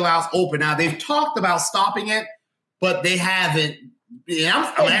that still allows open. Now, they've talked about stopping it, but they haven't.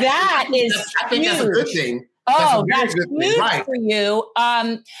 I think that's a good thing. That's huge for you.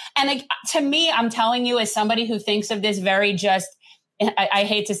 To me, I'm telling you, as somebody who thinks of this very just, I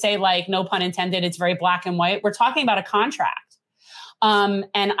hate to say, like, no pun intended, it's very black and white. We're talking about a contract. And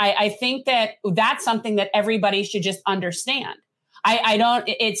I think that that's something that everybody should just understand.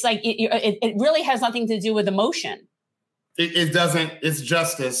 It's like, it really has nothing to do with emotion. It doesn't, it's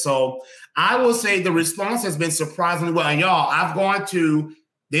justice. So I will say the response has been surprisingly well. And y'all, I've gone to,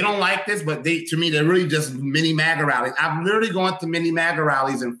 they don't like this, but to me, they're really just mini MAGA rallies. I've literally gone to mini MAGA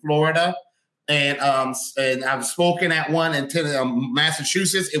rallies in Florida. And I've spoken at one in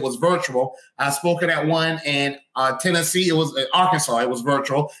Massachusetts. It was virtual. I've spoken at one in Tennessee. It was Arkansas. It was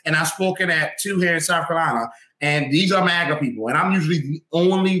virtual. And I've spoken at two here in South Carolina. And these are MAGA people. And I'm usually the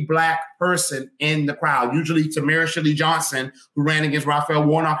only Black person in the crowd. Usually Tamara Shirley Johnson, who ran against Raphael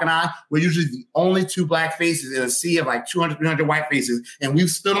Warnock, and I, we're usually the only two Black faces in a sea of like 200, 300 white faces. And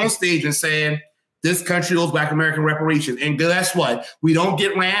we've stood on stage and said, this country owes Black American reparations. And guess what? We don't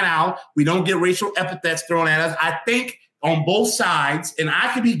get ran out. We don't get racial epithets thrown at us. I think on both sides, and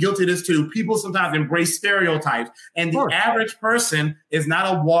I could be guilty of this too, people sometimes embrace stereotypes. And the average person is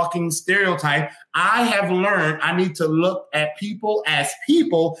not a walking stereotype. I have learned I need to look at people as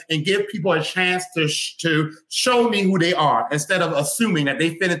people and give people a chance to show me who they are instead of assuming that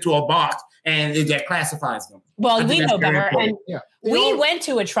they fit into a box and that classifies them. Well, we know better. And we went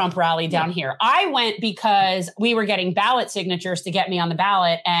to a Trump rally down here. I went because we were getting ballot signatures to get me on the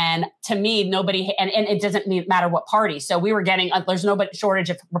ballot. And to me, nobody, and it doesn't matter what party. So we were getting, there's no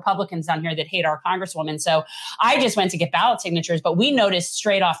shortage of Republicans down here that hate our Congresswoman. So I just went to get ballot signatures. But we noticed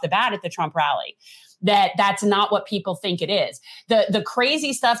straight off the bat at the Trump rally that that's not what people think it is. The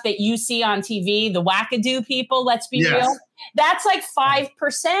crazy stuff that you see on TV, the wackadoo people, let's be real, that's like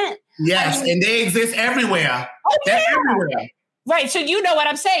 5%. Yes, I mean, and they exist everywhere. Oh, they're everywhere. Right. So you know what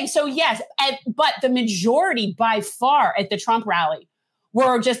I'm saying. So yes, but the majority by far at the Trump rally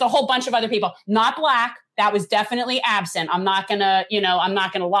were just a whole bunch of other people, not Black. That was definitely absent. I'm not gonna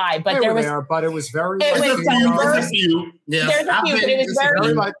lie, but there was there, but it was very. It was diverse. There's a few, but it was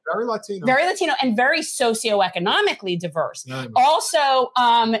very Latino, very Latino, and very socioeconomically diverse. Also,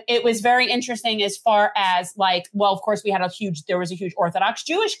 it was very interesting as far as like, well, of course, there was a huge Orthodox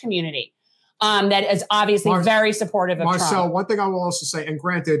Jewish community that is obviously very supportive of Marcel, Trump. one thing I will also say, and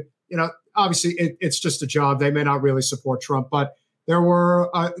granted, obviously it's just a job; they may not really support Trump, but there were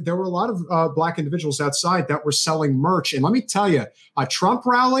a lot of Black individuals outside that were selling merch. And let me tell you, a Trump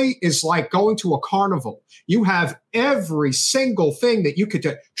rally is like going to a carnival. You have every single thing that you could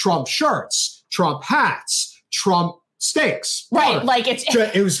do. Trump shirts, Trump hats, Trump steaks. Right. Like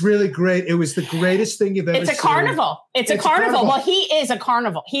it was really great. It was the greatest thing you've ever seen. It's a carnival. It's a carnival. Well, he is a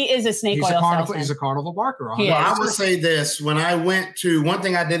carnival. He is a snake oil salesman. He's a carnival barker. Well, I would say this. When I went to, one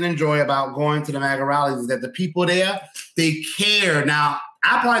thing I did enjoy about going to the MAGA rallies is that the people there, they care. Now,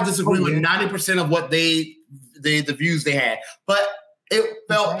 I probably disagree with 90% of what the views they had, but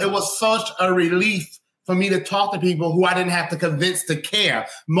it was such a relief for me to talk to people who I didn't have to convince to care.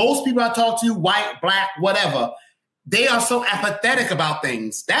 Most people I talk to, white, Black, whatever, they are so apathetic about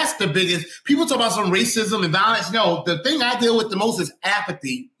things. That's the biggest. People talk about some racism and violence. No, the thing I deal with the most is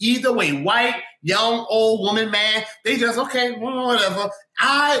apathy. Either way, white, young, old, woman, man, they just, okay, whatever.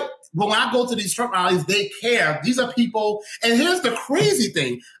 But when I go to these Trump rallies, they care. These are people. And here's the crazy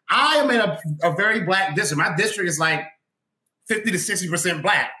thing. I am in a very Black district. My district is like 50 to 60%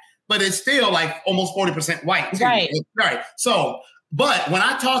 Black, but it's still like almost 40% white. Too. Right. Right. So, but when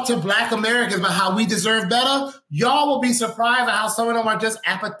I talk to Black Americans about how we deserve better, y'all will be surprised at how some of them are just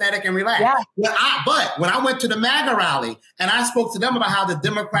apathetic and relaxed. Yeah. But when I went to the MAGA rally and I spoke to them about how the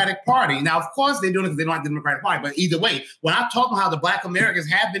Democratic Party, now, of course, they're doing it because they don't like the Democratic Party, but either way, when I talk about how the Black Americans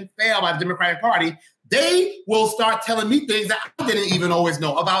have been failed by the Democratic Party, they will start telling me things that I didn't even always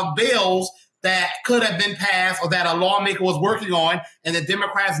know about bills that could have been passed or that a lawmaker was working on and the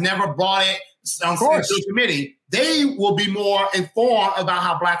Democrats never brought it on the committee. They will be more informed about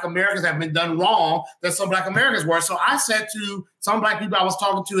how Black Americans have been done wrong than some Black Americans were. So I said to some Black people I was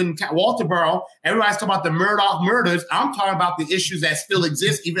talking to in Walterboro, everybody's talking about the Murdoch murders. I'm talking about the issues that still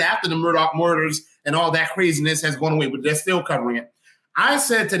exist even after the Murdoch murders and all that craziness has gone away, but they're still covering it. I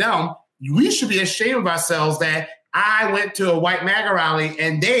said to them, we should be ashamed of ourselves that I went to a white MAGA rally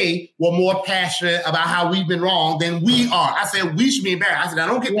and they were more passionate about how we've been wrong than we are. I said, we should be embarrassed. I said, now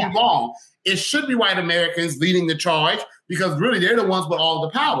don't get me wrong. It should be white Americans leading the charge because really they're the ones with all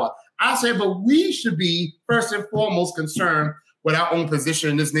the power. I said, but we should be first and foremost concerned with our own position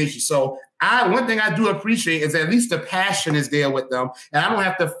in this nation. So one thing I do appreciate is at least the passion is there with them and I don't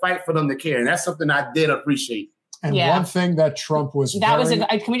have to fight for them to care. And that's something I did appreciate. And one thing that Trump was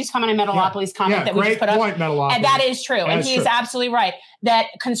can we just comment on Metalopolis' comment that we just put up? Metalopolis. And that is true. And he is absolutely right that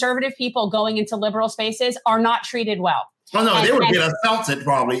conservative people going into liberal spaces are not treated well. Oh, no, they would get assaulted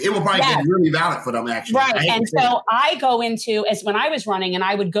probably. It would probably get really valid for them, actually. Right. And so I go into, as when I was running and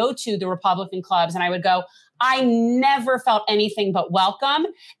I would go to the Republican clubs and I would go, I never felt anything but welcome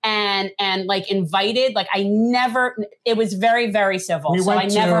and like invited. Like it was very, very civil. So I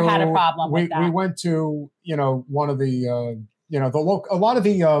never had a problem with that. We went to, one of the, a lot of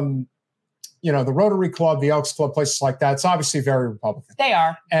the, the Rotary Club, the Elks Club, places like that. It's obviously very Republican. They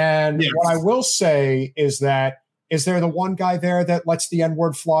are. And what I will say is that Is there the one guy there that lets the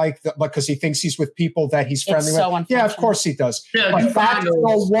N-word fly because he thinks he's with people that he's friendly with? Yeah, of course he does. Yeah,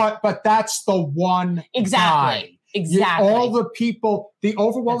 but that's the one exactly. guy. Exactly. All the people, the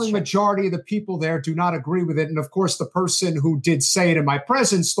overwhelming majority of the people there do not agree with it. And of course, the person who did say it in my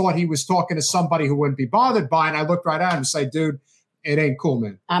presence thought he was talking to somebody who wouldn't be bothered by it. And I looked right at him and said, dude, it ain't cool,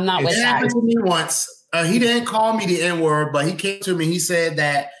 man. I'm not with that. It happened to me once. He didn't call me the N-word, but he came to me. He said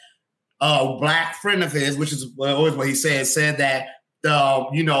that a black friend of his, which is always what he said that,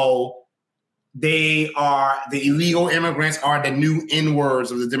 they are the illegal immigrants are the new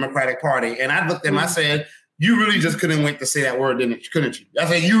N-words of the Democratic Party. And I looked at him, I said, you really just couldn't wait to say that word, couldn't you? I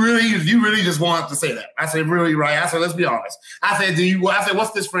said, you really just wanted to say that. I said, really, right? I said, let's be honest. I said,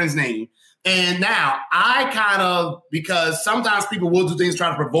 what's this friend's name? And now I kind of, because sometimes people will do things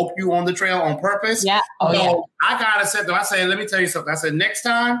trying to provoke you on the trail on purpose. Yeah. I kind of said, I said, let me tell you something. I said, next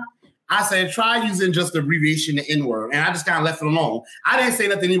time, I said, try using just the abbreviation, the N-word. And I just kind of left it alone. I didn't say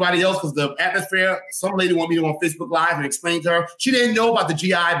nothing to anybody else because the atmosphere, some lady wanted me to go on Facebook Live and explain to her. She didn't know about the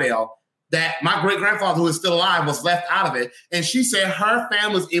GI Bill, that my great-grandfather, who is still alive, was left out of it. And she said her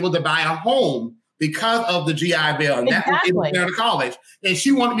family was able to buy a home because of the GI Bill. And that was able to go to college. And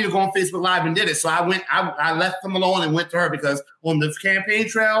she wanted me to go on Facebook Live and did it. So I left them alone and went to her because on the campaign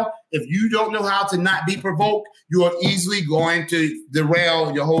trail, if you don't know how to not be provoked, you are easily going to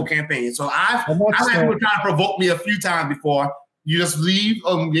derail your whole campaign. So I've had people try to provoke me a few times before. You just leave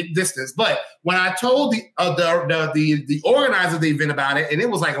distance. But when I told the organizer of the event about it, and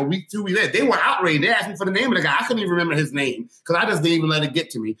it was like a week, 2 weeks later, they were outraged. They asked me for the name of the guy. I couldn't even remember his name because I just didn't even let it get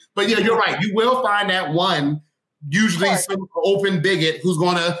to me. But yeah, you're right. You will find that one, usually some open bigot who's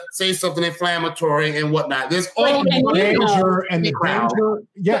going to say something inflammatory and whatnot. There's always danger and the danger.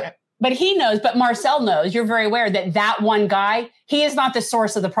 Yeah. But he knows, but Marcel knows, you're very aware that one guy, he is not the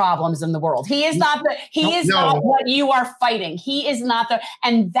source of the problems in the world. He is not not what you are fighting. He is not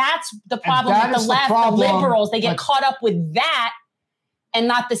and that's the problem with the left, the liberals. They get caught up with that and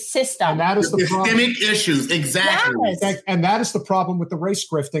not the system. And that is the systemic issues, exactly. Yes. And that is the problem with the race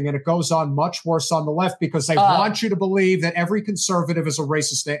grifting, and it goes on much worse on the left because they want you to believe that every conservative is a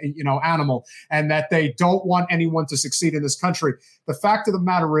racist, animal, and that they don't want anyone to succeed in this country. The fact of the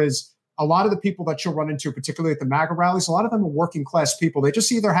matter is, a lot of the people that you'll run into, particularly at the MAGA rallies, a lot of them are working class people. They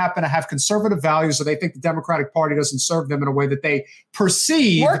just either happen to have conservative values or they think the Democratic Party doesn't serve them in a way that they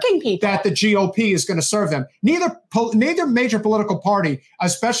perceive that the GOP is going to serve them. Neither major political party,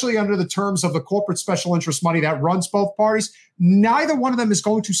 especially under the terms of the corporate special interest money that runs both parties, neither one of them is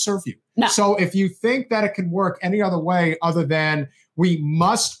going to serve you. No. So if you think that it can work any other way other than we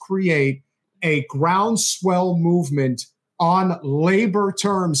must create a groundswell movement on labor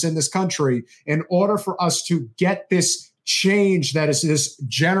terms in this country in order for us to get this change that is this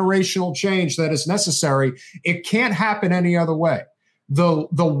generational change that is necessary, it can't happen any other way. The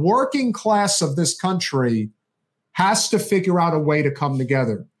working class of this country has to figure out a way to come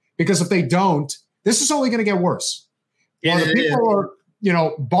together, because if they don't, this is only going to get worse. Yeah, the people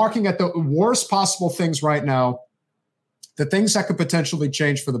are, barking at the worst possible things right now. The things that could potentially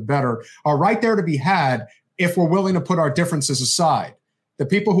change for the better are right there to be had if we're willing to put our differences aside. The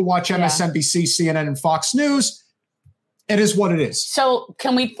people who watch MSNBC, CNN, and Fox News, it is what it is. So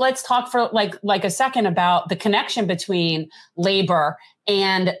let's talk for like a second about the connection between labor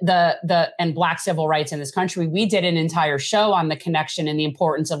and and Black civil rights in this country. We did an entire show on the connection and the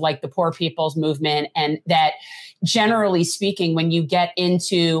importance of the poor people's movement, and that generally speaking, when you get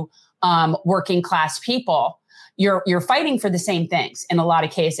into working class people, you're fighting for the same things in a lot of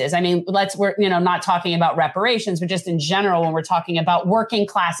cases. I mean, we're not talking about reparations, but just in general, when we're talking about working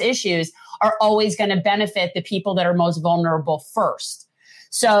class issues, are always going to benefit the people that are most vulnerable first.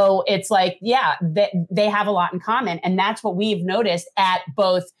 So it's they have a lot in common. And that's what we've noticed at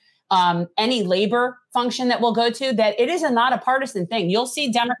both any labor function that we'll go to, that it is not a partisan thing. You'll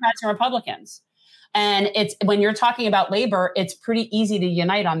see Democrats and Republicans. And it's when you're talking about labor, it's pretty easy to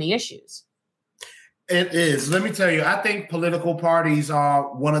unite on the issues. It is. Let me tell you, I think political parties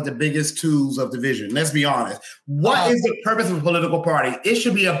are one of the biggest tools of division. Let's be honest. What is the purpose of a political party? It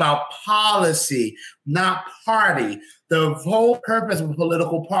should be about policy, not party. The whole purpose of a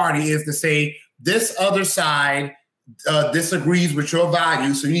political party is to say this other side disagrees with your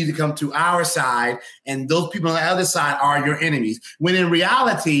values, so you need to come to our side, and those people on the other side are your enemies. When in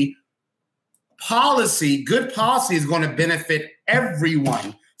reality, good policy is going to benefit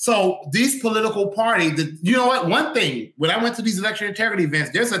everyone. So these political parties, you know what? One thing, when I went to these election integrity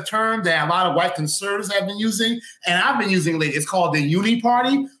events, there's a term that a lot of white conservatives have been using, and I've been using lately. It's called the uni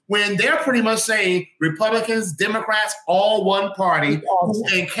party, when they're pretty much saying Republicans, Democrats, all one party. And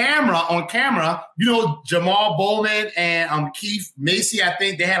on camera, Jamal Bowman and Keith Macy, I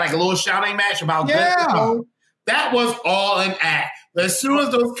think they had like a little shouting match about gun control. That was all an act. As soon as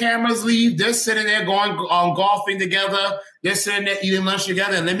those cameras leave, they're sitting there going golfing together. They're sitting there eating lunch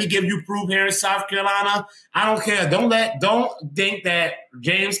together. And let me give you proof here in South Carolina. I don't care. Don't think that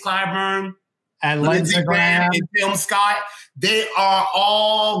James Clyburn and Lindsey Graham and Tim Scott, they are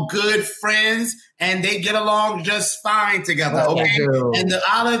all good friends and they get along just fine together. Okay. And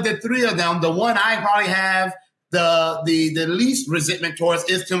out of the three of them, the one I probably have the least resentment towards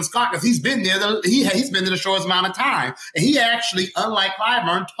is Tim Scott, because he's been there. He's been there the shortest amount of time, and he actually, unlike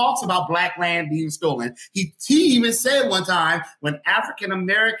Clyburn, talks about black land being stolen. He even said one time, when African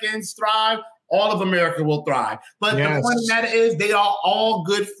Americans thrive, all of America will thrive. But the point of that is they are all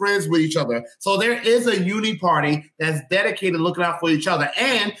good friends with each other. So there is a uni party that's dedicated to looking out for each other.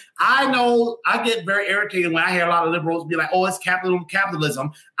 And I know I get very irritated when I hear a lot of liberals be like, oh, it's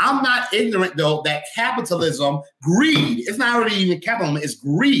capitalism. I'm not ignorant, though, that capitalism, greed, it's not really even capitalism, it's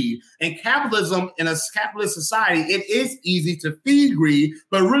greed. And capitalism in a capitalist society, it is easy to feed greed,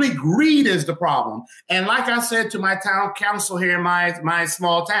 but really greed is the problem. And like I said to my town council here in my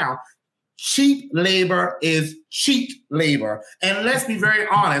small town, cheap labor is cheap labor. And let's be very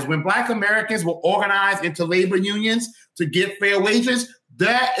honest, when Black Americans were organized into labor unions to get fair wages,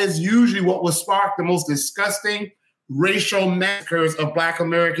 that is usually what will spark the most disgusting racial massacres of Black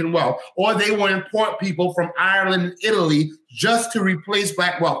American wealth. Or they will import people from Ireland and Italy just to replace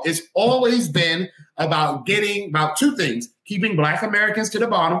Black wealth. It's always been about two things: keeping Black Americans to the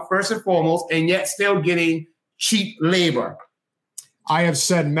bottom, first and foremost, and yet still getting cheap labor. I have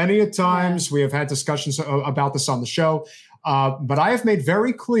said many a times, we have had discussions about this on the show, but I have made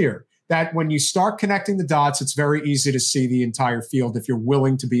very clear that when you start connecting the dots, it's very easy to see the entire field if you're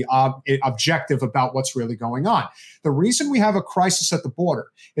willing to be objective about what's really going on. The reason we have a crisis at the border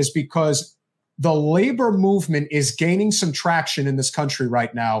is because the labor movement is gaining some traction in this country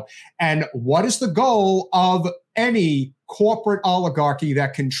right now. And what is the goal of any corporate oligarchy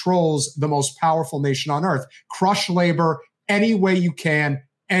that controls the most powerful nation on earth? Crush labor any way you can,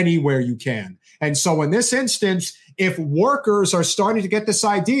 anywhere you can. And so in this instance, if workers are starting to get this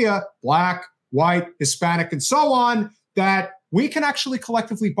idea, Black, white, Hispanic, and so on, that we can actually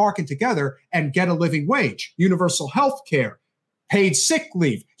collectively bargain together and get a living wage, universal health care, paid sick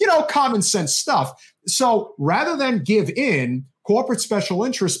leave, common sense stuff. So rather than give in, corporate special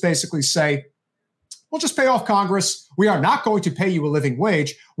interests basically say, we'll just pay off Congress. We are not going to pay you a living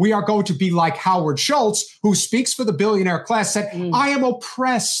wage. We are going to be like Howard Schultz, who speaks for the billionaire class, said, I am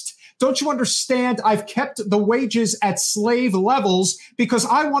oppressed. Don't you understand? I've kept the wages at slave levels because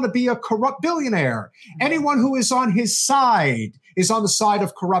I want to be a corrupt billionaire. Anyone who is on his side is on the side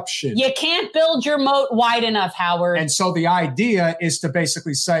of corruption. You can't build your moat wide enough, Howard. And so the idea is to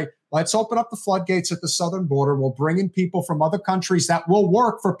basically say, let's open up the floodgates at the southern border. We'll bring in people from other countries that will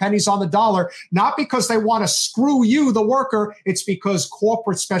work for pennies on the dollar, not because they want to screw you, the worker. It's because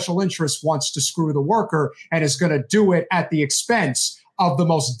corporate special interest wants to screw the worker and is going to do it at the expense of the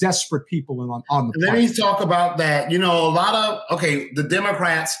most desperate people on the planet. Let me talk about that. The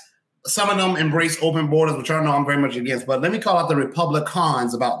Democrats, some of them embrace open borders, which I know I'm very much against, but let me call out the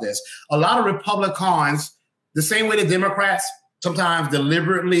Republicans about this. A lot of Republicans, the same way the Democrats, sometimes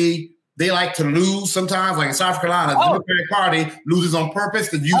deliberately, they like to lose sometimes. Like in South Carolina, the Democratic Party loses on purpose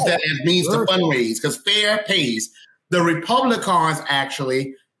to use that as means to fundraise because fair pays. The Republicans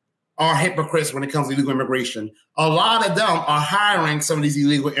actually are hypocrites when it comes to illegal immigration. A lot of them are hiring some of these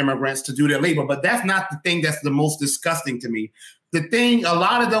illegal immigrants to do their labor, but that's not the thing that's the most disgusting to me. The thing, a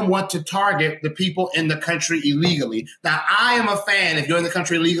lot of them want to target the people in the country illegally. Now, I am a fan. If you're in the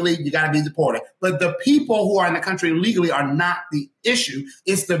country illegally, you got to be deported. But the people who are in the country illegally are not the issue.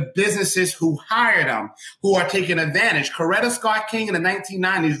 It's the businesses who hire them who are taking advantage. Coretta Scott King in the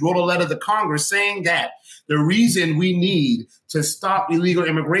 1990s wrote a letter to Congress saying that the reason we need to stop illegal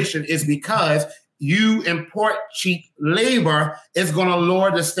immigration is because you import cheap labor is going to lower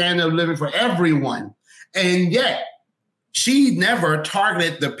the standard of living for everyone. And yet, she never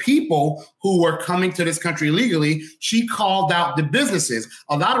targeted the people who were coming to this country illegally. She called out the businesses.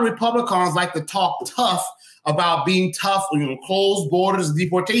 A lot of Republicans like to talk tough about being tough, closed borders,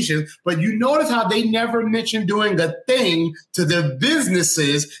 deportation, but you notice how they never mentioned doing a thing to the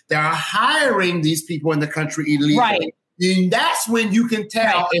businesses that are hiring these people in the country illegally. Right. then that's when you can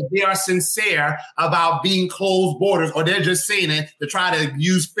tell if they are sincere about being closed borders or they're just saying it to try to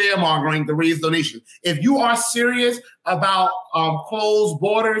use fear mongering to raise donations. If you are serious about closed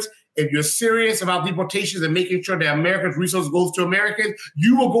borders, if you're serious about deportations and making sure that America's resources goes to Americans,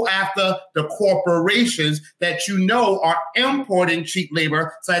 you will go after the corporations that you know are importing cheap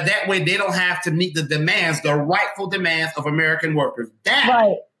labor, so that way they don't have to meet the demands, the rightful demands of American workers.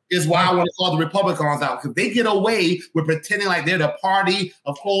 That is why I want to call the Republicans out, because they get away with pretending like they're the party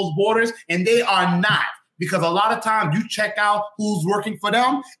of closed borders, and they are not. Because a lot of times you check out who's working for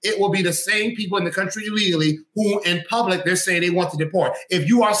them, it will be the same people in the country illegally who in public they're saying they want to deport. If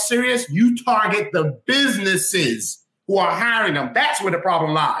you are serious, you target the businesses who are hiring them. That's where the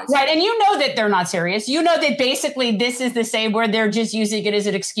problem lies. Right. And you know that they're not serious. You know that basically this is the same where they're just using it as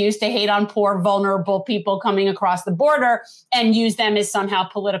an excuse to hate on poor, vulnerable people coming across the border and use them as somehow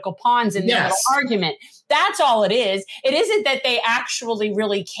political pawns in their little argument. That's all it is. It isn't that they actually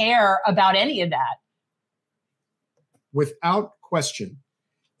really care about any of that. Without question,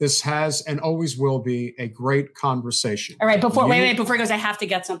 this has and always will be a great conversation. All right, before he goes, I have to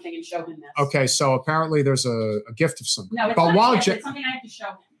get something and show him this. Okay, so apparently there's a gift of something. No, it's not a gift, it's something I have to show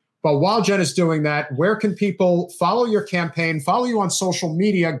him. But while Jen is doing that, where can people follow your campaign, follow you on social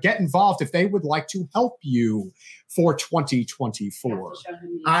media, get involved if they would like to help you for 2024?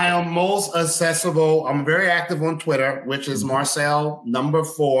 I am most accessible. I'm very active on Twitter, which is Marcel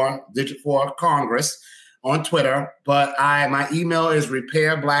 #4 Congress. On Twitter, but my email is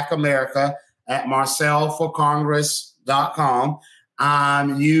repairblackamerica@marcelforcongress.com.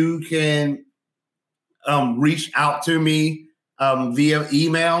 You can reach out to me via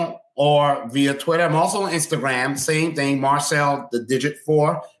email or via Twitter. I'm also on Instagram, same thing, Marcel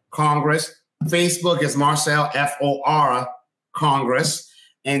 4 Congress. Facebook is Marcel FOR Congress.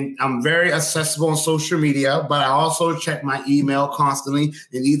 And I'm very accessible on social media, but I also check my email constantly.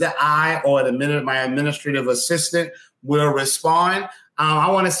 And either I or my administrative assistant will respond.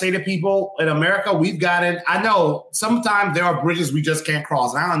 I want to say to people in America, we've gotten, I know sometimes there are bridges we just can't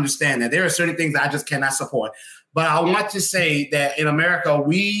cross. And I understand that. There are certain things that I just cannot support. But I want to say that in America,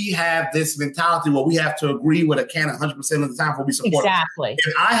 we have this mentality where we have to agree with a candidate 100% of the time before we support Exactly.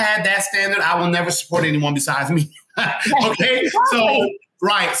 If I had that standard, I will never support anyone besides me. Okay?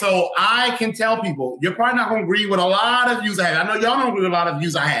 So I can tell people, you're probably not going to agree with a lot of views I have. I know y'all don't agree with a lot of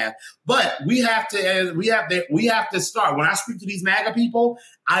views I have, but we have to start. When I speak to these MAGA people,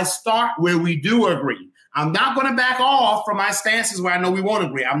 I start where we do agree. I'm not going to back off from my stances where I know we won't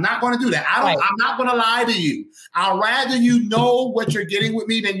agree. I'm not going to do that. I'm not going to lie to you. I'd rather you know what you're getting with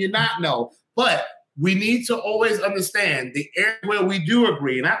me than you not know. But we need to always understand the area where we do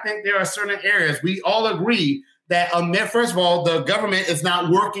agree. And I think there are certain areas we all agree that, first of all, the government is not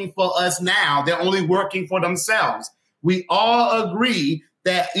working for us now. They're only working for themselves. We all agree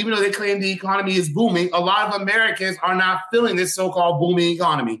that even though they claim the economy is booming, a lot of Americans are not feeling this so-called booming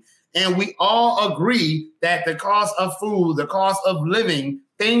economy. And we all agree that the cost of food, the cost of living,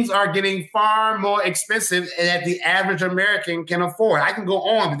 things are getting far more expensive that the average American can afford. I can go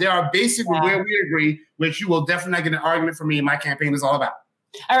on, but there are basically where we agree, which you will definitely get an argument from me and my campaign is all about.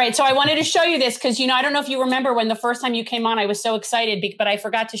 All right. So I wanted to show you this because, I don't know if you remember when the first time you came on, I was so excited, but I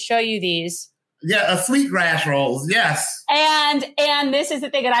forgot to show you these. Yeah, sweetgrass rolls. Yes. And this is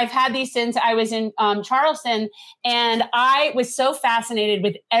the thing that I've had these since I was in Charleston, and I was so fascinated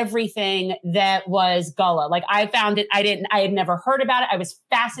with everything that was Gullah. Like I found it, I had never heard about it. I was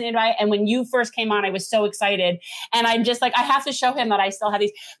fascinated by it. And when you first came on, I was so excited. And I'm just like, I have to show him that I still have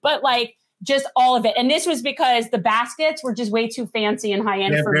these, but like, just all of it. And this was because the baskets were just way too fancy and high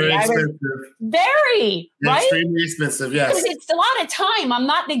end for me. Right? Extremely expensive, yes. Because it's a lot of time. I'm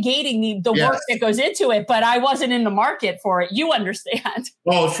not negating the work that goes into it, but I wasn't in the market for it. You understand.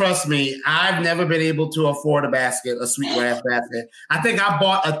 Oh, trust me. I've never been able to afford a sweetgrass basket. I think I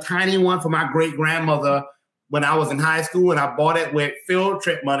bought a tiny one for my great grandmother when I was in high school, and I bought it with field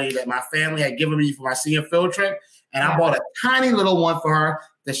trip money that my family had given me for my senior field trip. And I bought a tiny little one for her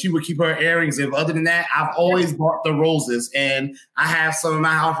that she would keep her earrings in. But other than that, I've always bought the roses, and I have some in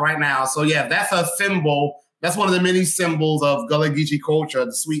my house right now. So yeah, that's a symbol. That's one of the many symbols of Gullah Geechee culture,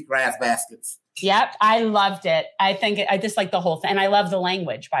 the sweetgrass baskets. Yep, I loved it. I just like the whole thing. And I love the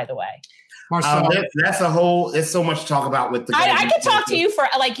language, by the way. Marcel, there's so much to talk about with the I could talk to you for,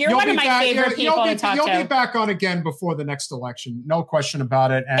 like, you're one of my favorite people to talk to. You'll be back on again before the next election. No question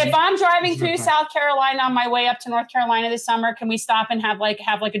about it. And if I'm driving through South Carolina on my way up to North Carolina this summer, can we stop and have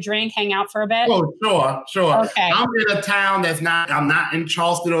a drink, hang out for a bit? Oh, sure. Okay. I'm in a town I'm not in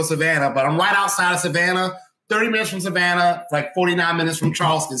Charleston or Savannah, but I'm right outside of Savannah, 30 minutes from Savannah, like 49 minutes from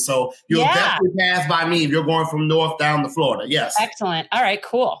Charleston. So you'll definitely pass by me if you're going from north down to Florida. Yes. Excellent. All right,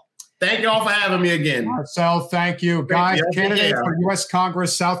 cool. Thank you all for having me again. Marcel, thank you. Guys, candidate for U.S.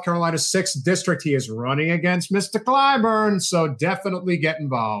 Congress, South Carolina 6th District. He is running against Mr. Clyburn, so definitely get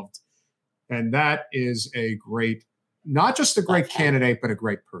involved. And that is a great, not just a great candidate, but a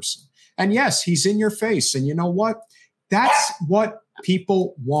great person. And yes, he's in your face. And you know what? That's what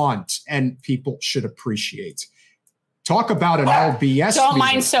people want and people should appreciate. Talk about an LBS. Don't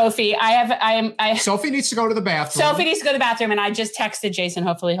mind Sophie. Sophie needs to go to the bathroom. Sophie needs to go to the bathroom, and I just texted Jason.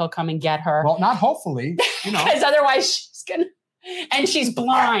 Hopefully, he'll come and get her. Well, not hopefully, because otherwise she's gonna. And she's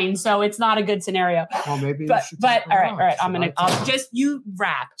blind, so it's not a good scenario. Well, maybe. But all right. I'll just you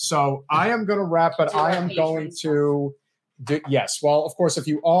wrap. So I am going to wrap, but I am going to. Yes. Well, of course, if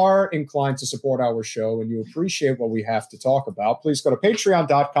you are inclined to support our show and you appreciate what we have to talk about, please go to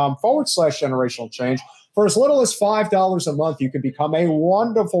patreon.com/generational change. For as little as $5 a month, you can become a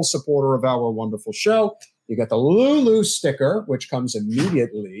wonderful supporter of our wonderful show. You get the Lulu sticker, which comes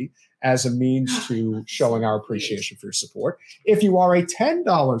immediately as a means to showing our appreciation for your support. If you are a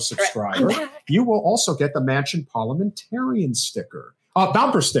 $10 subscriber, you will also get the Mansion Parliamentarian sticker,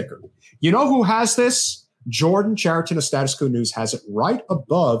 bumper sticker. You know who has this? Jordan Chariton of Status Quo News has it right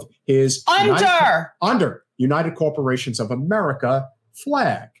above his under United Corporations of America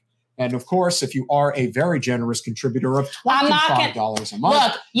flag. And of course, if you are a very generous contributor of $25 a month,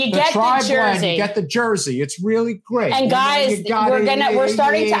 look, you get the jersey. You get the jersey. It's really great. And guys, we're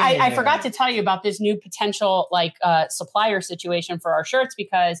starting to. I forgot to tell you about this new potential supplier situation for our shirts,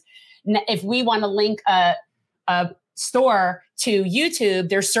 because if we want to link a store to YouTube,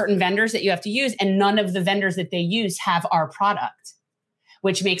 there's certain vendors that you have to use, and none of the vendors that they use have our product,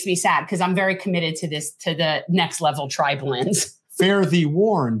 which makes me sad because I'm very committed to the next level tri-blends. Fare thee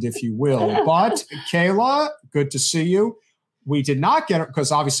warned, if you will. But Kayla, good to see you. We did not get it because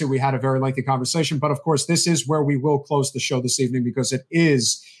obviously we had a very lengthy conversation. But of course, this is where we will close the show this evening because it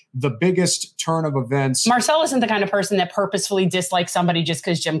is the biggest turn of events. Marcel isn't the kind of person that purposefully dislikes somebody just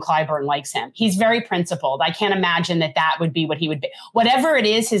because Jim Clyburn likes him. He's very principled. I can't imagine that would be what he would be. Whatever it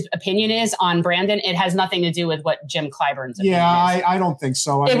is, his opinion is on Brandon, it has nothing to do with what Jim Clyburn's opinion is. I don't think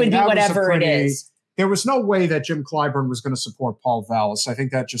so. It would be whatever it is. There was no way that Jim Clyburn was going to support Paul Vallis. I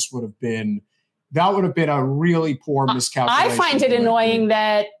think that just would have been a really poor miscalculation. I find it annoying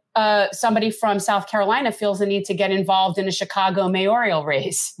that somebody from South Carolina feels the need to get involved in a Chicago mayoral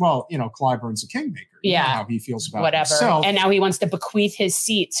race. Well, Clyburn's a kingmaker. You know how he feels about himself. And now he wants to bequeath his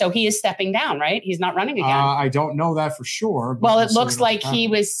seat. So he is stepping down, right? He's not running again. I don't know that for sure. Well, it looks like he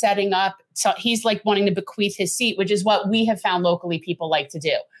was setting up. So he's like wanting to bequeath his seat, which is what we have found locally people like to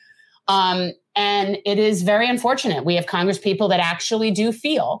do. And it is very unfortunate. We have Congress people that actually do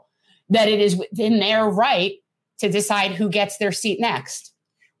feel that it is within their right to decide who gets their seat next.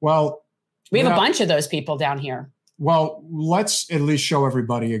 Well, we have a bunch of those people down here. Well, let's at least show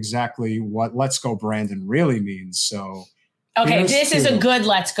everybody exactly what Let's Go Brandon really means. So, okay, this is a good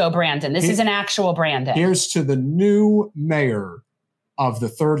Let's Go Brandon. This is an actual Brandon. Here's to the new mayor of the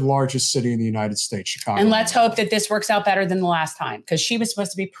third largest city in the United States, Chicago. And let's hope that this works out better than the last time, because she was supposed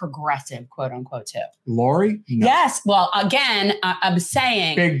to be progressive, quote unquote, too. Lori? No. Yes. Well, again, I'm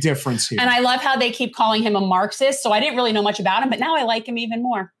saying. Big difference here. And I love how they keep calling him a Marxist. So I didn't really know much about him, but now I like him even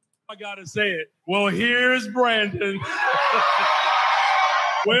more. I got to say it. Well, here's Brandon.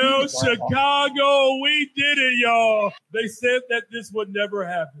 Well, Chicago, we did it, y'all. They said that this would never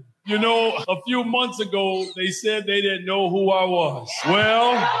happen. A few months ago, they said they didn't know who I was.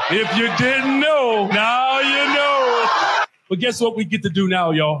 Well, if you didn't know, now you know. But guess what we get to do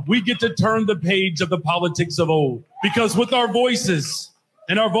now, y'all? We get to turn the page of the politics of old. Because with our voices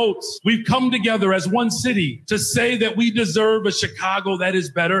and our votes, we've come together as one city to say that we deserve a Chicago that is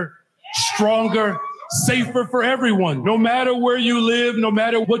better, stronger, safer for everyone. No matter where you live, no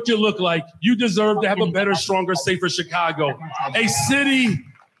matter what you look like, you deserve to have a better, stronger, safer Chicago. A city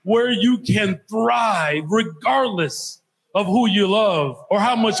where you can thrive regardless of who you love or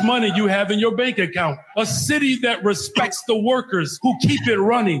how much money you have in your bank account. A city that respects the workers who keep it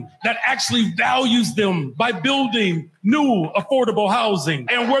running, that actually values them by building new affordable housing,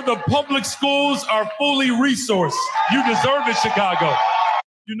 and where the public schools are fully resourced. You deserve it, Chicago.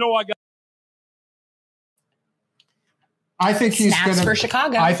 I think he's going to for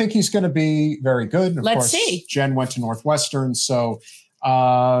Chicago. I think he's going to be very good. Of Let's course, see. Jen went to Northwestern, so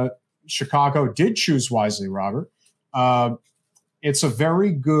Chicago did choose wisely, Robert. It's a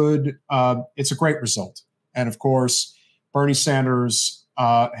very good, it's a great result. And of course, Bernie Sanders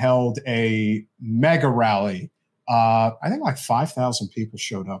held a mega rally. I think like 5,000 people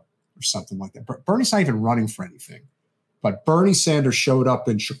showed up or something like that. Bernie's not even running for anything. But Bernie Sanders showed up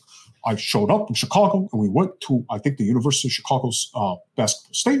in Chicago, and we went to, I think, the University of Chicago's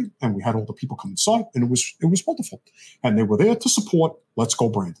basketball stadium, and we had all the people come inside, and it was wonderful. And they were there to support Let's Go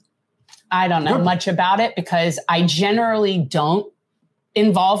Brandon. I don't know much about it because I generally don't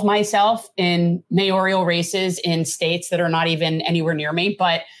involve myself in mayoral races in states that are not even anywhere near me.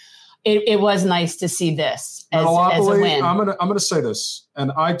 But it was nice to see this as a win. I'm gonna say this,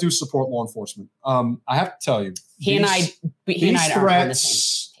 and I do support law enforcement. I have to tell you, he and I are on the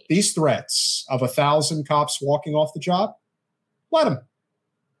same page. These threats of 1,000 cops walking off the job, let them.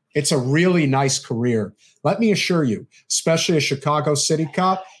 It's a really nice career. Let me assure you, especially a Chicago city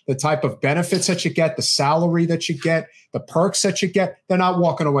cop, the type of benefits that you get, the salary that you get, the perks that you get, they're not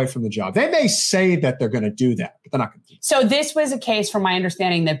walking away from the job. They may say that they're going to do that, but they're not going to do that. So this was a case, from my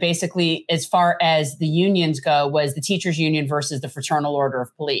understanding, that basically, as far as the unions go, was the teachers union versus the Fraternal Order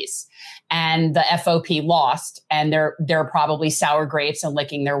of Police. And the FOP lost, and they're probably sour grapes and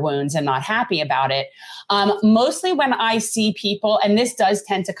licking their wounds and not happy about it. Mostly when I see people, and this does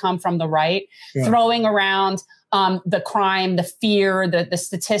tend to come from the right, throwing around the crime, the fear, the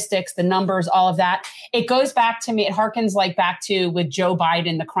statistics, the numbers, all of that. It goes back to me. It harkens back to with Joe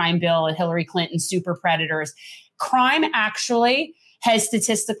Biden, the crime bill, and Hillary Clinton, super predators. Crime actually has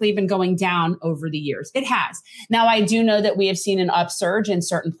statistically been going down over the years. It has. Now, I do know that we have seen an upsurge in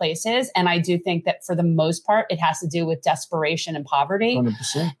certain places. And I do think that for the most part, it has to do with desperation and poverty.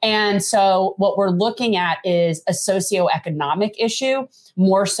 100%. And so what we're looking at is a socioeconomic issue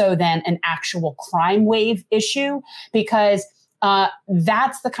more so than an actual crime wave issue, because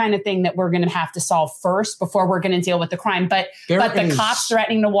that's the kind of thing that we're going to have to solve first before we're going to deal with the crime. But the cops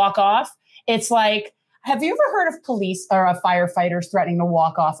threatening to walk off, it's like, have you ever heard of police or firefighters threatening to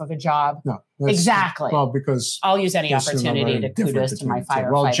walk off of a job? No. Exactly. Well, because I'll use any opportunity to kudos to my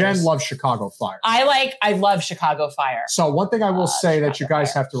firefighters. Well, Jen loves Chicago Fire. I love Chicago Fire. So one thing I will say that you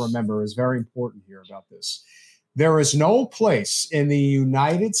guys have to remember is very important here about this. There is no place in the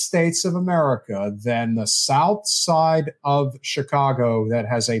United States of America than the south side of Chicago that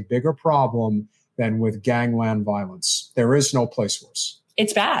has a bigger problem than with gangland violence. There is no place worse.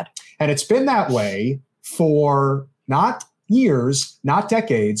 It's bad. And it's been that way for not years, not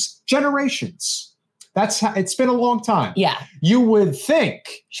decades, generations. It's been a long time. Yeah. You would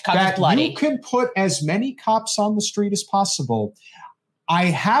think Chicago's that bloody. you can put as many cops on the street as possible. I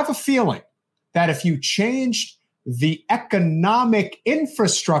have a feeling that if you changed the economic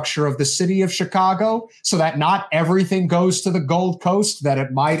infrastructure of the city of Chicago so that not everything goes to the Gold Coast, that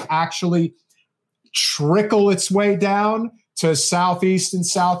it might actually trickle its way down to southeast and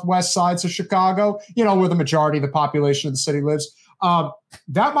southwest sides of Chicago, where the majority of the population of the city lives,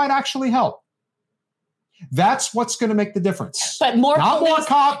 that might actually help. That's what's going to make the difference. But more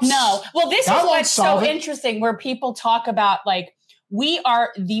cops. No. Well, this is what's so interesting, where people talk about, we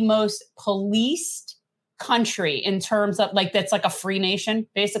are the most policed country in terms of that's like a free nation,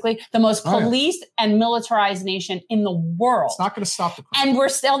 basically the most policed and militarized nation in the world. It's not going to stop the crime. And we're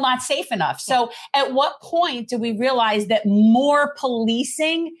still not safe enough. So at what point do we realize that more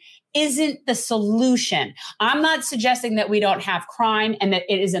policing isn't the solution? I'm not suggesting that we don't have crime and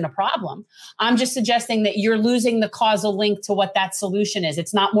that it isn't a problem. I'm just suggesting that you're losing the causal link to what that solution is.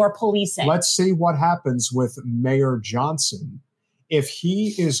 It's not more policing. Let's see what happens with Mayor Johnson if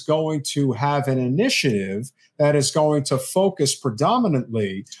he is going to have an initiative that is going to focus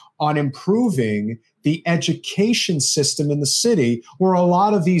predominantly on improving the education system in the city, where a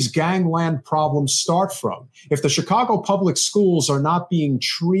lot of these gangland problems start from. If the Chicago public schools are not being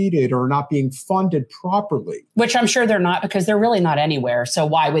treated or not being funded properly, which I'm sure they're not, because they're really not anywhere. So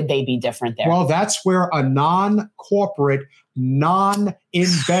why would they be different there? Well, that's where a non-corporate, non-in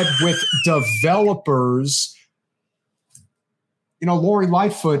bed with developers, Lori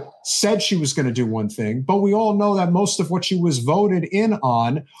Lightfoot said she was going to do one thing, but we all know that most of what she was voted in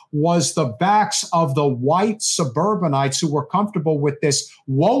on was the backs of the white suburbanites who were comfortable with this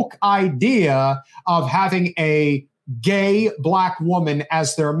woke idea of having a gay black woman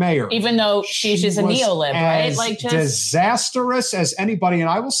as their mayor. Even though she's just a neolib, right? Just disastrous as anybody. And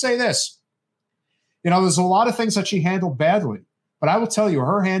I will say this, there's a lot of things that she handled badly, but I will tell you,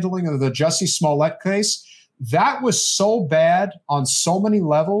 her handling of the Jussie Smollett case, that was so bad on so many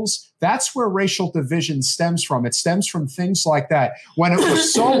levels. That's where racial division stems from. It stems from things like that. When it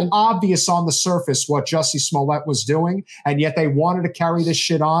was so obvious on the surface what Jussie Smollett was doing, and yet they wanted to carry this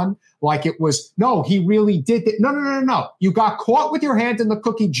shit on like it was, no, he really did it. No. You got caught with your hand in the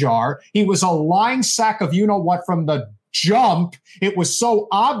cookie jar. He was a lying sack of you-know-what from the jump. It was so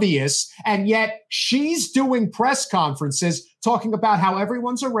obvious. And yet she's doing press conferences talking about how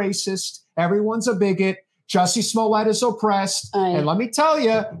everyone's a racist, everyone's a bigot, Jussie Smollett is oppressed. And let me tell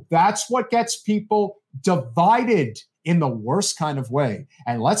you, that's what gets people divided in the worst kind of way.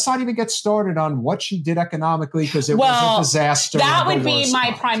 And let's not even get started on what she did economically, because it was a disaster. That would be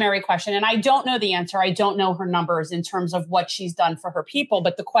my primary question. And I don't know the answer. I don't know her numbers in terms of what she's done for her people.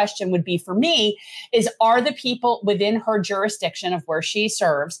 But the question would be for me is, are the people within her jurisdiction of where she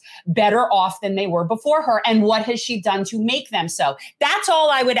serves better off than they were before her? And what has she done to make them so? That's all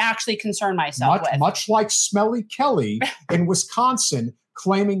I would actually concern myself with. Much like Smelly Kelly in Wisconsin,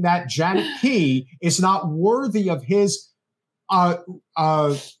 claiming that Janet P. is not worthy of his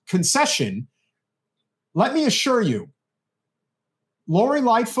concession. Let me assure you, Lori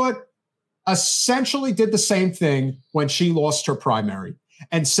Lightfoot essentially did the same thing when she lost her primary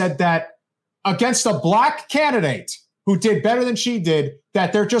and said that against a black candidate who did better than she did,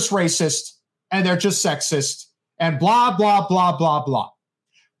 that they're just racist and they're just sexist and blah, blah, blah, blah, blah.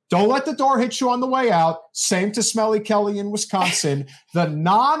 Don't let the door hit you on the way out. Same to Smelly Kelly in Wisconsin. The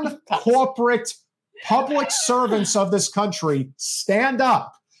non-corporate public servants of this country, stand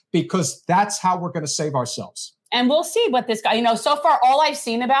up, because that's how we're going to save ourselves. And we'll see what this guy, so far, all I've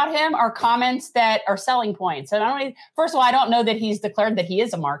seen about him are comments that are selling points. And first of all, I don't know that he's declared that he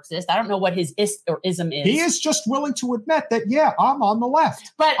is a Marxist. I don't know what his ism is. He is just willing to admit that, yeah, I'm on the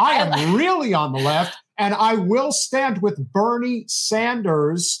left. But I am really on the left. And I will stand with Bernie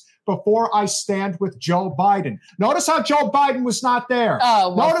Sanders before I stand with Joe Biden. Notice how Joe Biden was not there.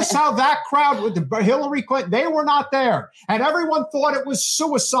 Notice how that crowd with Hillary Clinton, they were not there. And everyone thought it was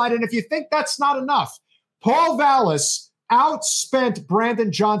suicide. And if you think that's not enough, Paul Vallis outspent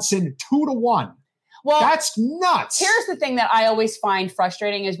Brandon Johnson 2-1. Well, that's nuts. Here's the thing that I always find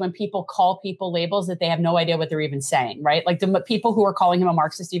frustrating is when people call people labels that they have no idea what they're even saying, right? Like, the people who are calling him a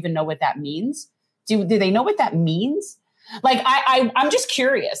Marxist even know what that means? Do they know what that means? Like, I'm just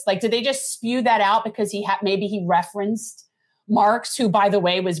curious. Like, did they just spew that out because maybe he referenced Marx, who, by the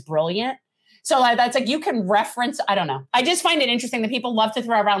way, was brilliant? So that's like, you can reference, I don't know. I just find it interesting that people love to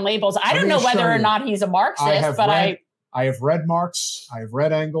throw around labels. I don't know whether or not he's a Marxist, I have read Marx. I have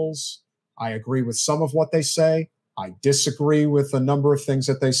read Engels. I agree with some of what they say. I disagree with a number of things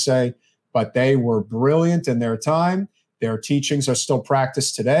that they say, but they were brilliant in their time. Their teachings are still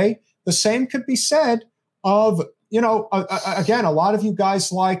practiced today. The same could be said of, again, a lot of you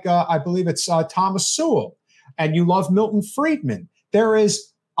guys like, I believe it's Thomas Sowell, and you love Milton Friedman. There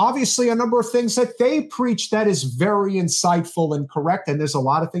is obviously a number of things that they preach that is very insightful and correct, and there's a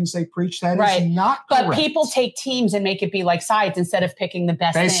lot of things they preach that is not correct. But people take teams and make it be like sides instead of picking the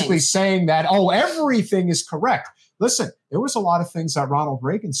best Basically things. Saying that, everything is correct. Listen, there was a lot of things that Ronald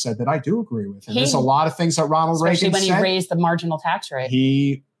Reagan said that I do agree with. And there's a lot of things that Ronald Reagan said. Especially when he raised the marginal tax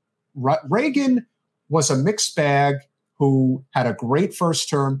rate. Reagan was a mixed bag who had a great first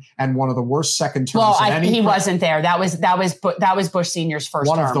term and one of the worst second terms. Well, he wasn't there. That was Bush Sr.'s first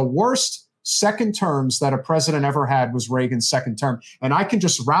term. One of the worst second terms that a president ever had was Reagan's second term. And I can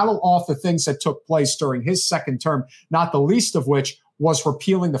just rattle off the things that took place during his second term, not the least of which was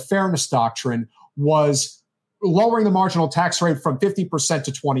repealing the Fairness Doctrine, was lowering the marginal tax rate from 50%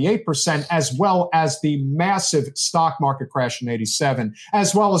 to 28%, as well as the massive stock market crash in 87,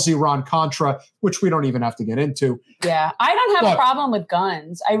 as well as Iran-Contra, which we don't even have to get into. Yeah, I don't have a problem with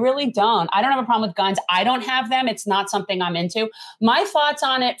guns. I really don't. I don't have a problem with guns. I don't have them. It's not something I'm into. My thoughts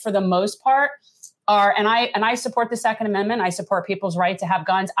on it, for the most part, are, and I support the Second Amendment. I support people's right to have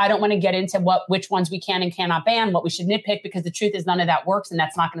guns. I don't want to get into which ones we can and cannot ban, what we should nitpick, because the truth is none of that works, and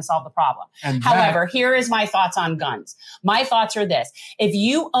that's not going to solve the problem. However, here is my thoughts on guns. My thoughts are this: if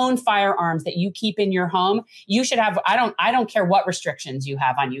you own firearms that you keep in your home, you should have. I don't care what restrictions you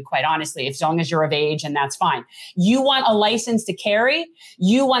have on you, quite honestly, as long as you're of age, and that's fine. You want a license to carry.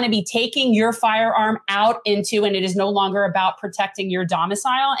 You want to be taking your firearm out into, and it is no longer about protecting your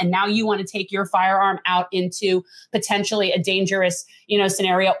domicile, and now you want to take your firearm out into potentially a dangerous,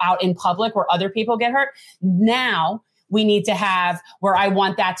 scenario out in public where other people get hurt. Now we need to have where I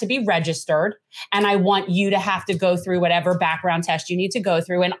want that to be registered, and I want you to have to go through whatever background test you need to go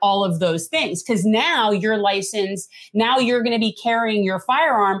through and all of those things. Because now you're licensed. Now you're going to be carrying your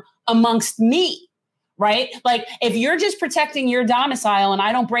firearm amongst me. Right? Like, if you're just protecting your domicile and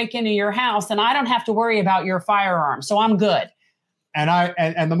I don't break into your house, then I don't have to worry about your firearm. So I'm good.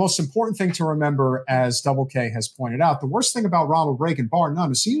 And the most important thing to remember, as Double K has pointed out, the worst thing about Ronald Reagan, bar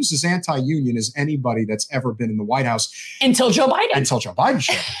none, is he was as anti-union as anybody that's ever been in the White House. Until Joe Biden. Until Joe Biden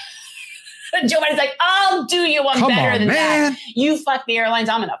showed up. Joe Biden's like, I'll do you one better than that. You fuck the airlines,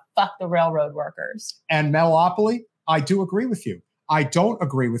 I'm going to fuck the railroad workers. And Melopoly, I do agree with you. I don't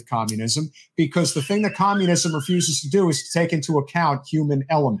agree with communism because the thing that communism refuses to do is to take into account human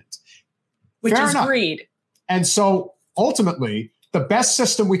element. Which Fair is enough. greed. And so ultimately, the best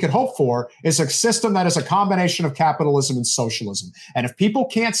system we could hope for is a system that is a combination of capitalism and socialism. And if people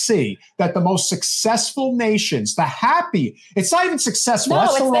can't see that the most successful nations, it's not even successful,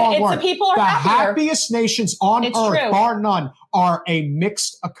 that's the wrong word. The people are the happier. happiest nations on earth, true. bar none, are a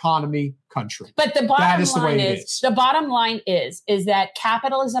mixed economy country. But the bottom line is the bottom line is that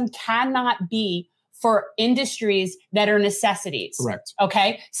capitalism cannot be for industries that are necessities. Correct.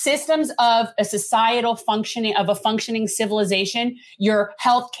 Okay. Systems of a societal functioning, of a functioning civilization, your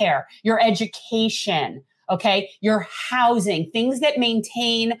healthcare, your education, okay, your housing, things that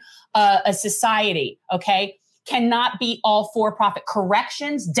maintain a society, okay, cannot be all for profit.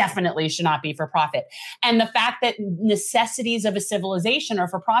 Corrections definitely should not be for profit. And the fact that necessities of a civilization are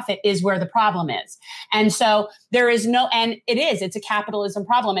for profit is where the problem is. And so it's a capitalism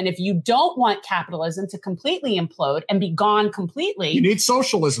problem. And if you don't want capitalism to completely implode and be gone completely, you need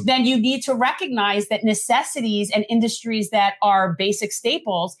socialism. Then you need to recognize that necessities and industries that are basic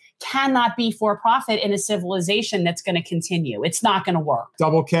staples cannot be for profit in a civilization that's going to continue. It's not going to work.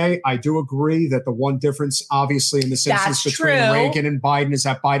 Double K, I do agree that the one difference, obviously, in this instance between Reagan and Biden is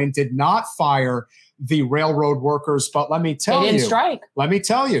that Biden did not fire the railroad workers. But let me tell you, they didn't strike. Let me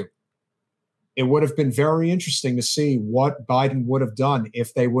tell you, it would have been very interesting to see what Biden would have done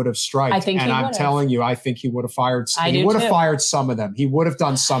if they would have striked. I'm telling you, I think he would have fired. He would have fired some of them. He would have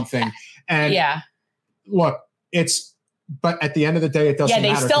done something. And look, but at the end of the day, it doesn't matter.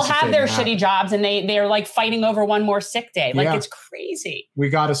 Yeah, they still have their shitty jobs, and they're like fighting over one more sick day. Like, it's crazy. We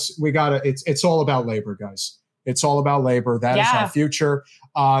gotta. It's all about labor, guys. It's all about labor. That is our future.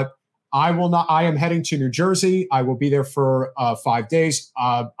 I am heading to New Jersey. I will be there for 5 days.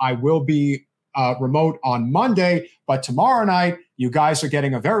 I will be remote on Monday, but tomorrow night, you guys are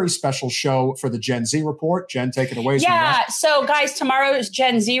getting a very special show for the Gen Z Report. Jen, take it away. Yeah. So, guys, tomorrow's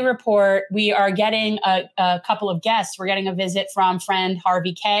Gen Z Report, we are getting a couple of guests. We're getting a visit from friend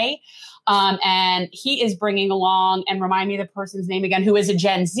Harvey K. And he is bringing along, and remind me the person's name again, who is a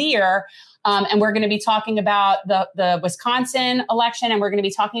Gen Zer. And we're going to be talking about the Wisconsin election, and we're going to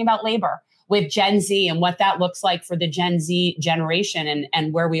be talking about labor with Gen Z and what that looks like for the Gen Z generation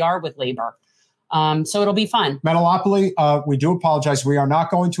and where we are with labor. So it'll be fun. Metalopoly, we do apologize. We are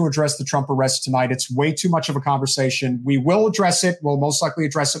not going to address the Trump arrest tonight. It's way too much of a conversation. We will address it. We'll most likely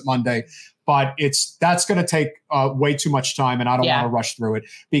address it Monday. But that's going to take way too much time, and I don't want to rush through it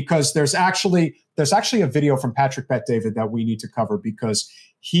because there's actually a video from Patrick Bet-David that we need to cover because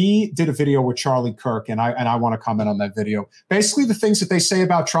he did a video with Charlie Kirk, and I want to comment on that video. Basically, the things that they say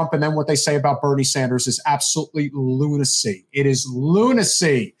about Trump and then what they say about Bernie Sanders is absolutely lunacy. It is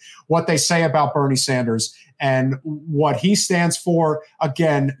lunacy what they say about Bernie Sanders and what he stands for.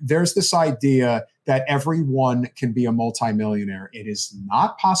 Again, there's this idea that everyone can be a multimillionaire. It is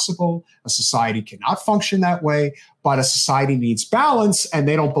not possible. A society cannot function that way, but a society needs balance, and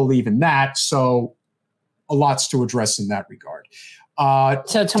they don't believe in that. So a lot's to address in that regard.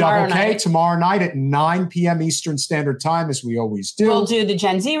 So tomorrow night at 9 p.m. Eastern Standard Time, as we always do. We'll do the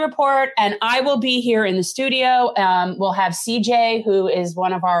Gen Z Report, and I will be here in the studio. We'll have CJ, who is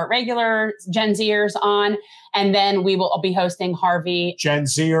one of our regular Gen Zers, on, and then we will be hosting Harvey. Gen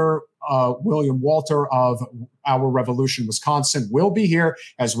Zer, William Walter of Our Revolution, Wisconsin, will be here,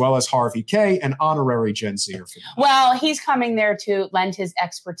 as well as Harvey K, an honorary Gen Zer. Well, he's coming there to lend his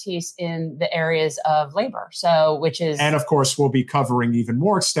expertise in the areas of labor. And of course, we'll be covering even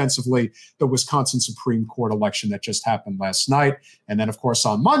more extensively the Wisconsin Supreme Court election that just happened last night. And then, of course,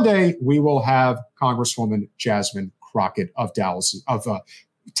 on Monday, we will have Congresswoman Jasmine Crockett of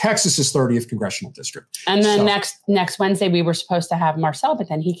Texas's 30th congressional district. And then next Wednesday, we were supposed to have Marcel, but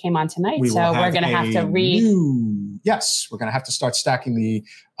then he came on tonight. So we're going to have to Yes, we're going to have to start stacking the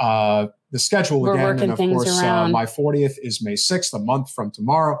schedule again. Working and of things course, around. My 40th is May 6th, a month from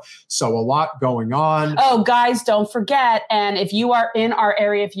tomorrow. So a lot going on. Oh, guys, don't forget. And if you are in our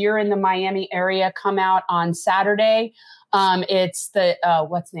area, if you're in the Miami area, come out on Saturday. It's the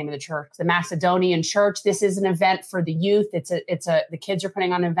what's the name of the church? The Macedonian Church. This is an event for the youth. The kids are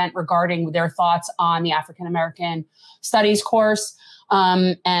putting on an event regarding their thoughts on the African American Studies course.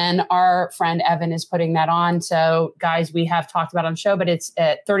 And our friend Evan is putting that on. So, guys, we have talked about it on the show, but it's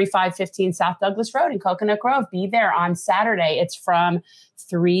at 3515 South Douglas Road in Coconut Grove. Be there on Saturday. It's from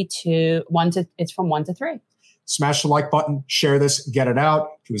 1 to 3. Smash the like button, share this, get it out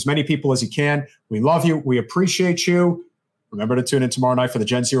to as many people as you can. We love you. We appreciate you. Remember to tune in tomorrow night for the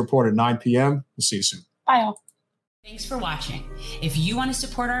Gen Z Report at 9 p.m. We'll see you soon. Bye, all. Thanks for watching. If you want to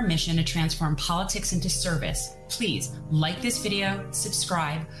support our mission to transform politics into service, please like this video,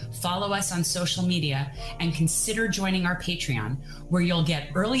 subscribe, follow us on social media, and consider joining our Patreon, where you'll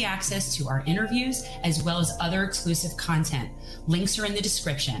get early access to our interviews as well as other exclusive content. Links are in the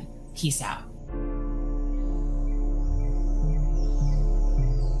description. Peace out.